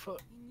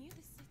fuck? You knew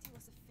the city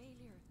was a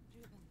failure,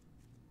 Ruben.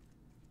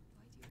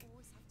 Why do you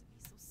always have to be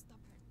so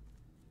stubborn?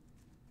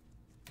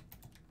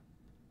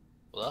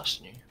 Well,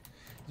 that's new.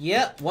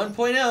 Yep,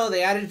 1.0,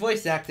 they added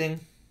voice acting.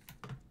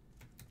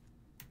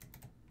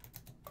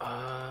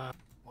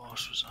 What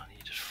else was I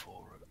needed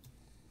for it?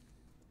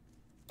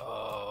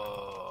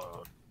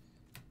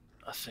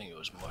 I think it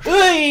was mushroom.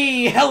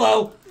 Hey,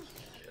 hello!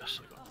 Yes,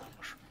 I got the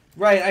mushroom.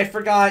 Right, I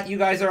forgot you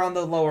guys are on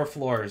the lower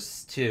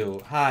floors,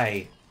 too.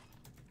 Hi.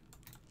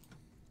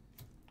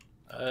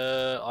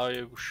 I'll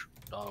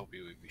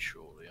be with you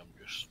shortly, I'm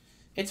just...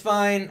 It's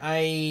fine,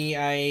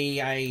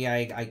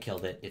 I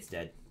killed it. It's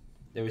dead.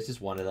 There was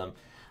just one of them.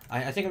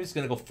 I think I'm just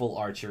gonna go full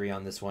archery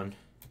on this one.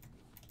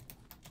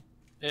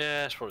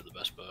 Yeah, it's probably the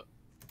best bet.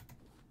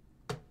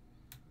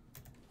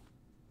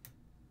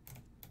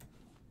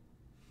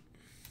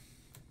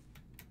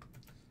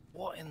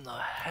 What in the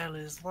hell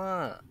is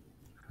that?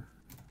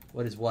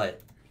 What is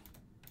what?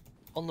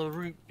 On the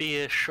root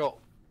beer shot,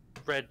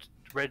 red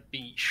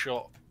beet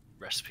shot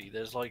recipe,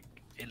 there's like,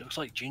 it looks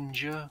like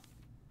ginger,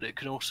 but it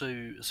can also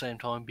at the same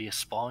time be a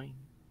spine.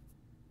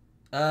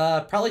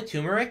 Probably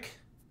turmeric?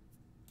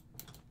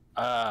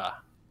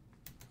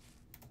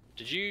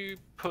 Did you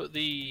put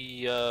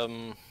the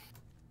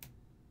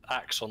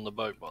axe on the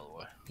boat, by the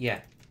way?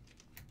 Yeah.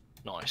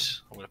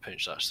 Nice. I'm going to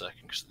pinch that a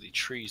second because the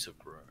trees have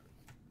grown.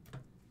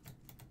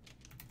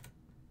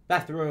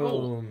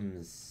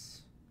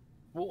 Bathrooms.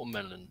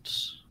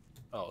 Watermelons.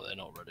 Oh, they're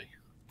not ready.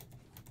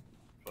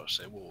 I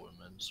say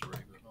watermelons are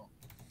ready, but not.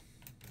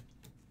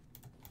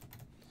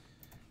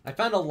 I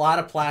found a lot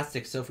of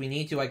plastic, so if we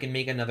need to, I can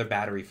make another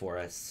battery for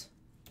us.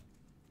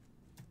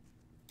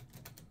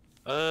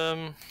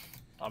 I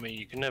mean,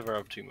 you can never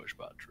have too much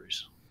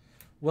batteries.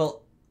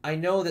 Well, I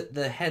know that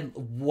the head...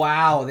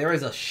 Wow, there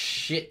is a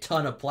shit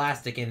ton of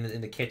plastic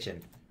in the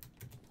kitchen.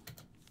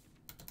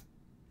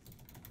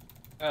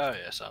 Oh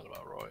yeah, sounds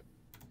about right.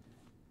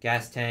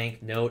 Gas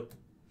tank, note.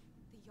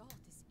 The yacht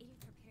is ill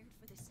prepared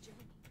for this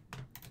journey.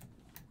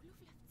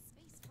 Olaf left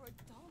space for a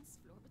dance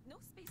floor, but no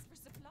space for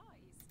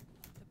supplies. The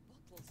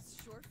bottles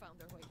sure found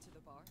their way to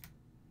the bar.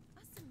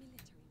 As a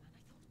military man,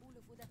 I thought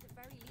Olaf would at the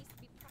very least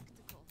be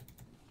practical.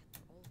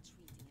 Yet they're all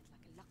treating it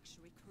like a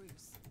luxury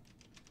cruise.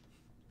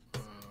 I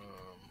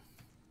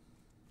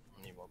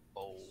need more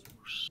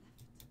bowls.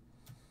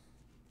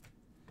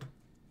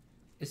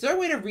 Is there a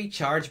way to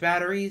recharge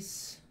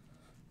batteries?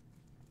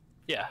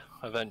 Yeah,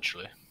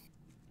 eventually.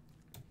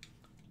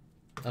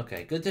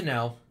 Okay, good to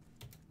know.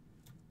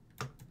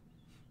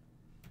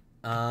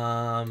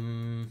 I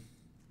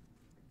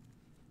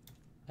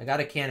got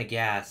a can of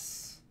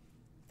gas.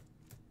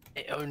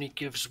 It only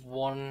gives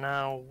one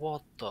now.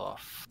 What the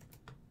f...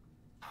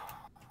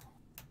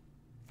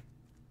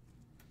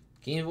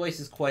 Game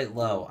voice is quite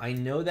low. I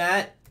know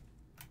that.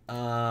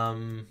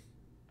 We'll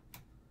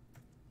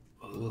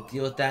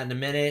deal with that in a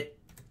minute.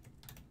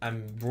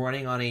 I'm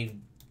running on a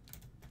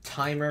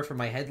timer for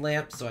my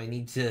headlamp, so I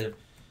need to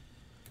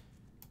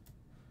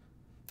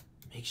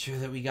make sure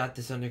that we got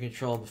this under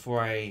control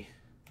before I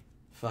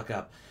fuck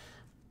up.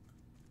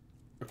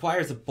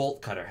 Requires a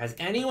bolt cutter. Has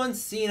anyone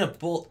seen a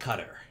bolt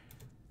cutter?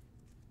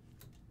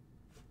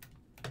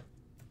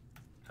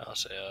 I'll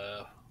say,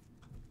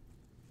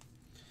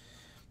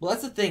 Well,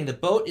 that's the thing. The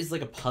boat is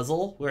like a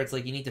puzzle where it's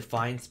like you need to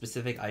find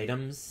specific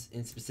items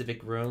in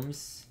specific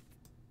rooms.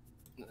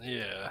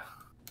 yeah.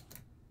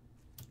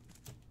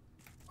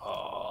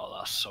 Oh,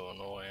 that's so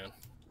annoying.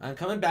 I'm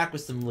coming back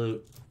with some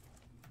loot.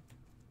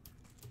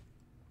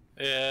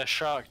 Yeah,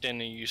 Shark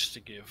Dinner used to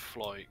give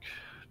like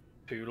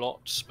 2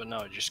 lots, but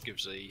now it just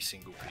gives a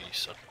single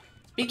piece.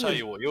 I'll tell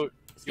you what, you're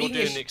doing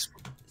the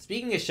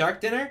Speaking of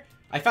shark dinner,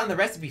 I found the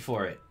recipe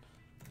for it.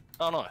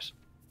 Oh, nice.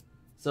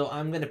 So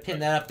I'm gonna pin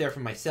that up there for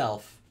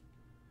myself.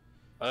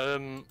 By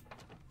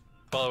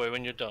the way,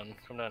 when you're done,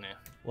 come down here.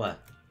 What?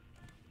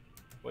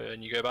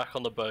 When you go back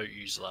on the boat,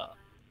 use that.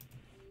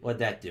 What'd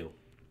that do?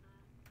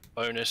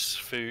 Bonus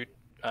food,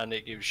 and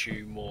it gives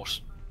you more.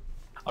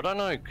 I don't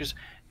know, because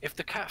if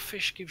the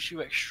catfish gives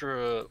you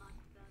extra,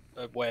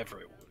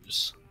 whatever it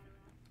was,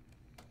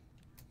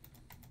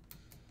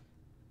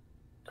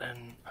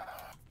 then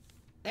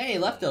Hey,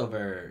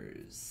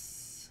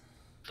 leftovers.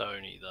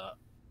 don't eat that.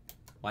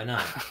 Why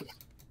not?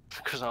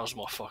 Because that was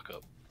my fuck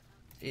up.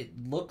 It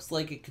looks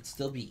like it could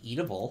still be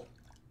eatable.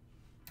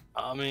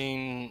 I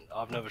mean,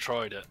 I've never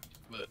tried it,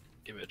 but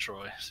give it a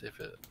try. See if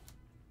it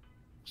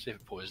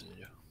poisons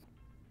you.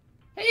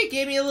 Hey, it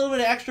gave me a little bit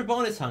of extra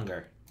bonus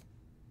hunger.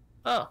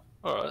 Oh,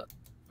 alright.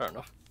 Fair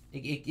enough.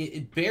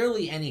 It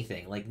barely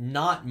anything, like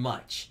not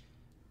much,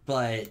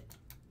 but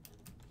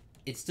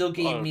it still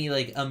gave me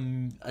like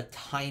a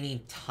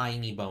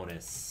tiny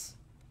bonus.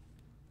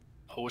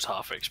 I was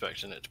half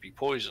expecting it to be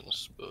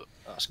poisonous, but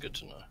that's good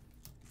to know.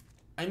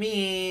 I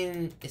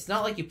mean, it's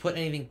not like you put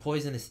anything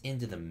poisonous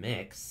into the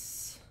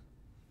mix.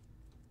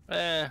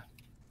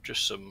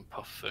 Just some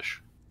pufferfish.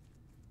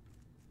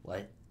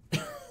 What?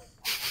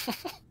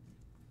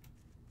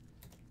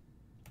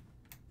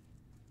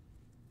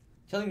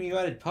 Telling me you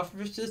added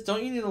pufferfish to this?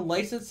 Don't you need a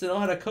license to know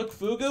how to cook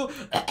fugu?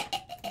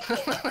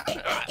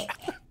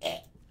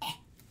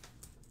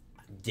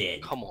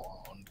 Dead. Come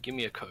on, give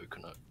me a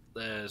coconut.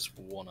 There's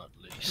one at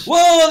least.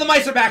 Whoa, the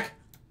mice are back!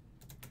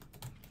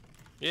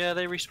 Yeah,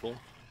 they respawn.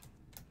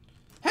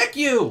 Heck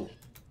you!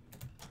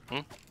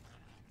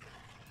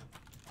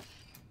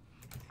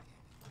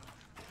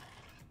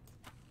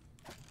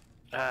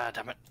 Ah,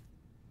 damn it.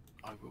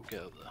 I will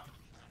get up there.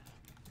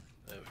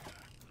 There we go.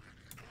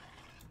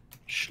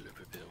 Slip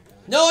a bit of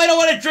water. No, I don't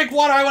want to drink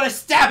water, I want to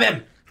stab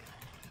him!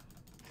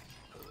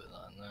 Put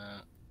that in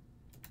there.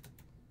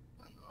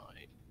 And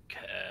I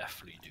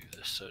carefully do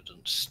this so it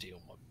doesn't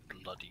steal my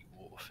bloody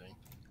water thing.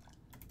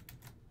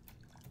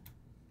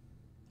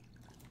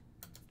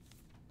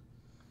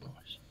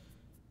 Nice.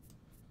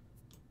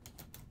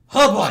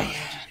 Oh boy!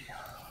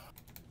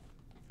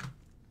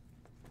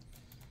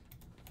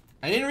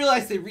 I didn't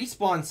realize they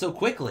respawn so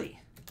quickly.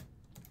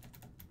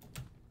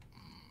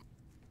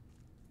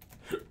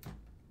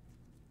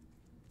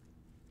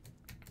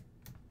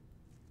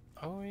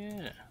 Oh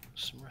yeah,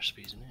 some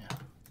recipes in here.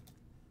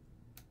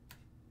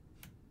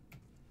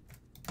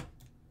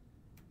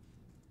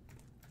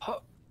 Huh.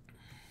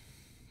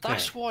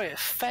 That's why it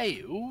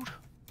failed.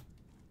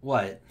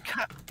 What?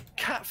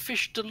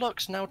 Catfish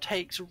Deluxe now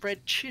takes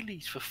red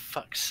chilies, for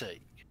fuck's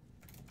sake.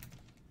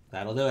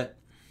 That'll do it.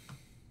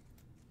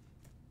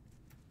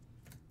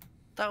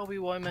 that'll be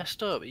why I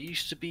messed up. It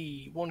used to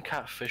be 1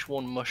 catfish,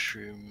 1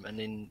 mushroom, and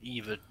then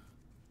either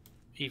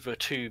 2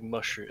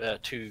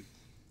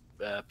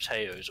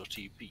 potatoes or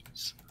 2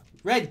 beets.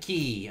 Red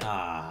key.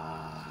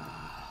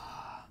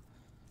 Ah.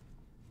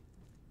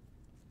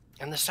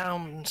 And the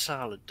salmon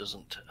salad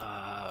doesn't.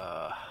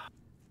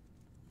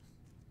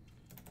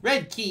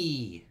 Red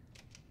key.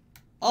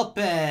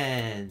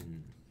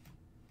 Open.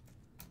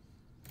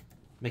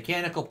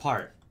 Mechanical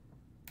part.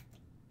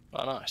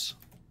 Oh, nice.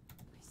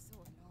 I saw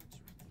a large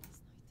rat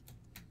last night.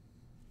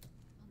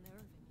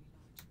 Unnervingly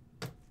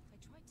large. I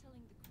tried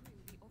telling the crew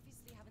we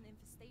obviously have an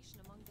infestation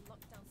among the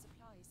lockdown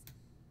supplies.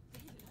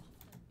 They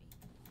laughed at me.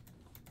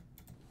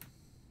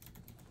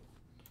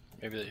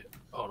 Maybe they.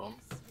 Hold on.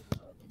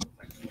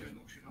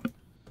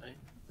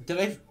 Did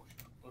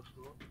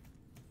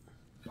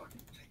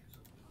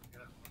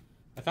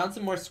I found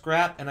some more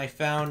scrap, and I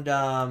found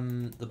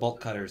the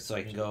bolt cutters, so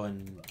I can go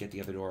and get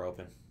the other door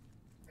open.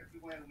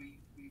 Everywhere we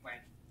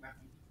went,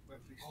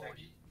 Wembley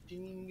Stadium.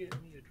 Didn't even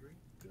get me a drink.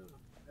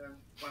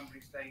 Wembley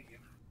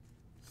Stadium.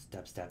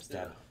 Stab, stab,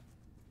 stab.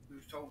 We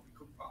were told we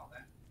couldn't park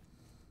there.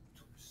 It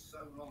took us so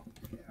long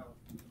to get out.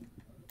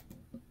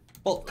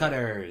 Bolt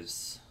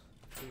cutters.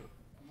 And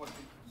what did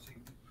you see?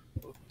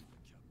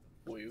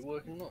 Were you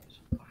working nights?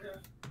 Yeah,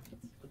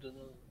 I don't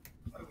know.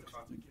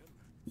 overtime.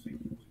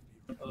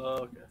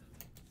 Okay.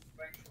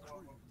 Make sure I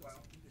went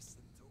well.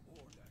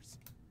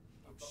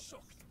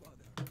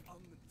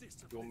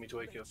 You want me to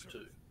wake you up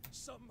too?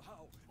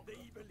 Somehow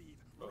they believe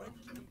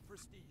ranking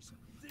prestige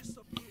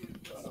disappeared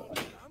with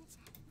land.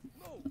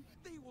 No,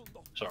 they will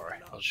not. Sorry,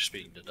 I was just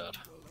speaking to Dad.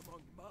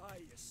 Among my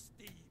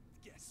esteemed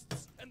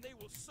guests, and they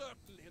will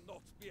certainly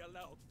not be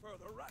allowed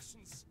further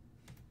rations.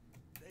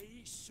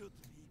 They should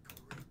be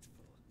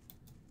grateful.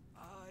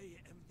 I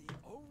am the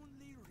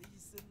only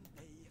reason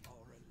they are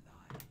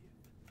alive.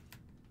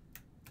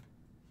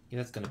 Yeah,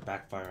 that's gonna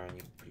backfire on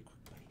you pretty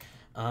quickly.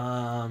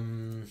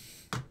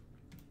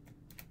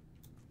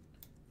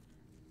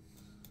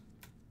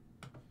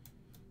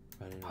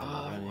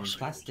 Running,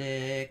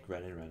 plastic.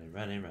 Running.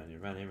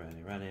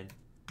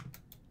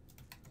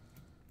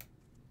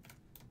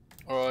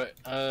 Alright,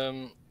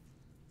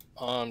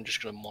 I'm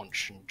just gonna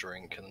munch and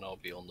drink and then I'll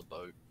be on the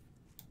boat.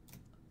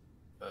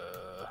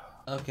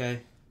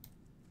 Okay.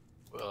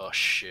 Oh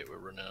shit, we're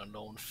running out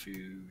on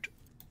food.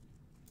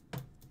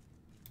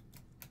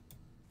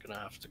 Gonna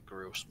have to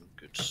grill some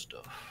good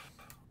stuff.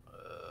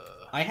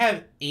 I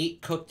have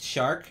 8 cooked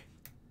shark.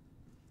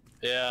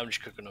 Yeah, I'm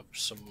just cooking up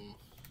some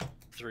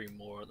 3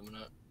 more at the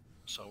minute.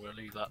 So I'm gonna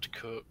leave that to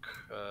cook.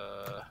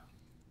 I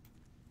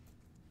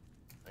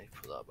need to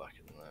put that back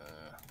in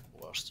there.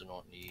 What else do I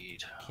not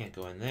need? Can't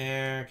go in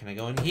there. Can I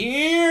go in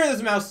here? There's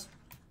a mouse.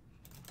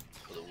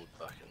 Put the wood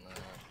back in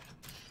there.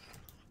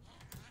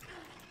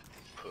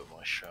 Put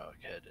my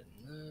shark head in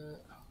there.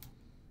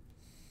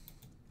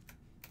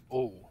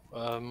 Oh,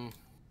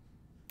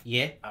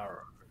 Yeah.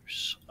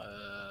 arrows.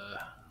 I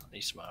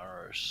need some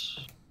arrows.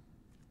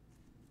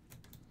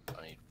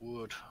 I need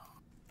wood.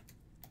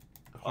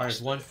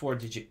 Requires 1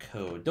 4-digit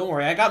code. Don't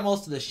worry, I got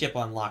most of the ship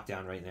on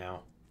lockdown right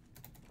now.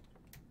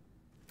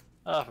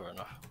 Ah, fair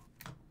enough.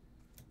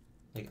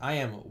 Like, I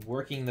am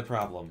working the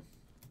problem.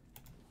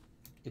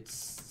 It's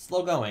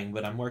slow going,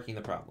 but I'm working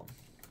the problem.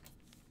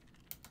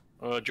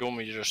 Do you want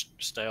me to just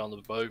stay on the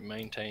boat,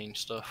 maintain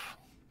stuff?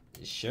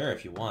 Sure,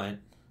 if you want.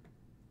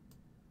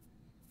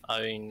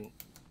 I mean,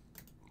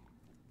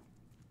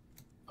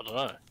 I don't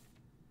know.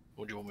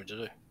 What do you want me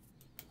to do?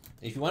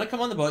 If you want to come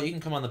on the boat, you can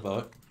come on the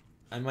boat.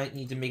 I might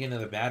need to make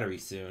another battery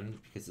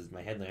soon, because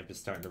my headlamp is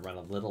starting to run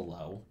a little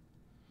low.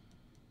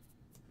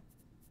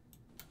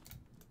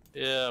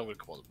 Yeah, I'm gonna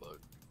come on the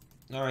boat.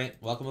 Alright,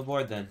 welcome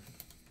aboard then.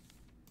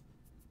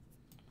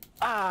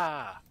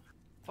 Ah!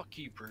 Fuck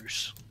you,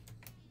 Bruce.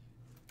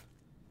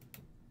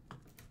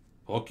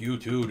 Fuck you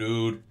too,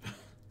 dude.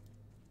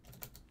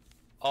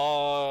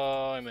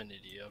 I'm an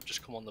idiot. I've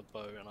just come on the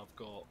boat and I've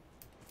got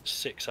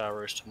 6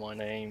 arrows to my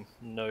name,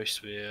 no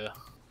sphere.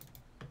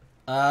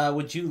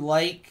 Would you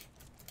like...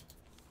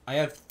 I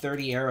have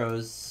 30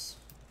 arrows.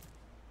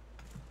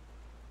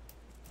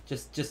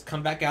 Just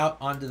come back out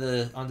onto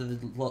the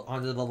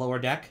lower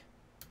deck.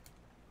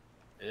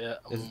 Yeah,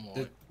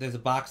 There's a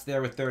box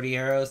there with 30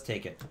 arrows.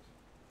 Take it.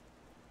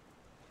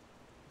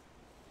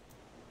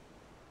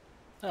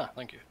 Ah,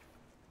 thank you.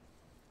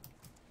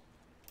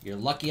 You're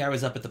lucky I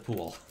was up at the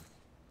pool.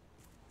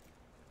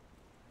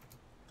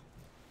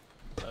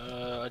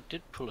 I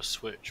did pull a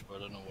switch, but I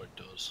don't know what it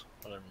does.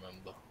 I don't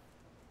remember.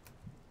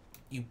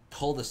 You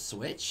pulled a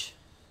switch?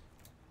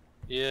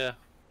 Yeah.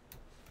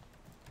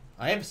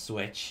 I have a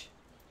switch.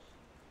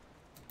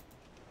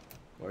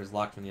 Or is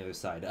locked from the other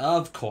side?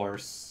 Of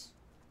course.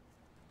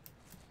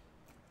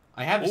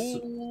 I have a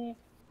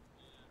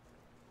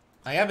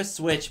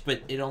switch,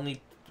 but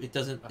it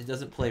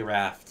doesn't play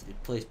Raft.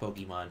 It plays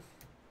Pokemon.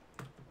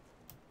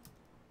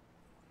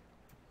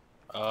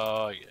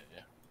 Oh, yeah.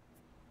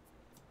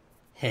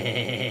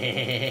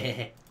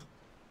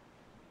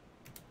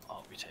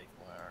 I'll be taking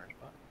my arrows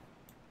back.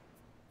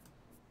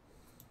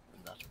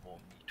 And that's more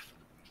meat for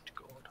the meat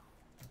god.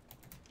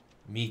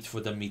 Meat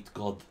for the meat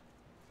god.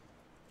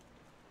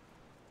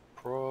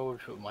 Probably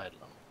put my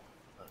headlamp.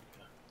 Okay.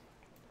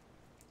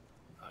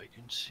 I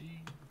can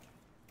see.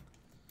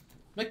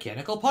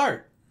 Mechanical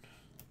part.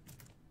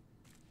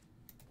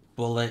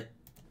 Bullet.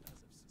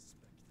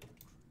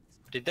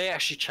 Did they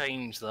actually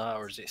change that,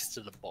 or is it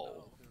still a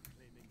bowl? They're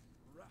claiming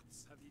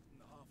rats have eaten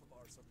half of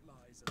our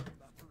supplies in a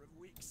matter of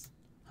weeks.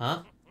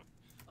 Huh?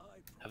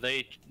 Have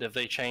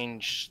they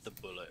changed the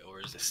bullet,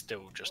 or is it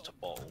still just a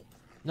bowl?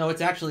 No,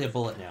 it's actually a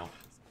bullet now.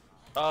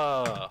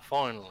 Ah,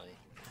 finally.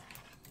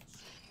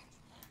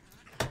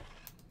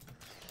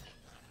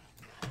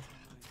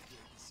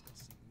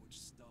 Discussing which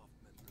staff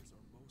members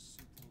are most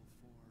suitable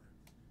for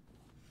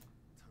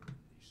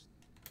termination.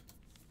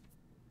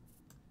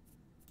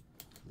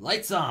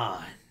 Lights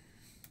on.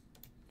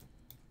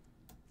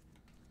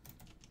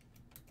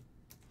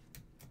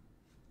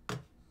 But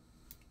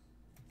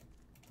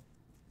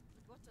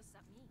what does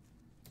that mean?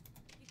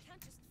 You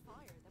can't just fire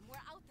them. We're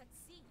out at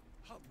sea.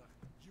 Hanna,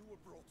 you were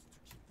brought to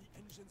keep the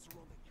engines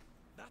running.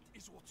 That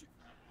is what you...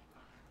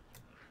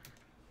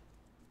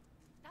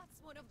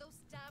 That's one of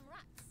those damn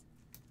rats.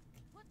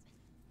 What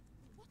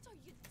are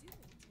you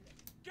doing to it?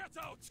 Get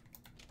out!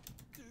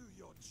 Do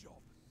your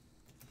job.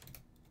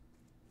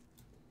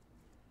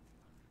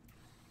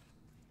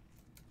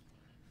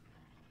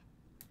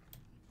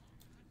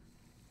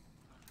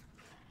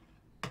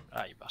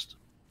 Ah, you bastard.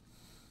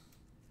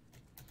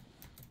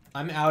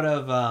 I'm out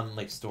of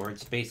like storage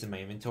space in my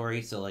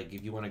inventory, so like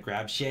if you want to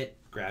grab shit,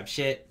 grab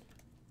shit.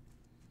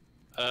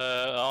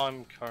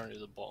 I'm currently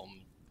at the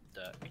bottom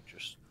deck,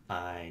 just...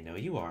 I know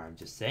you are. I'm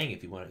just saying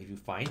if you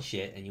find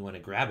shit and you want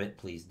to grab it,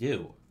 please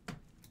do.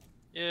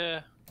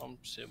 Yeah, I'm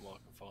seeing what I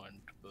can find,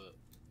 but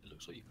it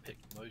looks like you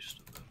picked most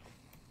of it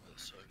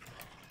so far.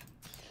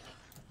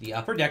 The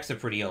upper decks are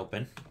pretty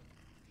open.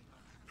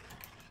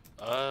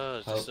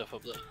 Is there stuff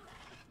up there?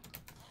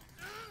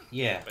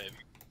 Yeah. Wait,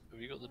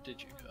 have you got the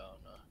digit? Oh,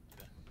 no.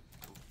 Okay.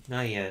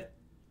 Not yet.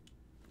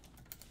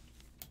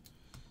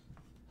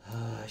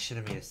 I should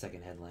have made a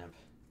second headlamp.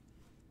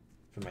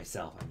 For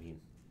myself, I mean.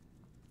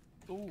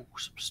 Ooh,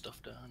 some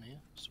stuff down here.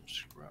 Some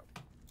scrap.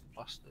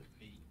 Plastic.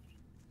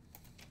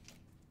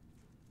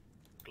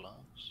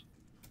 Glass.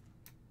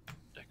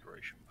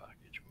 Decoration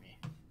package, me.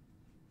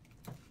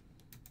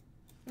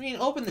 I mean,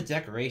 open the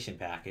decoration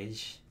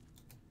package.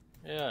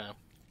 Yeah.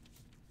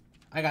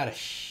 I got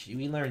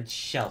we learned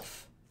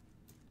shelf.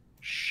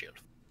 Shit.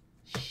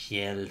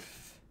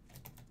 Shelf.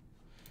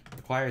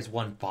 Requires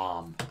 1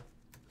 bomb.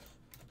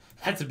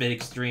 That's a bit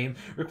extreme.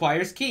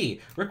 Requires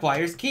key.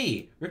 Requires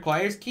key.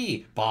 Requires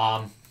key.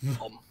 Bomb.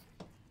 Bomb.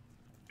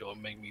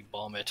 Don't make me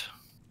bomb it.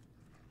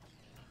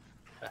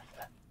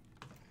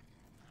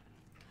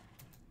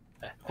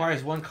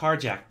 Requires 1 car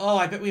jack. Oh,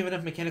 I bet we have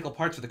enough mechanical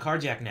parts for the car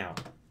jack now.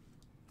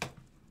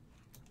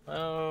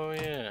 Oh,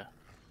 yeah.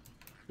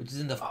 Which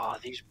is in the Ah,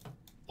 these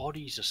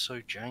bodies are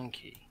so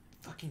janky.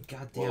 fucking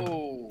goddamn.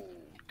 Whoa.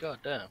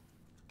 Goddamn.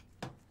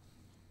 Oh,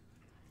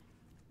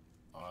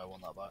 I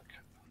want that back.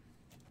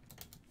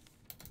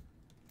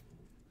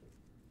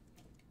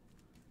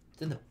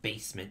 It's in the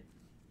basement.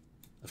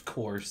 Of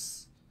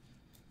course.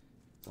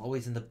 It's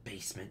always in the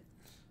basement.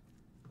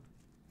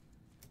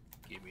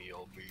 Give me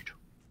your meat.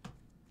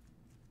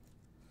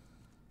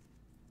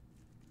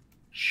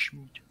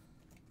 Sweet.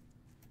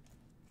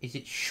 Is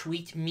it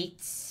sweet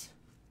meats?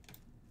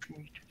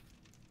 Sweet.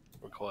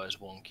 Requires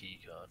 1 key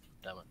card.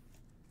 Damn it.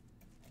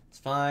 It's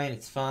fine,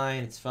 it's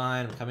fine, it's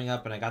fine. I'm coming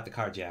up and I got the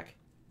car jack.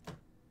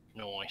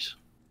 Nice.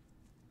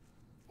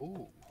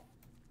 Ooh.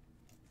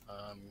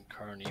 I'm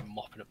currently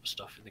mopping up the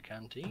stuff in the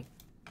canteen.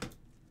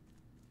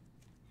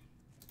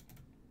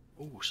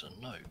 Ooh, so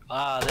no.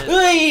 Ah, there's...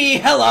 Hey,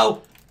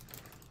 hello!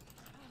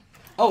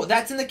 Oh,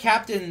 that's in the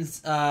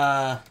captain's,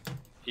 Yeah.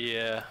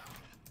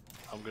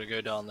 I'm gonna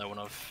go down there when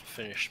I've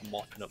finished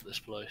mopping up this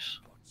place.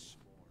 Much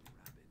more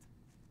rabid, yet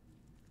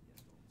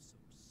also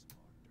smarter.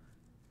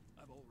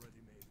 I've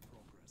already made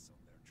progress on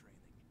their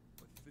training,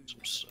 but food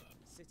Some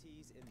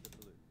Cities in the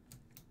blue.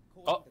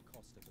 Oh. The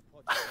cost of the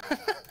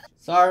project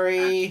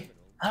Sorry.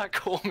 That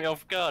caught me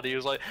off guard. He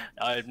was like,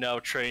 I've now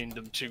trained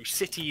them to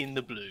City in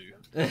the Blue.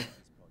 this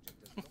project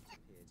does not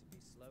appear to be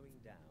slowing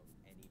down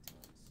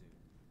anytime soon.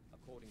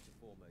 According to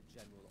former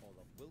General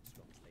Olaf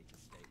Wilstrom's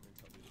latest statement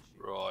on the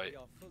issue, Right.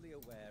 we are fully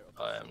aware of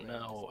I the am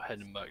now threats.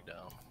 heading back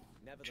down.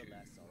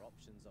 Nevertheless, our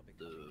options are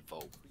becoming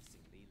vault.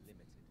 increasingly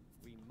limited.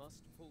 We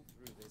must pull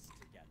through this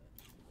together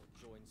or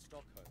join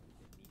Stockholm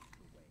beneath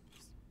the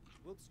waves.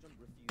 Wilstrom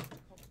refused to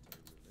comment on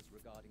rumors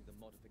regarding the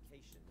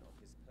modification of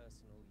his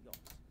personal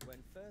yacht. When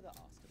further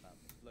asked about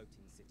the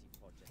Floating City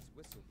Project's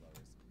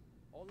whistleblowers,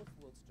 Olaf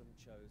Wilstrom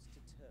chose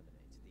to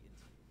terminate the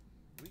interview.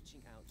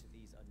 Reaching out to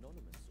these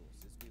anonymous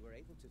sources, we were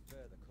able to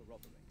further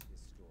corroborate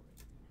his story.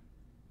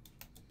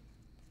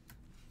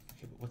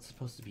 Okay, but what's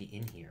supposed to be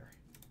in here?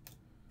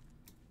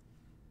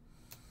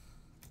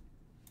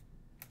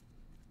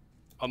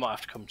 I might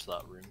have to come to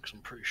that room because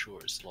I'm pretty sure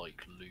it's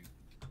like loot.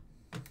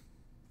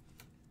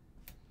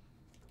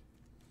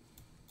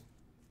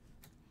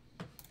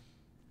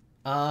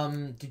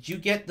 Did you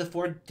get the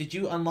did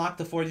you unlock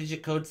the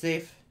 4-digit code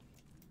safe?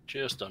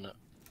 Just done it.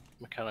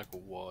 Mechanical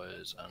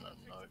wires and a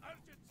note.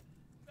 Urgent!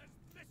 There's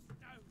bliss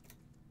now!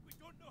 We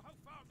don't know how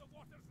far the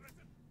water's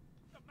risen.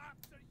 The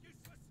maps are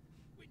useless.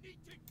 We need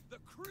to... The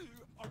crew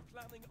are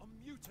planning a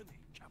mutiny,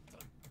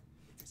 Captain.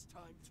 It is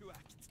time to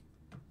act.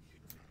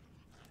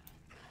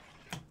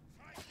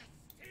 Trying to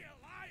stay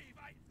alive,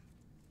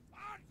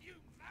 Are you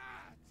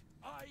mad?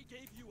 I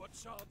gave you a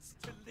chance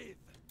to live.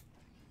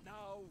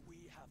 Now we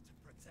have to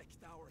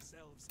protect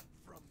ourselves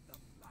from the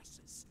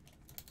masses.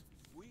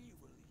 We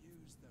will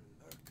use the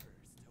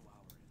lurkers to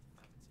our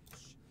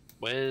advantage.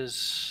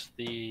 Where's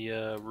the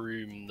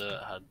room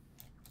that had...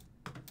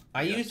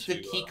 I Yeah, used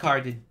the to, key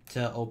card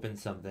to open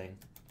something.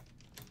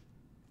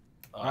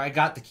 Oh. Or I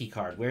got the key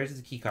card. Where does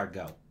the key card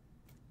go?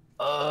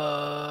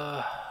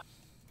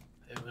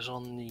 It was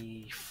on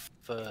the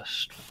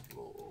first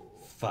floor.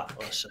 Fuck.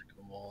 Or the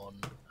second one.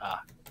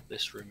 Ah,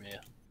 this room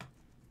here.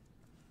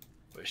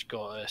 Which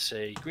got us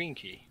a green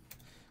key.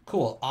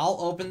 Cool. I'll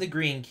open the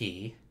green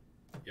key.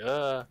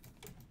 Yeah.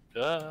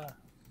 Yeah.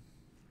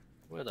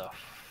 Where the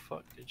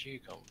fuck did you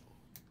come from?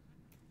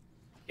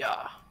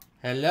 Yeah.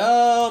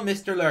 Hello,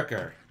 Mr.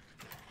 Lurker.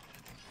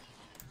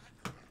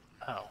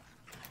 Ow.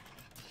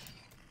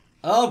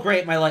 Oh,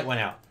 great. My light went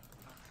out.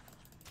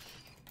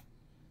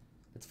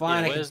 It's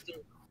fine. Yeah,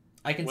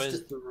 I can.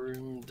 where's the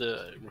room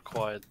that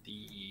required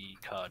the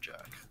car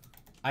jack?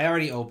 I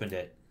already opened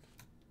it.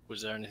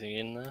 Was there anything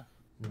in there?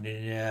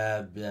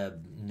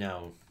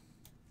 No.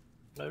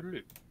 No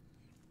loot.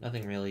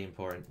 Nothing really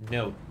important.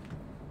 No.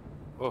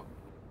 Oh.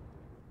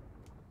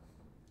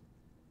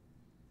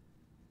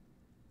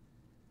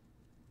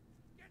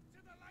 Get to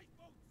the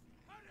lifeboats!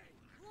 Hurry!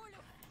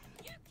 Orlov,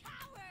 you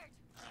coward!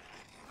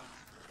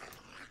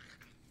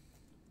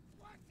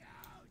 Watch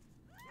out!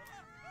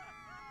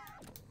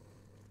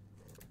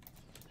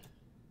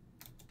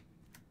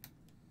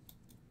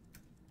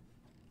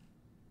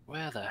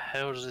 Where the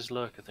hell does this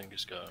lurker think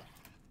it's going?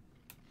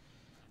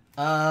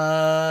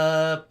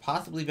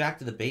 Possibly back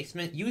to the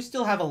basement. You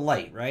still have a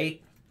light,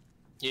 right?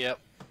 Yep.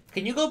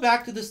 Can you go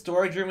back to the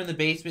storage room in the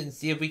basement and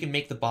see if we can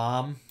make the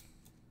bomb?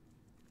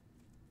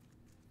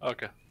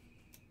 Okay.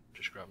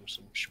 Just grabbing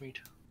some schmeat.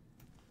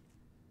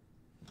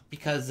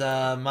 Because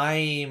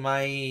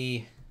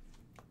my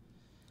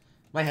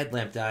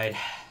headlamp died.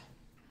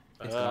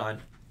 It's gone.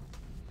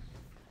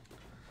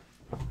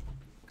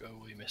 Go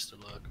away,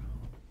 Mr. Lurker.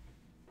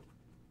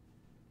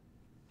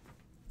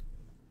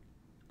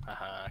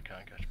 Haha,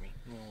 can't catch me.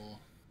 Oh.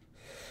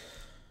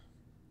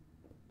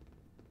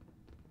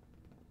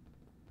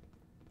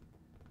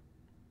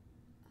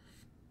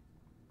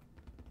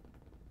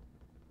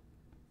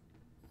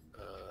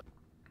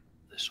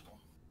 This one.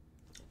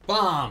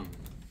 Bomb.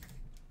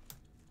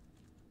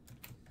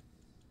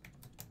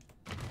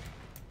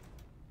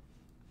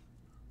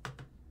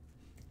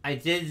 I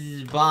did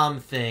the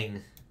bomb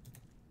thing.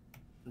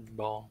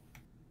 Bomb.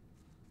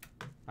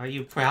 Are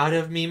you proud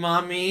of me,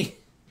 mommy?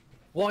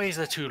 Why is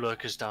there two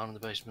lurkers down in the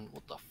basement?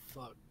 What the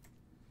fuck?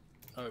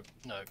 No,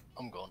 no,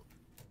 I'm gone.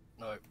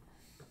 No.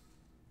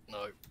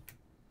 No.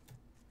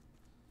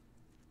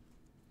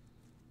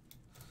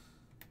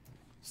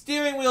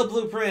 Steering wheel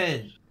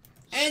blueprint.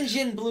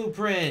 Engine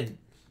blueprint.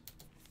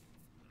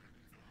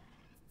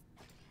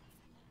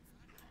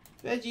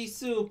 Veggie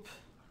soup.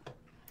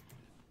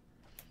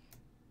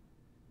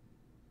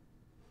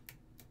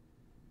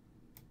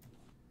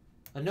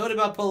 A note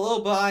about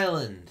Baloba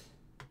Island.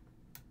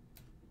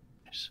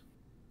 Nice.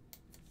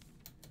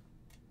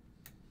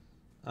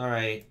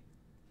 Alright.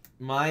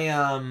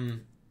 My,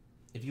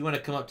 if you want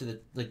to come up to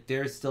the, like,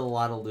 there's still a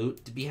lot of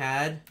loot to be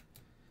had.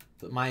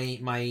 But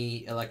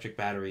my electric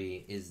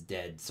battery is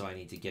dead, so I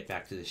need to get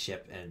back to the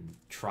ship and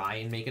try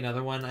and make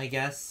another one, I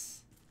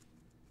guess.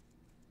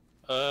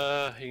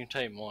 You can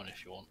take mine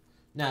if you want.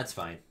 No, it's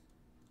fine.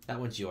 That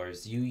one's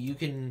yours. You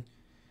can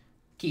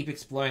keep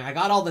exploring. I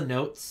got all the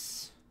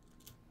notes.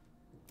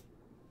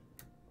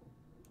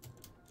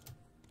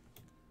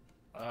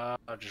 I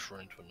just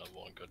run into another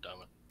one, god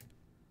damn it.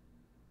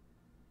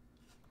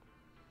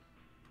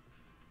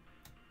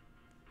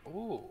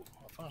 Ooh,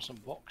 I found some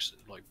boxes,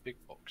 like big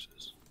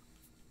boxes.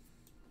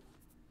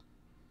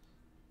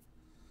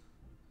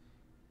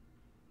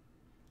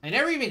 I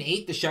never even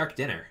ate the shark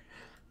dinner.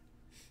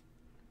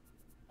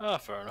 Ah,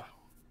 fair enough.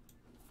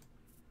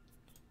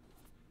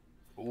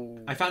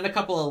 Ooh. I found a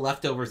couple of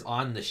leftovers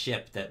on the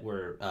ship that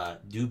were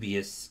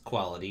dubious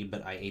quality,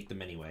 but I ate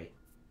them anyway.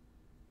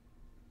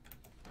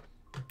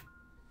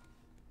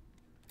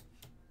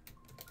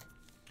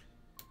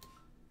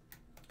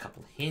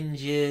 Couple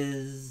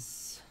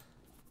hinges.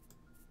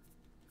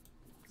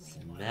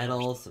 Some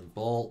metal, some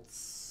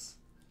bolts.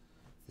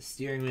 The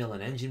steering wheel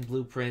and engine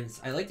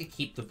blueprints. I like to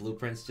keep the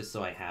blueprints just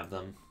so I have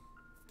them.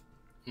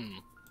 Hmm.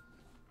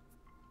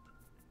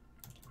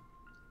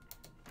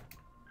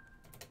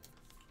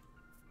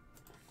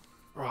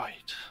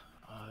 Right,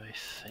 I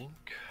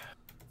think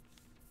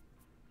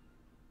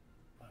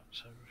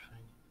that's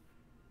everything.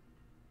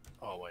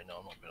 Oh wait, no,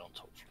 I'm not been on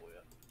top floor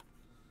yet.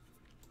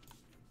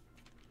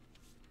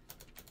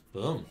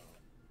 Boom.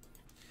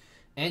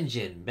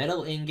 Engine,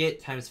 metal ingot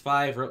times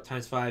 5, rope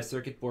times 5,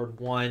 circuit board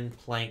 1,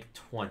 plank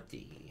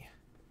 20.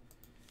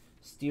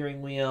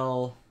 Steering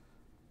wheel.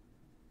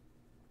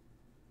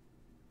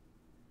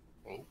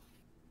 Oh,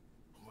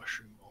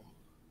 mushroom bomb.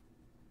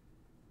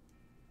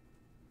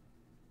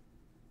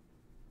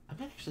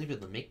 I might actually be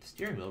able to make the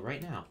steering wheel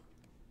right now.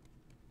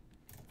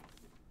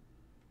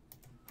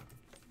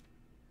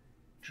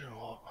 Do you know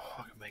what?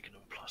 I can make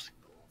another plastic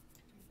ball.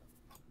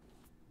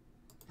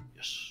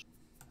 Yes.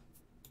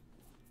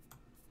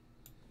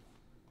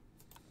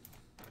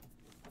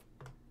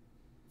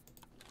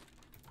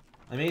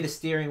 I made a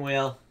steering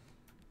wheel.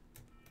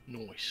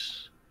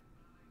 Nice.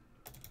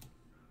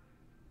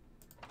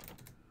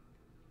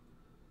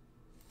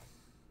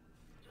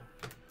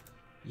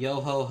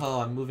 Yo ho ho,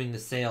 I'm moving the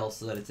sail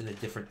so that it's in a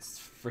different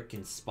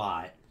freaking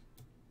spot.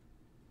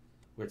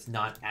 Where it's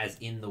not as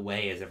in the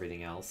way as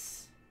everything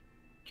else.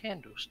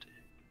 Candlestick.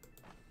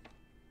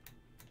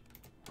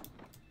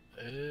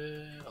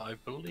 I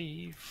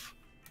believe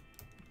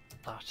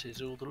that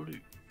is all the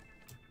loot.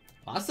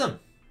 Awesome.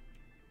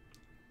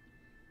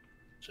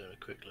 So a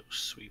quick little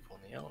sweep on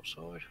the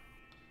outside.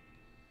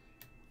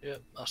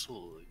 Yep, that's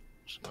all the loot.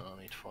 So now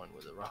I need to find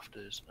where the raft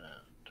is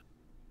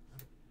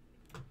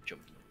and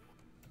jump.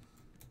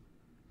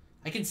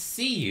 I can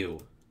see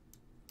you.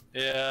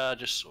 Yeah, I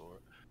just saw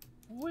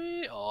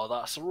it. Oh,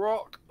 that's a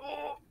rock.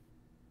 Oh.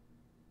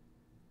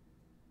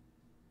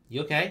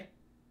 You okay?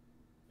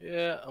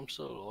 Yeah, I'm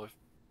still alive.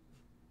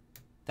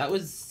 That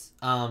was,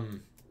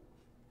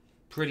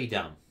 pretty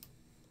dumb.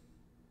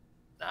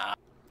 Nah.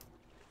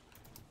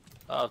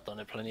 I've done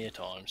it plenty of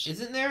times.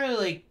 Isn't there,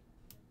 like,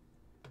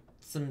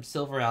 some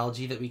silver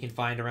algae that we can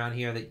find around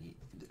here that...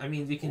 I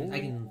mean, we can... I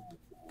can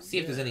see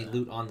if there's any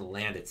loot on the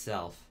land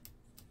itself.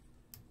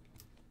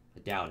 I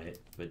doubt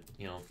it, but,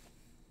 you know,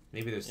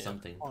 maybe there's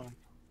something.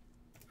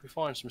 If we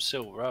find some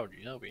silver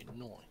algae, that'll be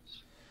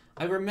nice.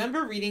 I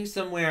remember reading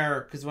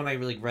somewhere, because when I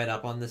really read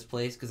up on this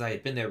place, because I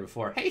had been there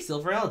before, hey,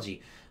 silver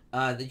algae,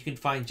 that you can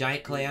find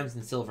giant clams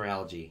and silver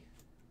algae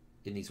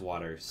in these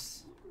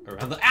waters.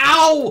 Around the...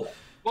 Ow!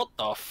 What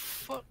the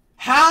fuck?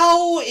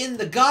 How in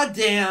the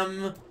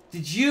goddamn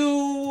did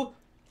you...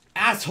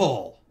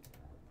 Asshole!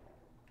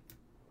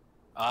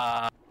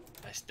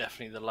 It's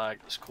definitely the lag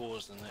that's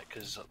causing it,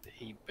 because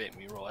he bit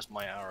me right as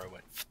my arrow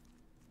went.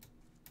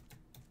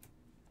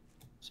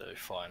 So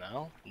fine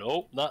now.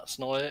 Nope, that's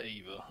not it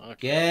either.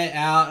 Okay. Get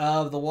out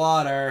of the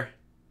water.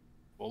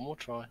 One more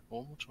try.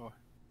 One more try.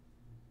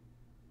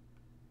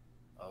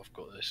 I've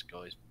got this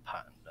guy's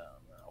pattern down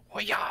now.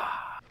 Hoya!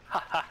 Ha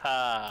ha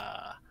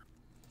ha!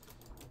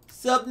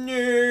 Sup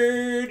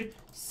nerd!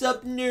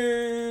 Sup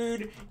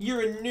nerd!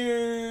 You're a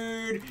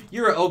nerd!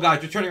 You're a... Oh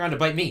god, you're turning around to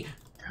bite me!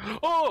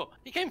 Oh!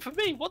 He came for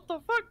me! What the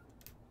fuck?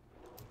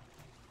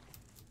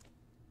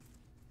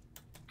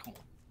 Come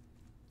on.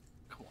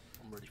 Come on,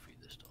 I'm ready for you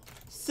this time.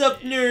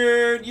 Sup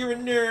nerd! You're a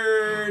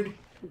nerd!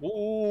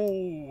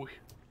 Ooh!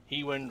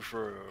 He went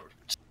for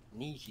a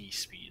sneaky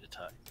speed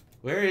attack.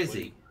 Where is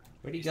he?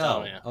 Where'd he He's go?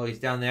 down here. Oh, he's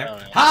down there? Down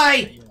here. Hi!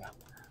 Yeah.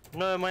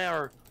 No, my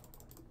arrow.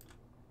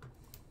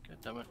 God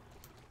damn it.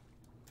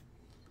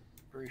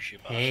 Where's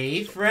your Hey,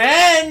 bastard?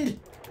 friend!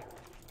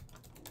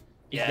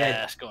 He's Yeah,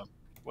 dead. it's gone.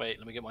 Wait,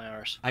 let me get my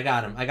arrows. I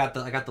got him. I got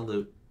the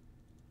loot.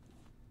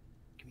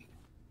 Give me...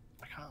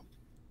 I can't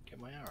get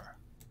my arrow.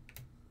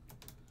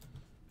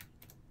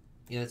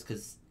 Yeah, that's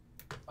because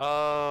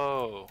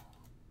Oh.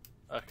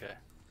 Okay.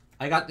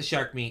 I got the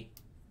shark meat.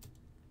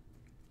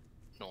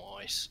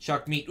 Nice.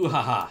 Shark meat, ooh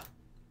ha ha.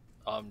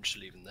 I'm just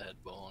leaving the head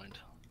behind.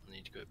 I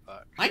need to go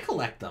back. I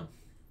collect them.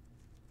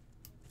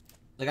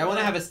 Like, I want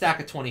to have a stack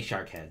of 20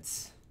 shark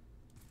heads.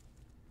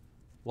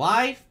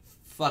 Why?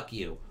 Fuck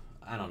you.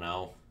 I don't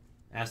know.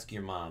 Ask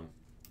your mom.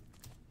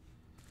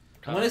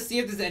 I'm gonna see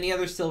if there's any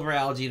other silver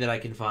algae that I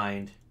can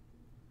find.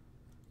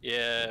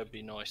 Yeah, it'd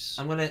be nice.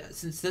 I'm gonna,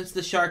 since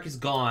the shark is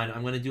gone,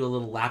 I'm gonna do a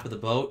little lap of the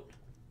boat.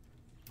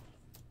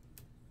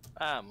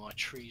 Ah, my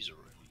trees are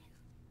ready.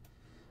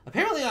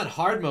 Apparently on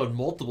hard mode,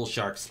 multiple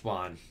sharks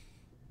spawn.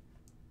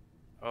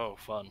 Oh,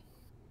 fun.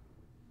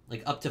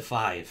 Like, up to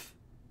 5.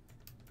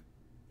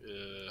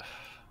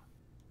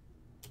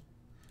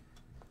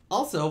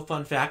 Also,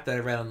 fun fact that I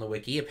read on the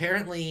wiki,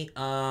 apparently,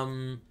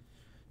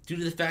 due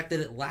to the fact that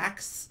it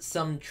lacks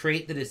some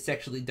trait that is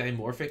sexually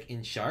dimorphic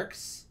in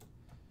sharks,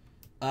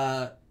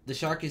 the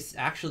shark is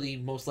actually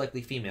most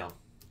likely female.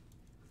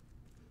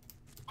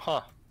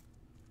 Huh.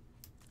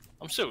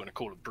 I'm still gonna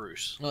call it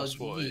Bruce. Well, That's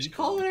what it is. you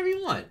call it whatever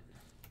you want.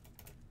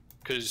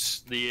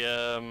 Because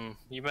the,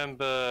 you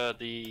remember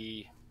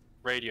the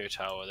radio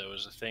tower, there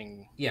was a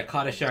thing... Yeah,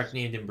 caught a shark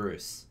named him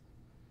Bruce.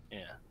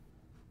 Yeah.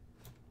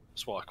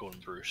 That's why I call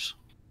him Bruce.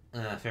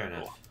 Fair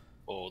enough.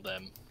 Or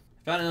them.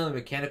 Found another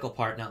mechanical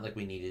part, not like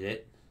we needed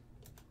it.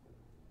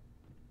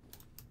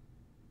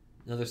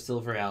 Another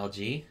silver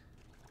algae.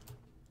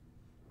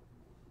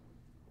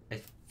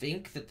 I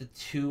think that the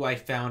 2 I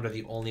found are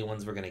the only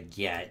ones we're gonna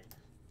get.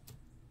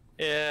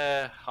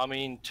 Yeah, I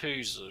mean,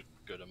 2's a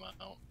good amount.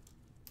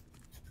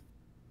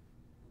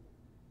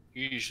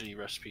 Usually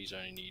recipes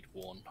only need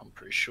 1. I'm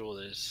pretty sure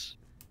there's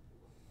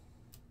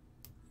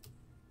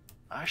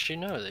Actually,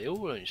 no, they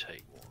all only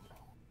take one.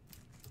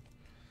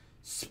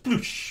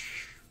 Sploosh.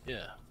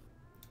 Yeah.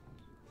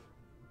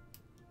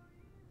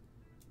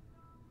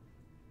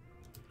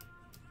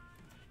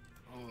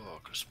 Oh,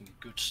 got some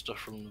good stuff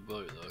from the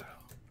boat though.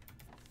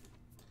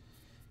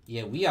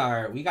 Yeah,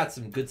 we got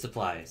some good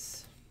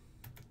supplies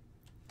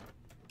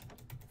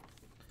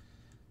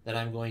that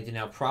I'm going to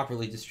now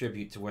properly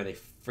distribute to where they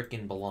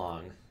frickin'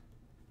 belong.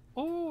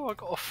 Oh, I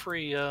got a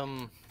free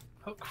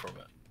hook from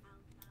it.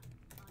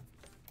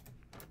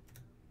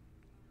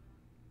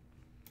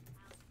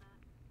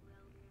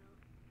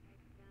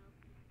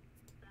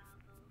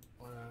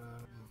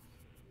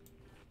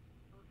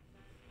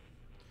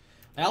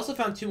 I also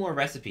found 2 more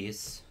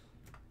recipes.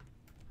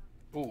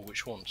 Oh,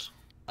 which ones?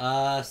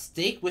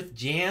 Steak with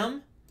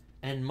jam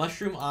and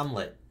mushroom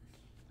omelet.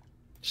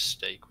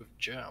 Steak with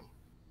jam.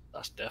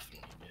 That's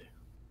definitely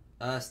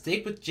new.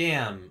 Steak with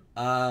jam.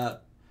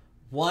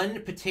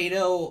 1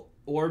 potato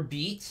or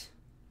beet.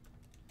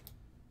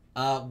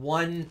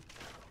 1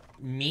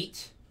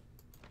 meat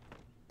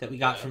that we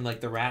got from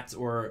like the rats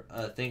or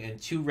thing, and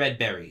 2 red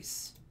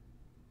berries.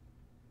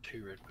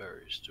 2 red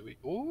berries. Do we?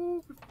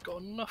 Oh, we've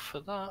got enough for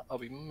that. I'll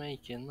be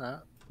making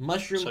that.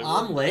 Mushroom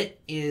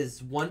omelet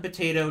is 1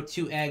 potato,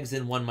 2 eggs,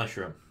 and 1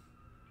 mushroom.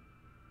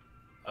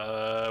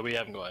 We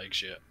haven't got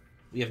eggs yet.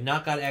 We have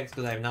not got eggs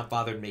because I have not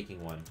bothered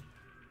making one.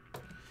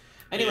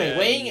 Anyway, Yeah,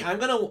 weighing. I'm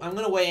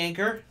gonna weigh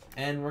anchor,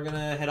 and we're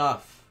gonna head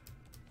off.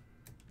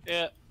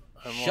 Yeah.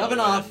 Shoving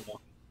off.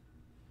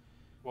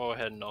 While we're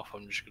heading off,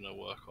 I'm just gonna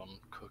work on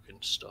cooking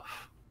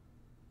stuff.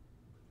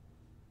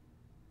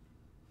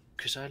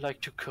 Because I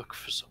like to cook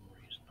for some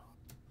reason.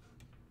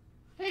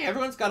 Hey,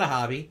 everyone's got a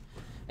hobby.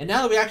 And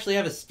now that we actually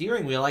have a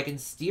steering wheel, I can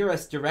steer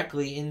us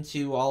directly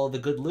into all of the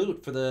good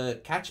loot for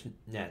the catch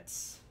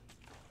nets.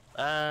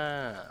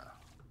 Ah.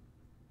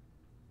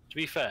 To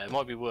be fair, it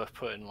might be worth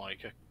putting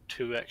like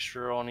 2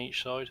 extra on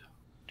each side,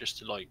 just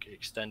to like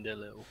extend it a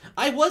little.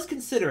 I was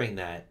considering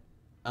that.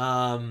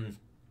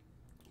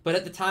 But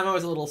at the time I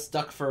was a little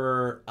stuck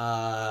for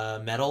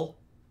metal.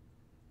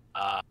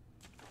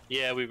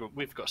 Yeah,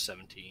 we've got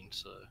 17,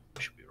 so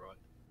we should be right.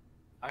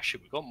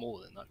 Actually, we've got more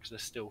than that because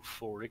there's still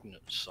 4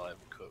 ignites I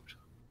haven't cooked.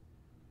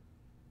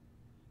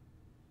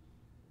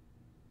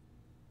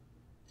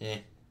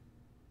 Eh.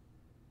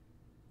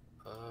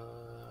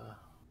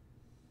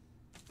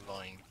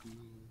 Vine.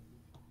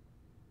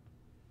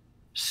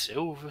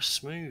 Silver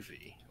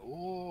smoothie.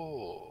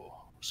 Oh,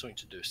 something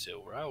to do with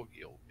silver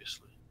algae,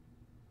 obviously.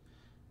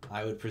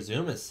 I would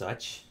presume as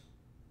such.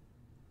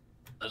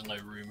 There's no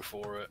room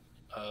for it.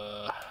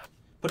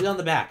 Put it on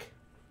the back.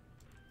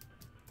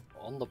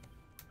 On the...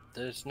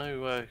 There's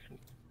no...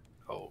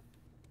 Oh.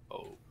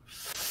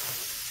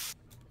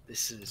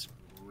 This is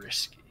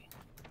risky.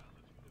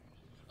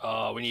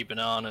 We need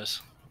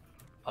bananas.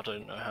 I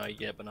don't know how you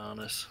get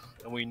bananas.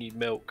 And we need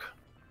milk.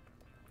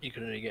 You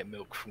can only get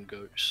milk from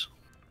goats.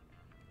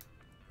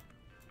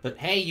 But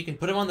hey, you can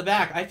put them on the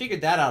back. I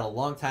figured that out a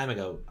long time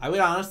ago. I would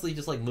honestly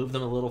just like move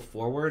them a little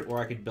forward, or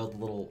I could build a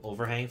little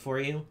overhang for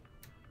you.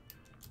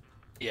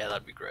 Yeah,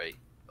 that'd be great.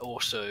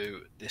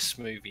 Also, this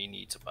smoothie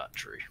needs a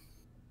battery.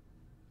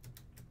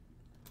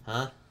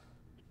 Huh?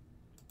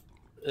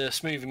 The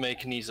smoothie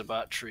maker needs a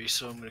battery,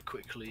 so I'm gonna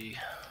quickly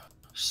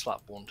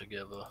slap one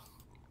together.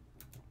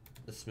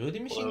 The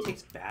smoothie machine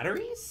takes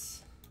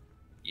batteries?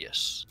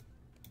 Yes.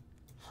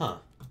 Huh.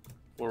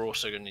 We're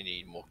also gonna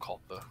need more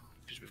copper,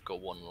 because we've got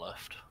 1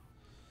 left.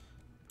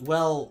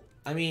 Well,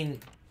 I mean,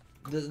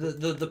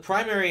 the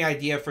primary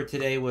idea for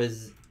today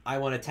was I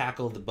want to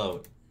tackle the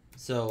boat.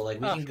 So like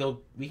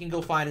we can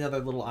go find another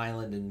little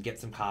island and get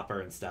some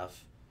copper and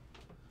stuff.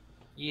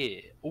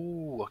 Yeah.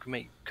 Ooh, I can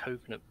make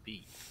coconut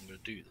beef. I'm gonna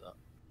do that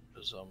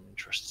because I'm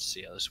interested to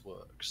see how this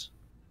works.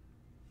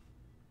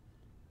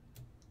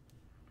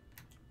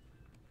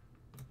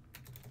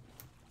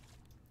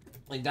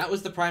 Like that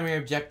was the primary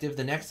objective.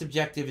 The next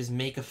objective is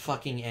make a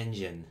fucking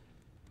engine.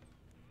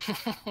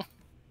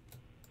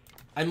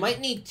 I might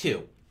need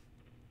 2.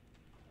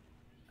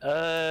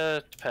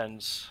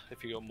 Depends.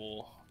 If you got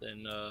more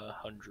than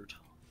 100.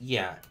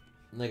 Yeah,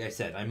 like I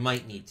said, I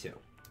might need 2.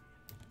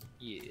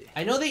 Yeah.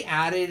 I know they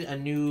added a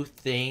new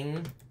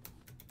thing.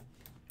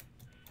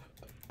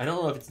 I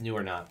don't know if it's new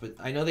or not, but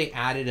I know they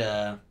added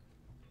a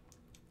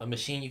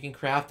machine you can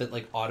craft that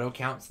like auto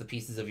counts the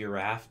pieces of your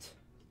raft.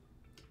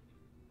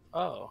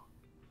 Oh.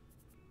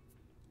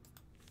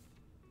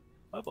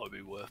 That might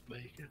be worth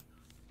making.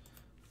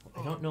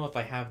 I don't know if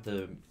I have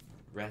the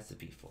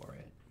recipe for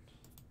it.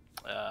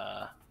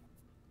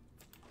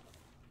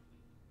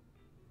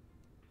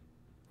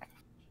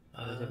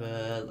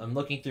 I'm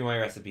looking through my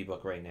recipe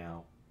book right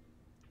now.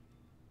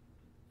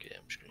 Okay,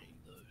 I'm just gonna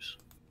eat those.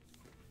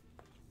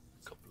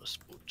 A couple of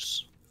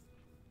spuds.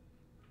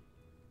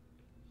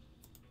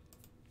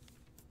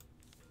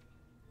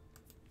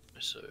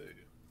 So,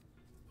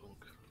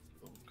 bunk,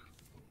 bunk,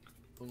 bunk,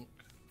 bunk,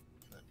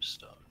 and then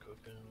start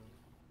cooking.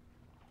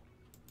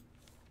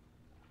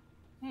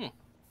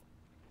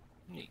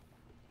 Neat.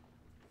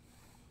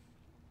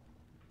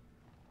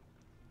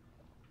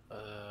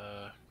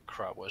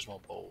 Crap, where's my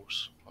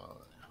bowls? Oh,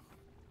 yeah.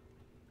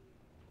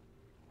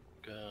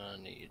 Gonna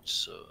need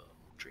some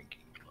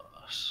drinking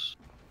glass.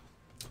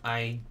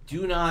 I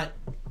do not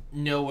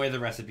know where the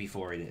recipe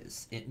for it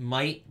is. It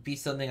might be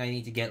something I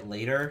need to get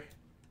later.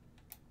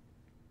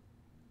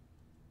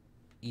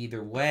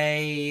 Either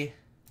way,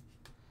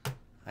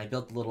 I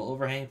built a little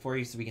overhang for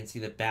you so we can see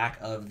the back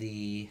of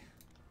the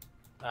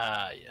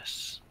Ah,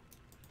 yes.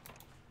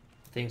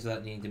 things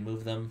without needing to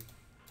move them.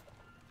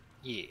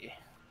 Yeah.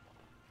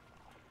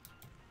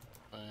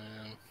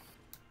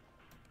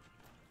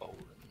 Bowl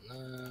in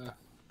there.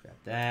 Grab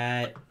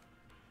that.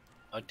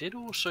 I did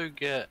also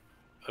get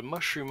a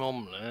mushroom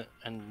omelette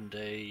and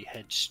a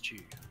head stew.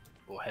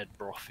 Or head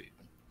broth, even.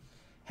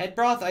 Head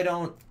broth, I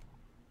don't...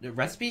 The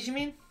recipes, you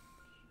mean?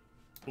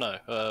 No,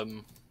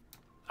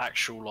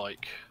 actual,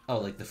 like... Oh,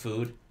 like the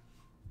food?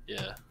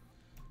 Yeah.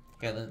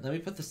 Okay, let me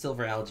put the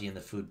silver algae in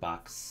the food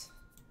box.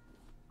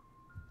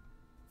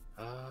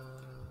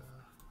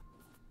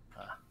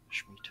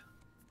 Schmeat.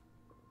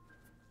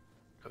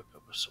 Cook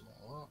up with some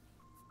more.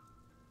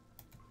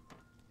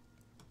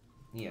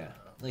 Yeah,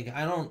 like,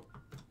 I don't...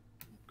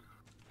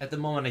 At the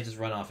moment, I just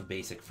run off of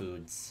basic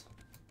foods.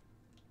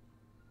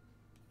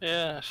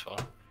 Yeah, that's fine.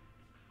 2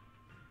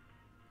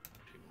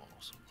 more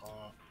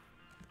supply.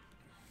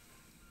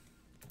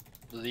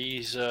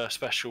 These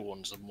special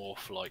ones are more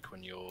for like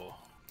when you're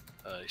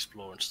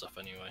exploring stuff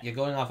anyway. You're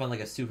going off on,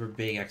 like, a super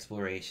big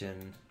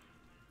exploration.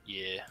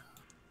 Yeah.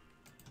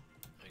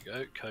 There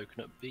you go,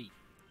 coconut beet.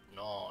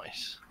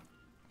 Nice.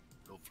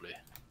 Lovely.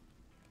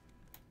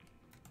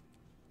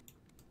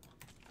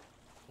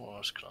 What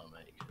else can I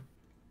make?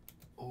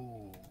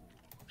 Oh,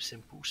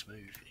 simple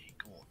smoothie.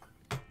 Go on.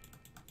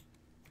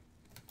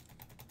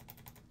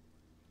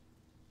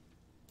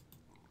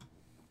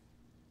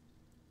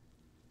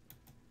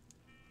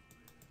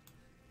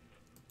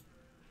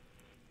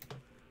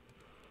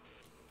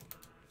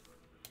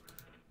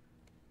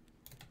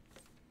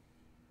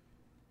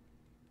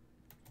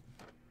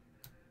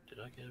 Did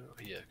I get it?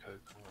 Oh, yeah,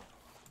 coconut.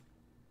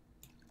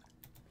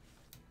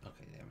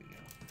 Okay, there we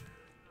go.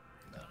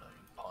 No,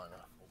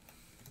 pineapple.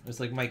 It's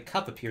like my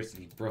cup appears to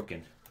be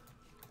broken.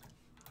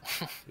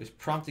 It was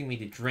prompting me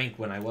to drink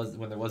when there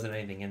wasn't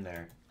anything in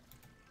there.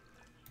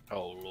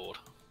 Oh lord.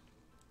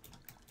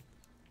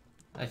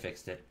 I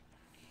fixed it.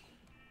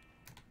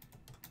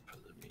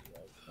 Put the meat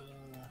over.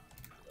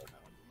 Put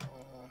that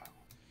on.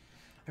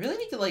 I really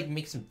need to like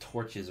make some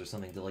torches or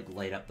something to like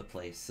light up the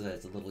place so that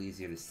it's a little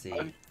easier to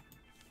see.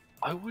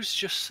 I was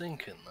just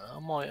thinking that I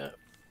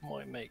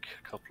might make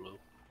a couple of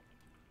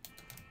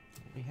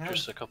We have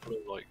just a couple of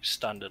like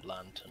standard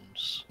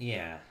lanterns.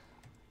 yeah.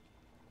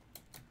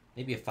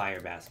 Maybe a fire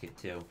basket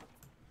too.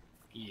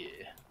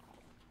 Yeah.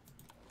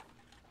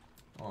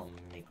 I'll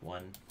make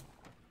one.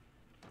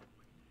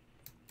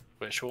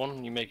 Which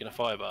one? You making a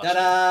fire basket?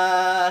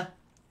 Ta-da!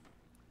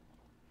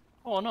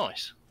 Oh,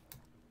 nice.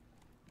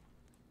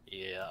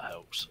 Yeah, that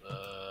helps.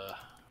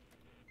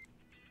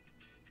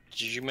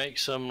 Did you make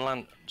some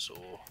lanterns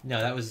or? No,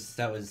 that was.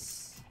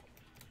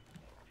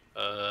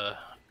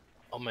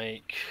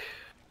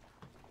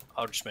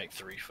 I'll just make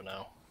 3 for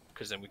now,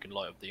 because then we can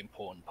light up the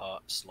important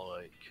parts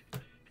like.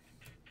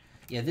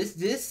 Yeah,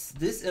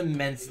 this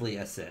immensely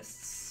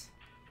assists.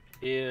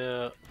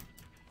 Yeah.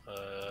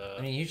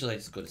 I mean, usually I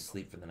just go to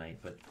sleep for the night,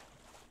 but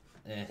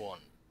 1.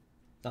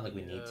 it's not like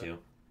we need to.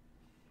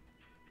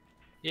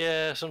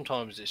 Yeah,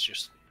 sometimes it's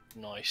just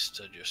nice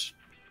to just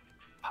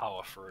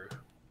power through.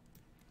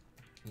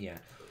 Yeah.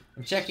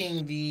 I'm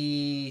checking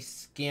the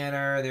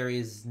scanner. There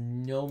is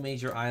no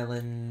major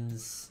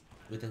islands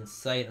within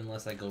sight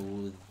unless I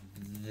go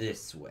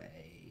this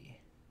way.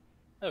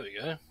 There we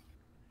go.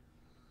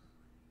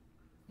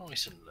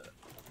 Nice and lit.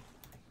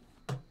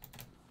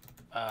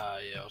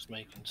 Yeah, I was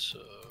making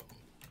some.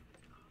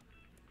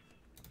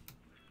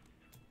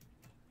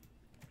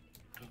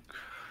 Dunk,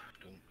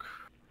 dunk.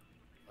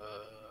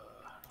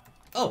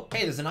 Oh,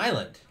 hey, there's an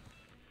island.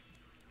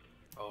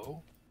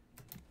 Oh.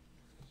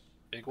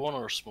 Big one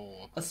or a small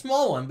one? A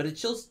small one, but it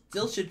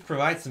still should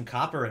provide some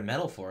copper and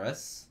metal for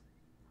us.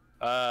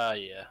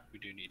 Yeah, we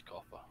do need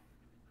copper.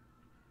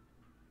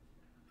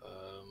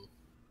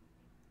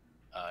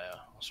 Yeah,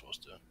 that's what I was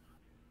doing.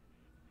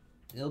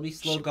 It'll be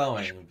slow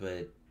going,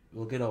 but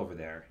we'll get over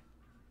there.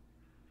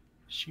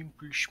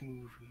 Simple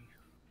smoothie.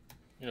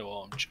 You know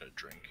what, I'm just gonna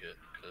drink it,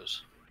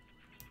 because...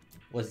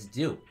 What's it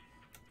do?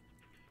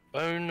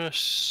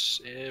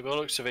 Bonus... Yeah, by the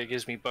looks of it, it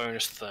gives me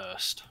bonus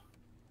thirst.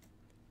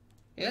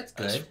 Yeah, that's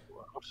good.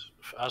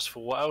 As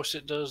for what else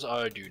it does,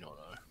 I do not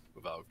know,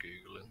 without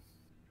Googling.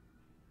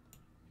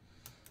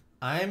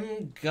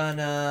 I'm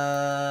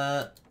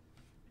gonna...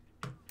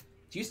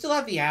 Do you still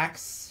have the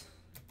axe?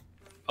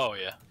 Oh,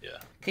 yeah, yeah.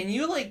 Can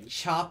you, like,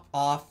 chop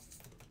off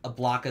a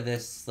block of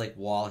this, like,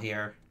 wall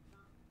here?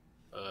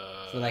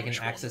 So that I can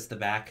access the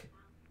back?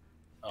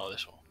 Oh,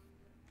 this one.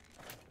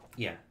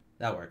 Yeah,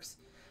 that works.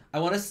 I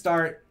want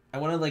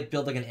to, like,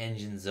 build, like, an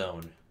engine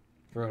zone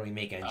for when we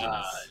make engines.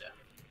 Yeah.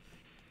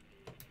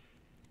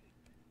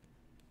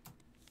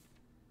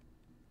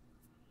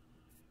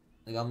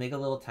 Like, I'll make a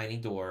little tiny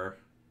door.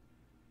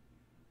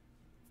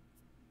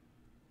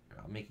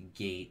 I'll make a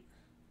gate.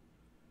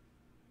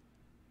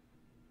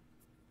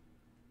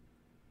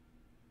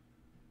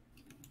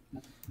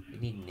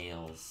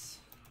 walls.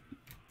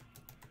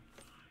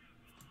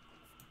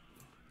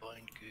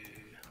 Find goo.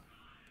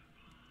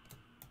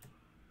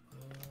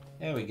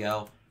 There we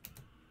go.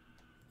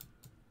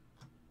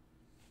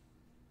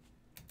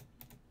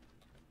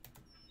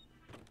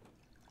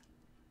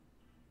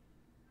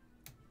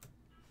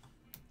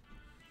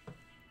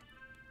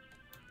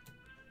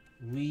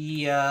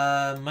 We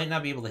might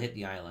not be able to hit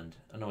the island.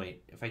 Oh no,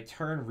 wait. If I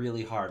turn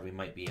really hard, we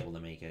might be able to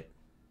make it.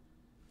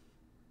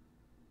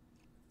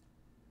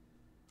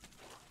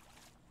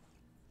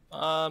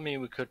 I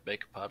mean, we could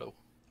make a paddle.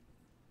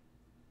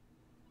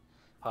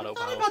 I'm Paddle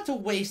not power. about to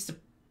waste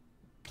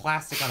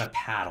plastic on a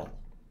paddle.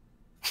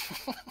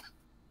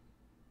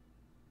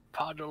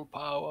 Paddle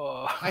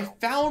power. I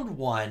found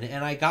one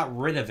and I got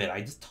rid of it.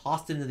 I just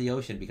tossed it into the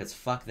ocean because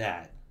fuck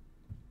that.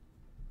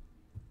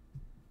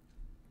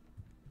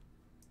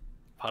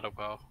 Paddle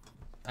power.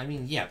 I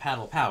mean, yeah,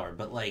 paddle power,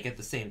 but like at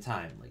the same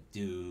time, like,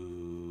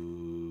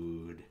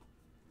 dude.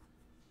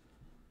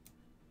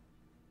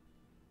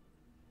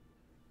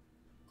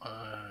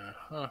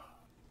 Huh.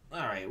 All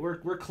right,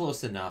 we're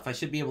close enough. I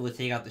should be able to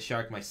take out the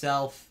shark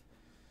myself,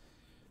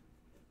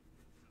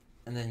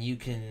 and then you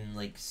can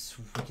like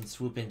we can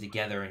swoop in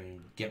together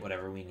and get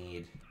whatever we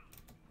need.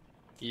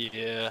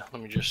 Yeah,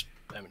 let me just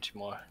empty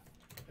my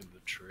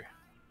inventory.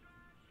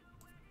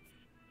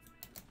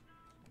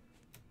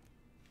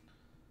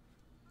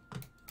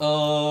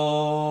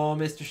 Oh,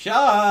 Mr.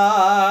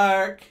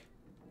 Shark!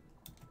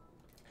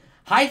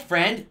 Hi,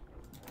 friend.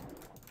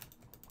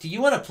 Do you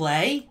want to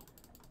play?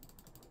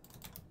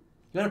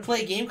 You want to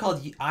play a game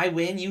called I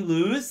Win, You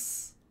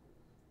Lose?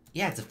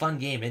 Yeah, it's a fun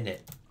game, isn't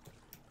it?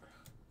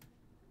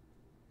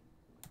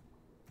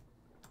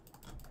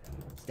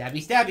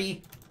 Stabby,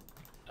 stabby.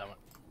 Damn it.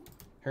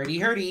 Hurdy,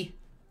 hurdy.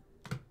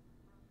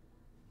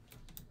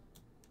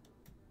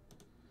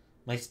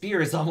 My spear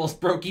is almost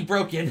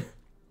broken.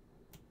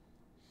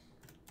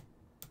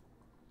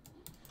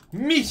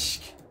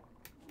 Mishk!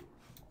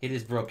 It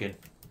is broken.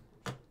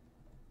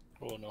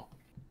 Oh no.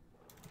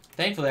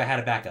 Thankfully, I had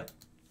a backup.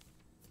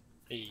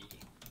 Hey.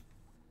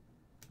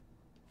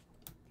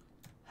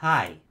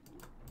 Hi.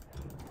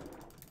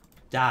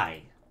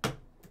 Die.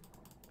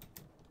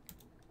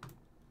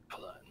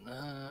 Put that in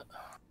there.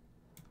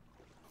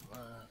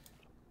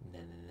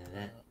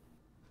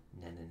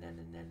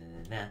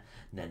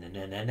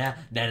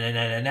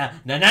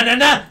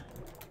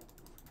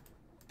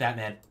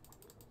 Batman.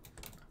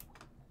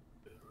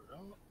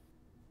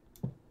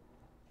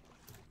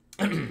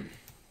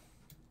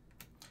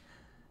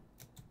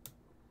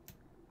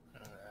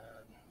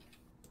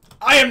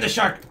 I am the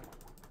shark!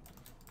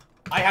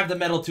 I have the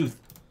metal tooth.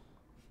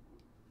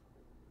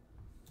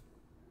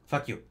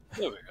 Fuck you.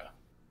 There we go.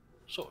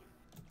 So.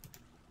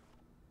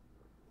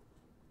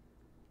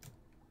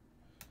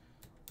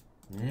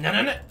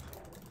 No.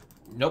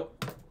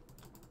 Nope.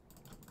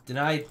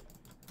 Denied.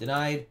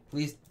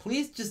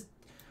 Please just...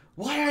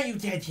 Why aren't you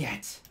dead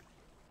yet?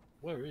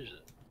 Where is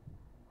it?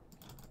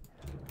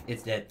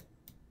 It's dead.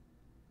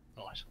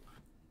 Nice.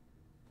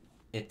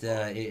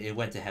 It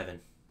went to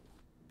heaven.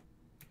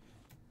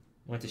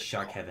 It went to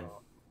shark heaven.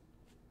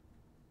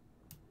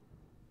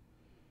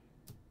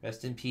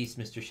 Rest in peace,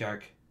 Mr.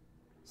 Shark.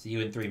 See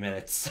you in 3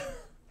 minutes.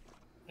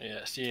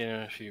 Yeah, see you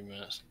in a few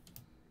minutes.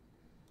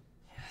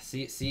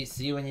 See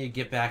you when you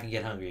get back and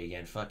get hungry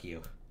again. Fuck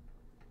you.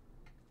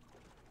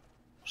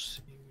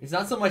 See It's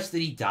not so much that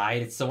he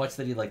died, it's so much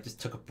that he like just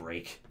took a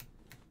break.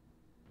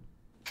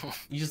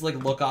 You just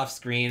like look off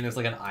screen and there's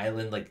like an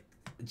island like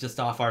just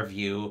off our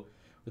view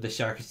with the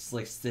shark just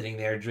like sitting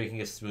there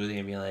drinking a smoothie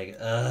and being like,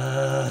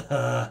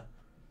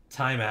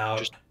 time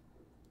out.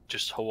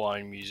 Just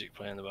Hawaiian music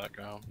playing in the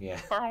background. Yeah.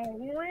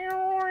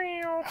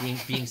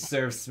 Being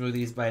served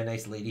smoothies by a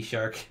nice lady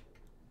shark.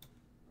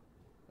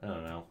 I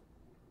don't know.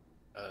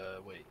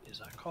 Wait, is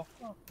that copper?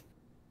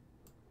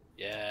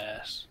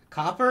 Yes.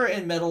 Copper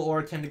and metal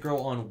ore tend to grow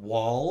on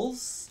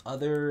walls.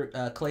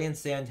 Other clay and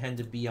sand tend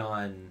to be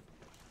on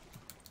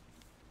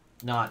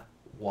not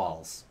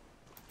walls.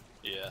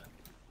 Yeah.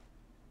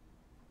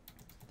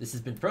 This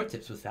has been Pro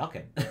Tips with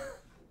Falcon.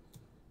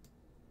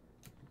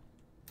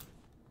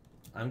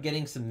 I'm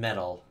getting some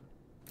metal.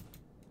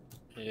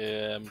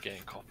 Yeah, I'm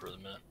getting copper at the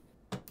minute,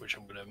 which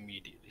I'm gonna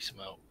immediately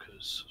smelt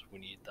because we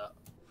need that.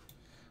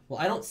 Well,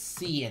 I don't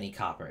see any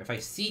copper. If I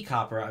see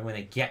copper, I'm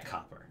gonna get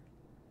copper.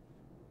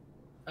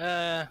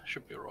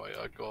 Should be alright.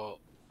 I got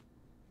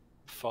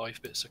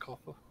 5 bits of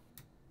copper.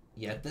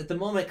 Yeah, at the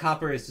moment,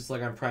 copper is just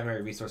like our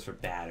primary resource for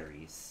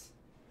batteries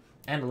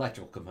and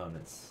electrical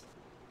components.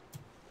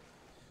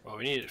 Well,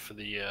 we need it for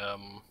the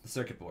The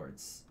circuit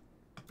boards.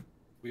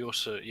 We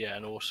also, yeah,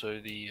 and also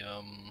the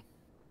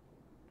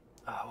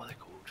what are they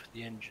called?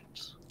 The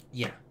engines.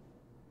 Yeah.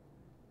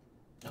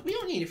 No, we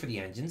don't need it for the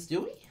engines,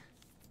 do we?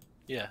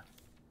 Yeah,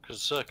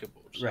 because circuit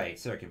boards. Right,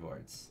 circuit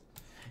boards.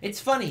 It's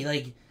funny,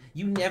 like,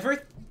 you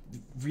never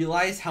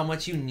realize how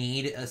much you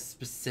need a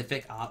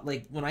specific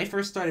like, when I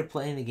first started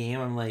playing the game,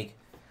 I'm like,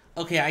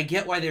 okay, I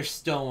get why there's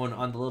stone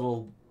on the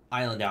little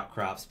island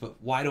outcrops, but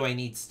why do I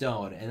need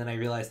stone? And then I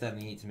realized that I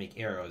need to make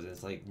arrows, and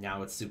it's like,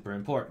 now it's super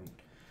important.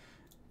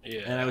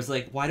 Yeah. And I was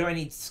like, why do I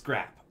need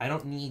scrap? I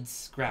don't need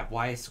scrap.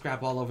 Why is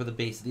scrap all over the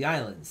base of the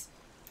islands?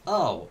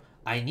 Oh,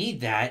 I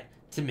need that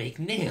to make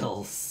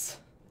nails.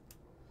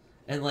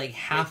 And like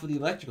half of the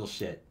electrical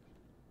shit.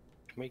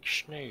 Make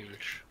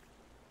snails.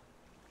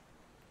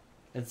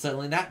 And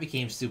suddenly that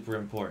became super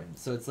important.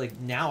 So it's like,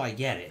 now I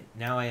get it.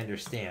 Now I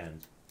understand.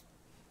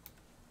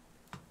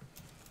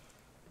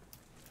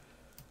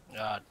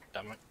 Ah,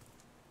 damn it.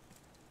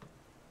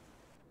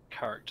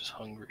 Character's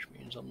hungry, which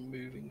means I'm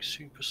moving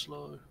super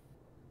slow.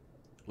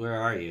 Where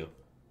are you?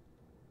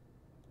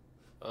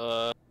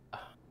 Are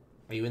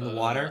you in the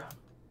water?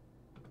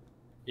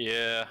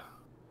 Yeah.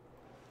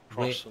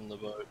 Wait. Crossing the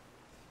boat.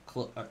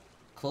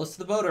 Close to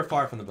the boat or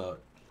far from the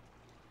boat?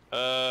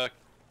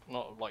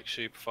 Not like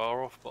super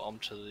far off, but I'm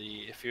to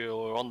the. If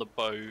you're on the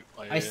boat,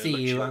 I see look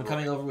to you. your I'm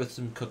coming right. over with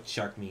some cooked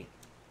shark meat.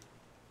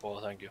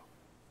 Well, thank you.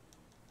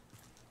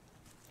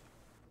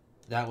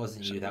 That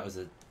wasn't you. That was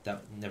a.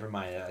 Never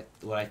mind.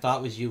 What I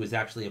thought was you was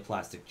actually a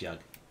plastic jug.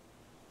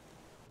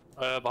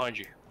 Behind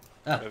you.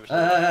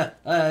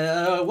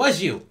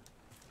 Was you?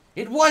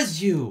 It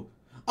was you!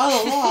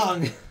 All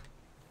along!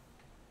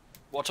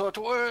 What's our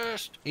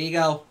worst? Here you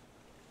go.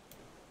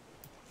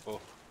 Oh,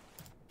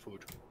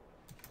 food.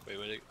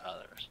 Wait, ah,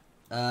 there it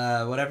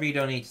is. Whatever you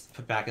don't eat, just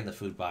put back in the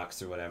food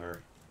box or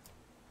whatever.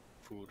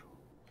 Food.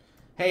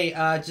 Hey,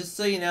 just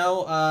so you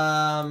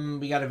know,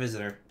 we got a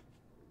visitor.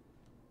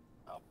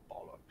 Oh,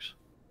 bollocks.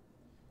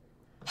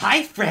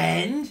 Hi,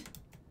 friend!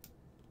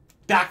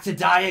 Back to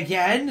die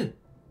again?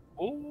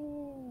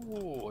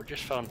 Oh, I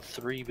just found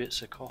 3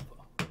 bits of copper,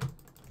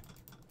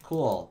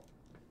 Cool.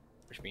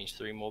 which means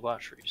 3 more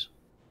batteries.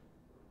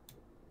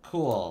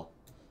 Cool.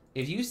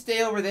 If you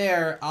stay over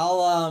there,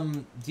 I'll,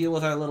 deal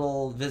with our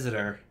little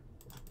visitor.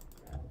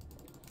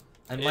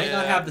 I might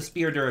not Yeah. have the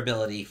spear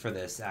durability for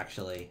this,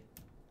 actually.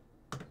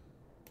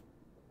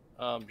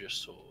 I'm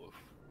just sort of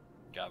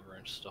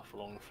gathering stuff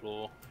along the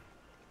floor.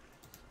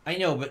 I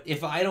know, but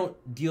if I don't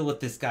deal with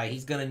this guy,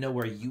 he's gonna know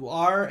where you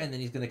are, and then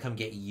he's gonna come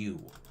get you.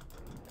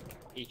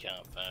 He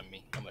can't find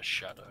me. I'm a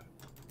shadow.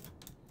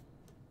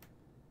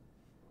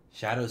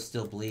 Shadows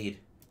still bleed.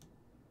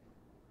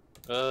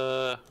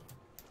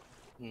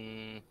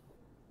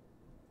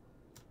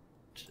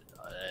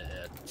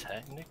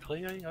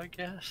 Technically, I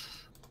guess.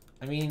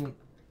 I mean...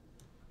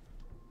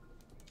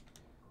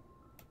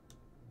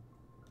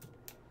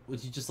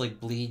 Would you just,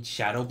 like, bleed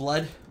shadow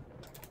blood?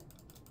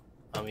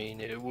 I mean,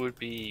 it would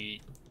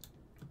be...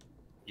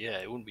 Yeah,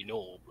 it wouldn't be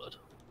normal blood.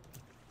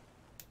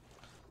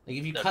 Like,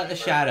 if you That'd cut be a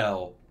fair.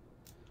 shadow...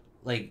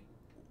 Like,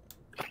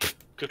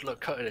 Good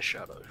luck cutting a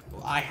shadow.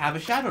 I have a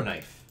shadow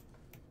knife.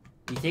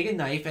 You take a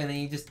knife, and then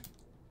you just...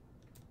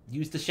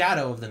 use the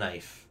shadow of the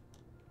knife.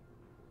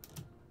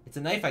 It's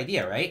a knife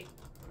idea, right?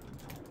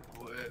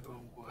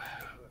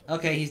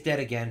 Okay, he's dead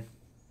again.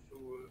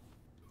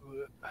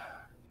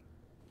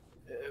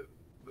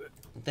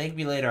 Thank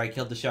me later, I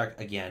killed the shark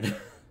again.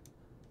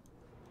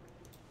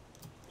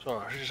 Sorry,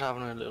 I was just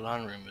having a little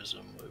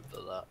aneurysm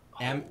over that.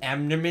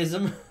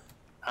 Amnerism?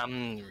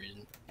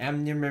 Aneurysm.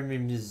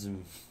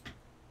 Amnerism.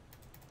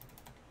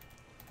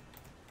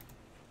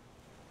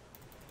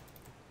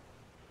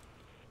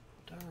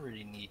 Don't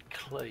really need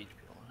clay, to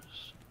be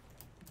honest.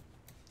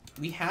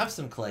 We have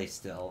some clay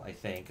still, I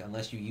think,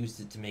 unless you used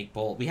it to make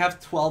bolt. We have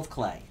 12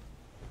 clay.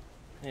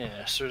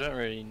 Yeah, so we don't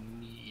really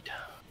need...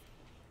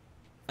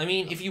 I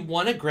mean, if you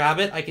want to grab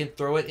it, I can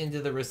throw it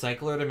into the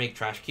recycler to make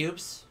trash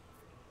cubes.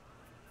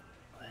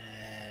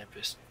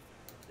 But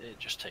it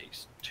just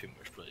takes too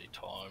much bloody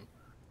time.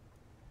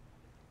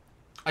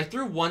 I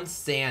threw 1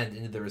 sand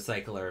into the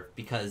recycler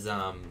because,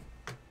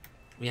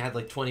 we had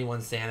like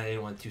 21 sand. I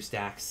didn't want 2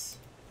 stacks.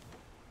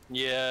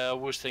 Yeah, I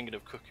was thinking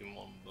of cooking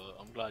one, but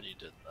I'm glad you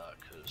did that,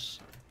 because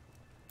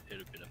it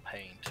would have been a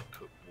pain to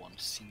cook one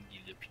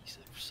singular piece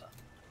of sand.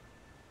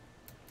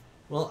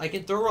 Well, I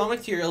can throw raw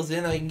materials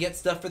in, I can get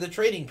stuff for the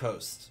trading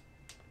post.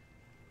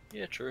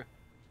 Yeah, true.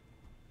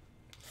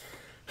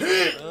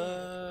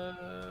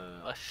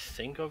 I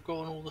think I've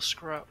gotten all the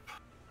scrap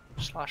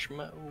 /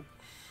 metal.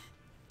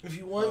 If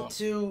you want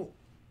to,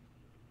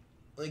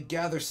 like,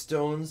 gather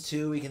stones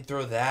too, we can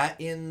throw that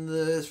in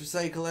the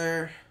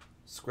recycler.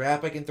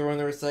 Scrap I can throw in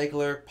the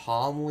recycler.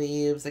 Palm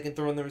leaves I can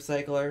throw in the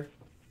recycler.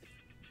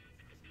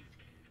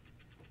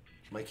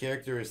 My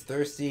character is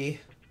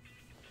thirsty.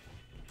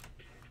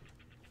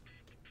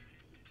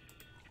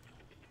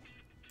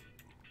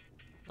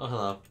 Oh,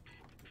 hello.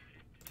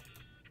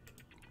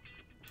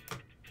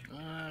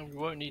 We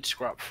won't need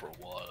scrap for a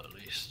while, at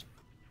least.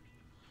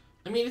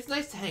 I mean, it's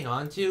nice to hang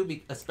on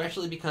to,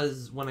 especially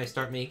because when I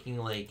start making,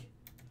 like,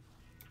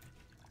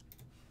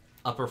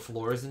 upper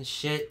floors and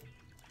shit.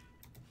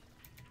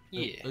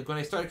 Yeah. Like, when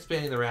I start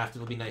expanding the raft,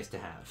 it'll be nice to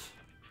have.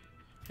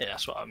 Yeah,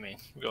 that's what I mean.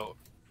 We've got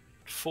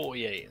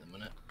 48 in a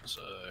minute,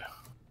 so...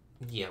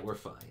 Yeah, we're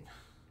fine.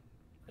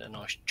 A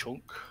nice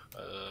chunk.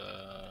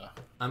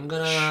 I'm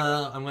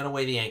gonna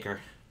weigh the anchor.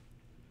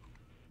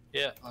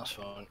 Yeah, that's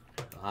fine.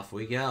 Off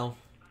we go.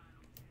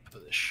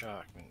 Put the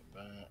shark meat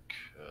back.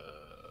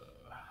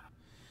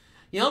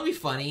 You know, it'd be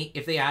funny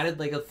if they added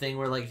like a thing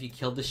where like if you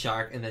killed the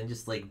shark and then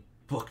just like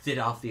booked it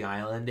off the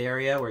island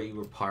area where you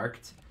were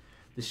parked,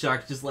 the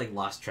shark just like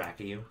lost track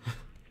of you.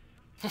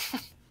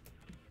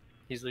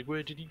 He's like,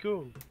 where did he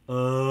go?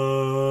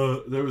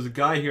 There was a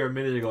guy here a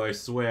minute ago, I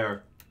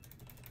swear.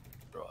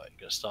 Right,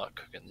 gonna start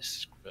cooking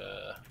this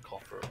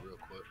copper up real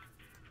quick.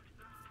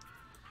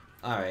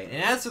 Alright,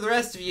 and as for the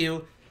rest of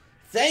you,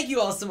 thank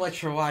you all so much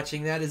for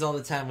watching. That is all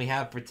the time we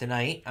have for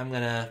tonight. I'm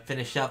gonna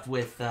finish up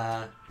with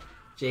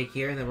Jake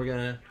here, and then we're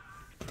gonna...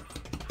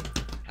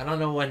 I don't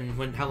know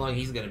how long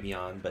he's gonna be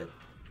on, but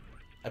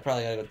I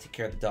probably gotta go take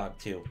care of the dog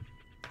too.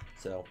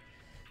 So,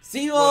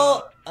 see you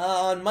all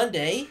on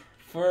Monday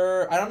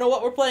for... I don't know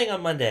what we're playing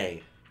on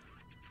Monday.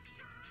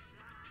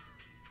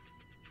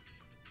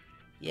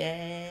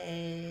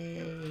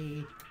 Yay!